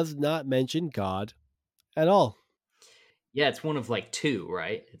does not mention God at all. Yeah, it's one of like 2,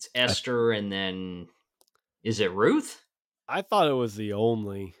 right? It's Esther, and then is it Ruth? I thought it was the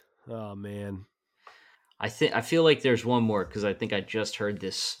only. Oh man. I feel like there's one more because I think I just heard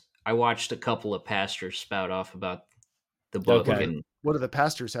this. I watched a couple of pastors spout off about the book. Okay. And what do the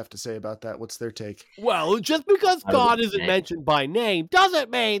pastors have to say about that? What's their take? Well, just because God isn't mentioned by name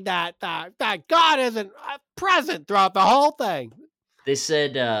doesn't mean that God isn't present throughout the whole thing. They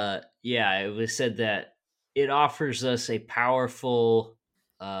said, it was said that it offers us a powerful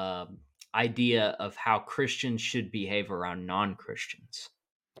idea of how Christians should behave around non-Christians.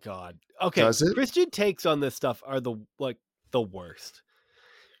 God. Okay. Christian takes on this stuff are the worst.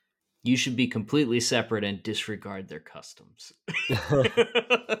 You should be completely separate and disregard their customs.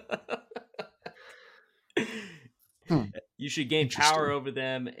 You should gain power over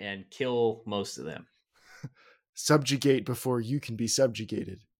them and kill most of them. Subjugate before you can be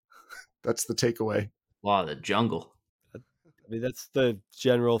subjugated. That's the takeaway. Law of the jungle. I mean, that's the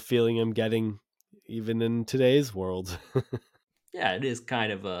general feeling I'm getting even in today's world. Yeah, it is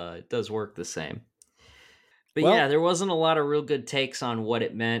kind of it does work the same. But yeah, there wasn't a lot of real good takes on what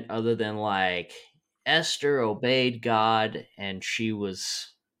it meant other than like Esther obeyed God and she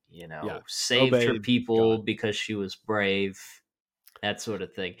was, saved her people because she was brave, that sort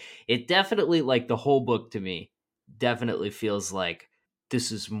of thing. It definitely, like the whole book to me, definitely feels like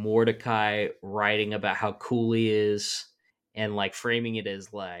this is Mordecai writing about how cool he is and like framing it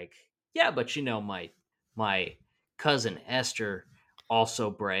as like, yeah, but my cousin Esther, also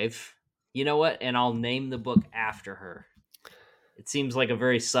brave. You know what? And I'll name the book after her. It seems like a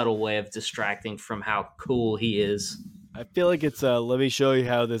very subtle way of distracting from how cool he is. I feel like it's a let me show you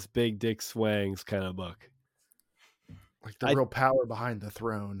how this big dick swangs kind of book. Like the real power behind the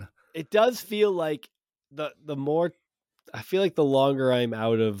throne. It does feel like the more I feel like the longer I'm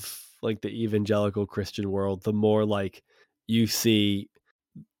out of like the evangelical Christian world, the more like you see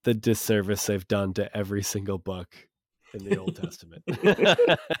the disservice they've done to every single book in the Old Testament.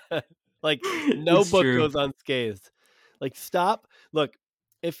 Like no It's book true. goes unscathed. Like stop. Look,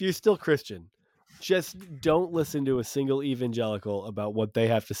 if you're still Christian, just don't listen to a single evangelical about what they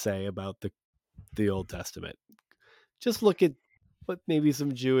have to say about the Old Testament. Just look at what maybe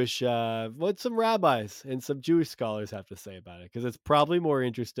some Jewish, what some rabbis and some Jewish scholars have to say about it, because it's probably more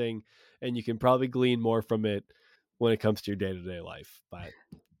interesting, and you can probably glean more from it when it comes to your day-to-day life. But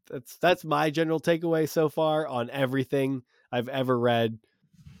that's my general takeaway so far on everything I've ever read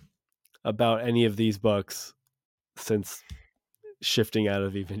about any of these books since shifting out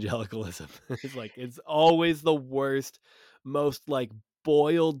of evangelicalism. It's like it's always the worst, most like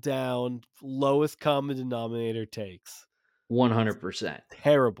boiled down, lowest common denominator takes. 100%.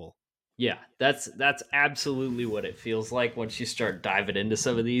 Terrible. Yeah, that's absolutely what it feels like once you start diving into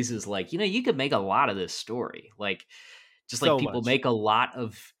some of these. Is like, you could make a lot of this story, like just like So people much. make a lot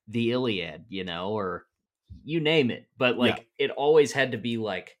of the Iliad, or you name it. But Yeah. like, it always had to be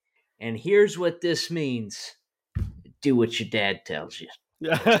like, and here's what this means: do what your dad tells you.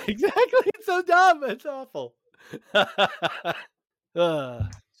 Yeah, exactly. It's so dumb. It's awful.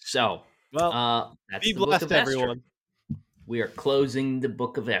 So, Well, that's be the book blessed, of Esther. everyone. We are closing the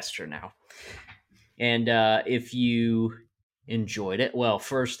book of Esther now. And if you enjoyed it, well,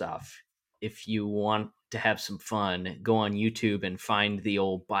 first off, if you want to have some fun, go on YouTube and find the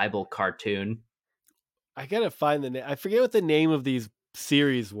old Bible cartoon. I gotta find the name. I forget what the name of these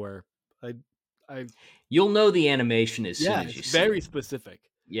series were. I You'll know the animation as soon as you it's see very it. specific.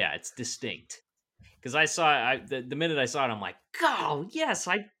 Yeah, it's distinct. Because I saw the minute I saw it, I'm like, oh, yes,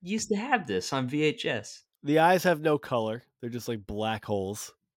 I used to have this on VHS. The eyes have no color. They're just like black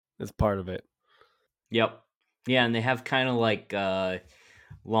holes. That's part of it. Yep. Yeah, and they have kind of like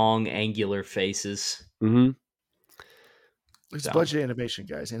long, angular faces. Mm-hmm. It's So, budget animation,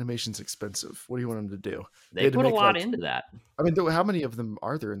 guys. Animation's expensive. What do you want them to do? they had to put a make lot into that. I mean, how many of them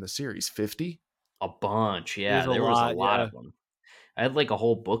are there in the series? 50? A bunch, yeah. There's a There was a lot, lot yeah. of them. I had like a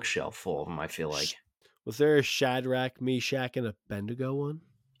whole bookshelf full of them, I feel like. Was there a Shadrach, Meshach, and Abednego one?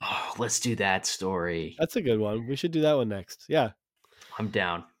 Oh, let's do that story. That's a good one. We should do that one next. Yeah. I'm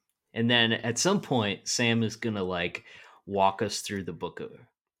down. And then at some point, Sam is going to like walk us through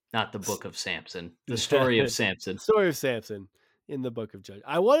not the book of Samson, the story of Samson. Story of Samson in the book of Judges.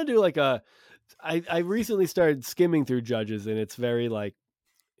 I want to do like I recently started skimming through Judges, and it's very like,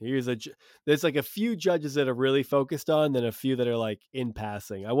 there's like a few judges that are really focused on, then a few that are like in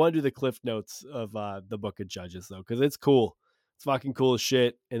passing. I want to do the cliff notes of the book of Judges though, because it's cool. It's fucking cool as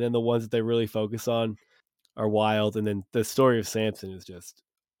shit. And then the ones that they really focus on are wild. And then the story of Samson is just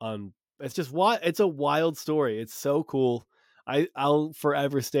it's just it's a wild story. It's so cool. I'll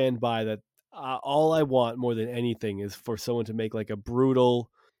forever stand by that. All I want more than anything is for someone to make like a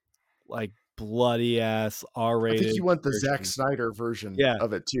brutal, like bloody ass R-rated. I think you want the version. Zack Snyder version Yeah.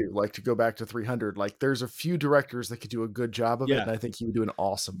 of it too, like to go back to 300. Like there's a few directors that could do a good job of it, and I think he would do an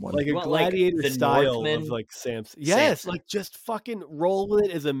awesome one. Like a gladiator style of like Samson. Yes, like just fucking roll with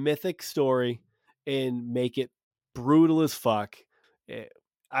it as a mythic story and make it brutal as fuck.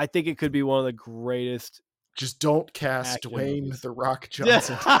 I think it could be one of the greatest. Just don't cast Dwayne movies. The Rock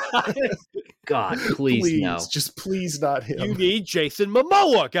Johnson. God, please no. Just please not him. You need Jason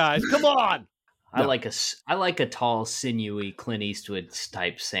Momoa, guys. Come on. I like a tall, sinewy Clint Eastwood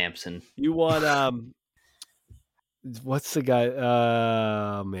type Samson. You want what's the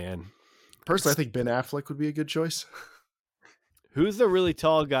guy? Man. Personally, I think Ben Affleck would be a good choice. Who's the really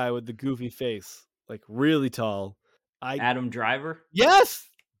tall guy with the goofy face? Like really tall. Adam Driver? Yes.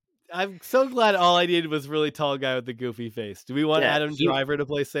 I'm so glad all I needed was really tall guy with the goofy face. Do we want Adam Driver to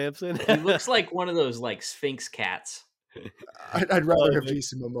play Samson? He looks like one of those like Sphinx cats. I'd rather have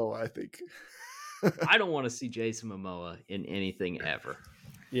Jason Momoa, I think. I don't want to see Jason Momoa in anything ever.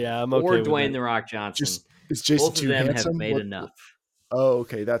 Yeah, I'm okay. Or with Dwayne that. The Rock Johnson. Is Jason Both too of them handsome? have made enough. Oh,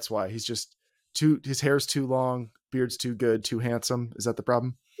 okay, that's why. He's just his hair's too long, beard's too good, too handsome. Is that the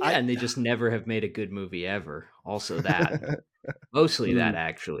problem? Yeah, and they just never have made a good movie ever. Also that. Mostly that,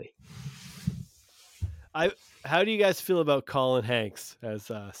 actually. How do you guys feel about Colin Hanks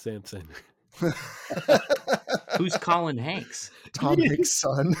as Samson? Who's Colin Hanks? Tom Hanks'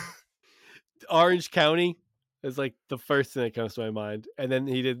 son. Orange County is like the first thing that comes to my mind. And then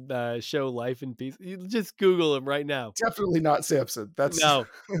he did show Life in Peace. You just Google him right now. Definitely not Samson. That's no.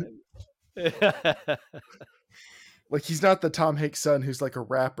 Like he's not the Tom Hanks' son who's like a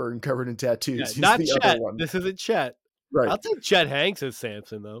rapper and covered in tattoos. Yeah, He's not the Chet. other one. This isn't Chet. Right. I'll take Chet Hanks as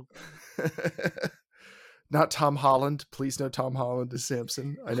Samson though. Not Tom Holland. Please no Tom Holland as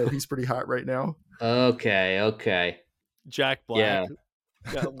Samson. I know he's pretty hot right now. Okay. Jack Black.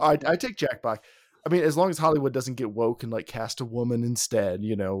 Yeah. I take Jack Black. I mean, as long as Hollywood doesn't get woke and like cast a woman instead,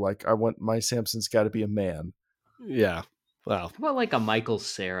 like I want my Samson's got to be a man. Yeah. Wow. How about like a Michael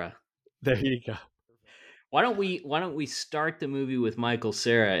Cera? There you go. Why don't we start the movie with Michael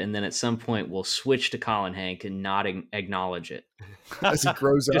Cera, and then at some point we'll switch to Colin Hank and not acknowledge it. As he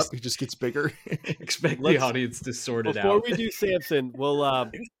grows up, he just gets bigger. Expect the audience to sort it out. Before we do Samson, we'll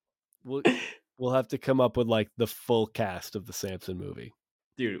have to come up with like the full cast of the Samson movie.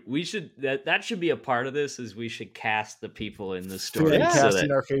 Dude, we should that should be a part of this. Is we should cast the people in the story. Yeah. Casting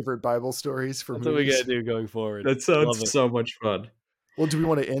our favorite Bible stories for That's movies. What we gotta do going forward. That sounds so much fun. Well, do we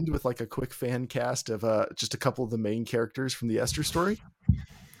want to end with like a quick fan cast of just a couple of the main characters from the Esther story?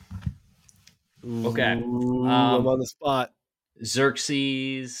 Okay. Ooh, I'm on the spot.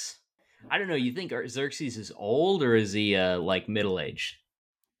 Xerxes. I don't know. You think Xerxes is old or is he like middle-aged?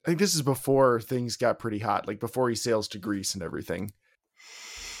 I think this is before things got pretty hot, like before he sails to Greece and everything.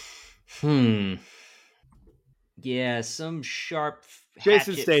 Yeah, some sharp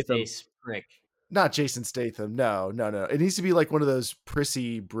Jason Statham prick. Not Jason Statham. No. It needs to be like one of those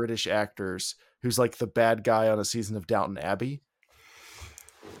prissy British actors who's like the bad guy on a season of Downton Abbey.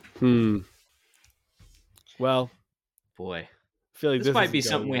 Well, boy, I feel like this might be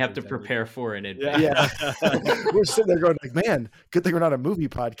something we have to prepare for in advance. Yeah. We're sitting there going like, man, good thing we're not a movie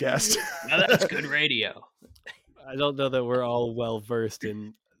podcast. Now that's good radio. I don't know that we're all well versed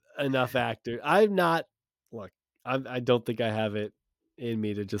in enough actors. I'm not. Look, I don't think I have it in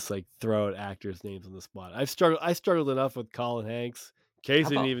me to just like throw out actors' names on the spot. I struggled enough with Colin Hanks. Casey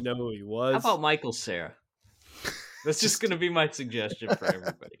didn't even know who he was. How about Michael Cera? That's just going to be my suggestion for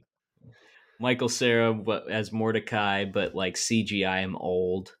everybody. Michael Cera as Mordecai, but like CGI him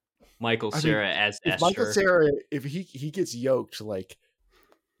old. Michael Cera as Esther. Michael Cera, if he gets yoked, like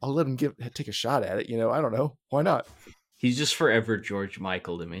I'll let him take a shot at it. I don't know. Why not? He's just forever George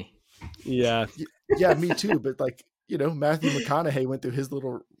Michael to me. Yeah. Yeah, me too. But like, Matthew McConaughey went through his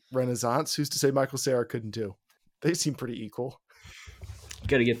little renaissance. Who's to say Michael Cera couldn't too? They seem pretty equal.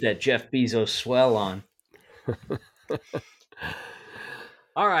 Got to get that Jeff Bezos swell on.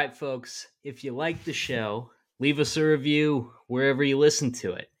 All right, folks. If you like the show, leave us a review wherever you listen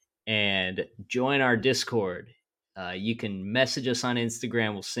to it and join our Discord. You can message us on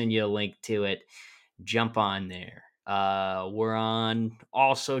Instagram. We'll send you a link to it. Jump on there. We're on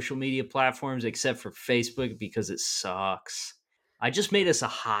all social media platforms except for Facebook because it sucks. I just made us a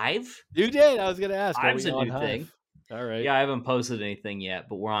Hive. You did? I was going to ask. Hive's a new thing. All right. Yeah, I haven't posted anything yet,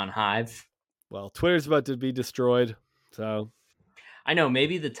 but we're on Hive. Well, Twitter's about to be destroyed, so... I know,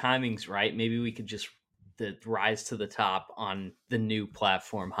 maybe the timing's right. Maybe we could just rise to the top on the new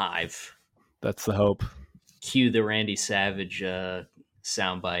platform Hive. That's the hope. Cue the Randy Savage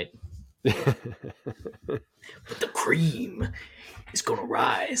soundbite. But the cream is going to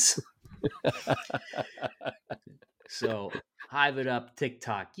rise. So, Hive it up,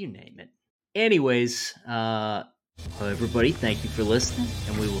 TikTok, you name it. Anyways, everybody, thank you for listening,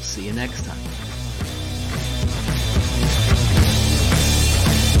 and we will see you next time.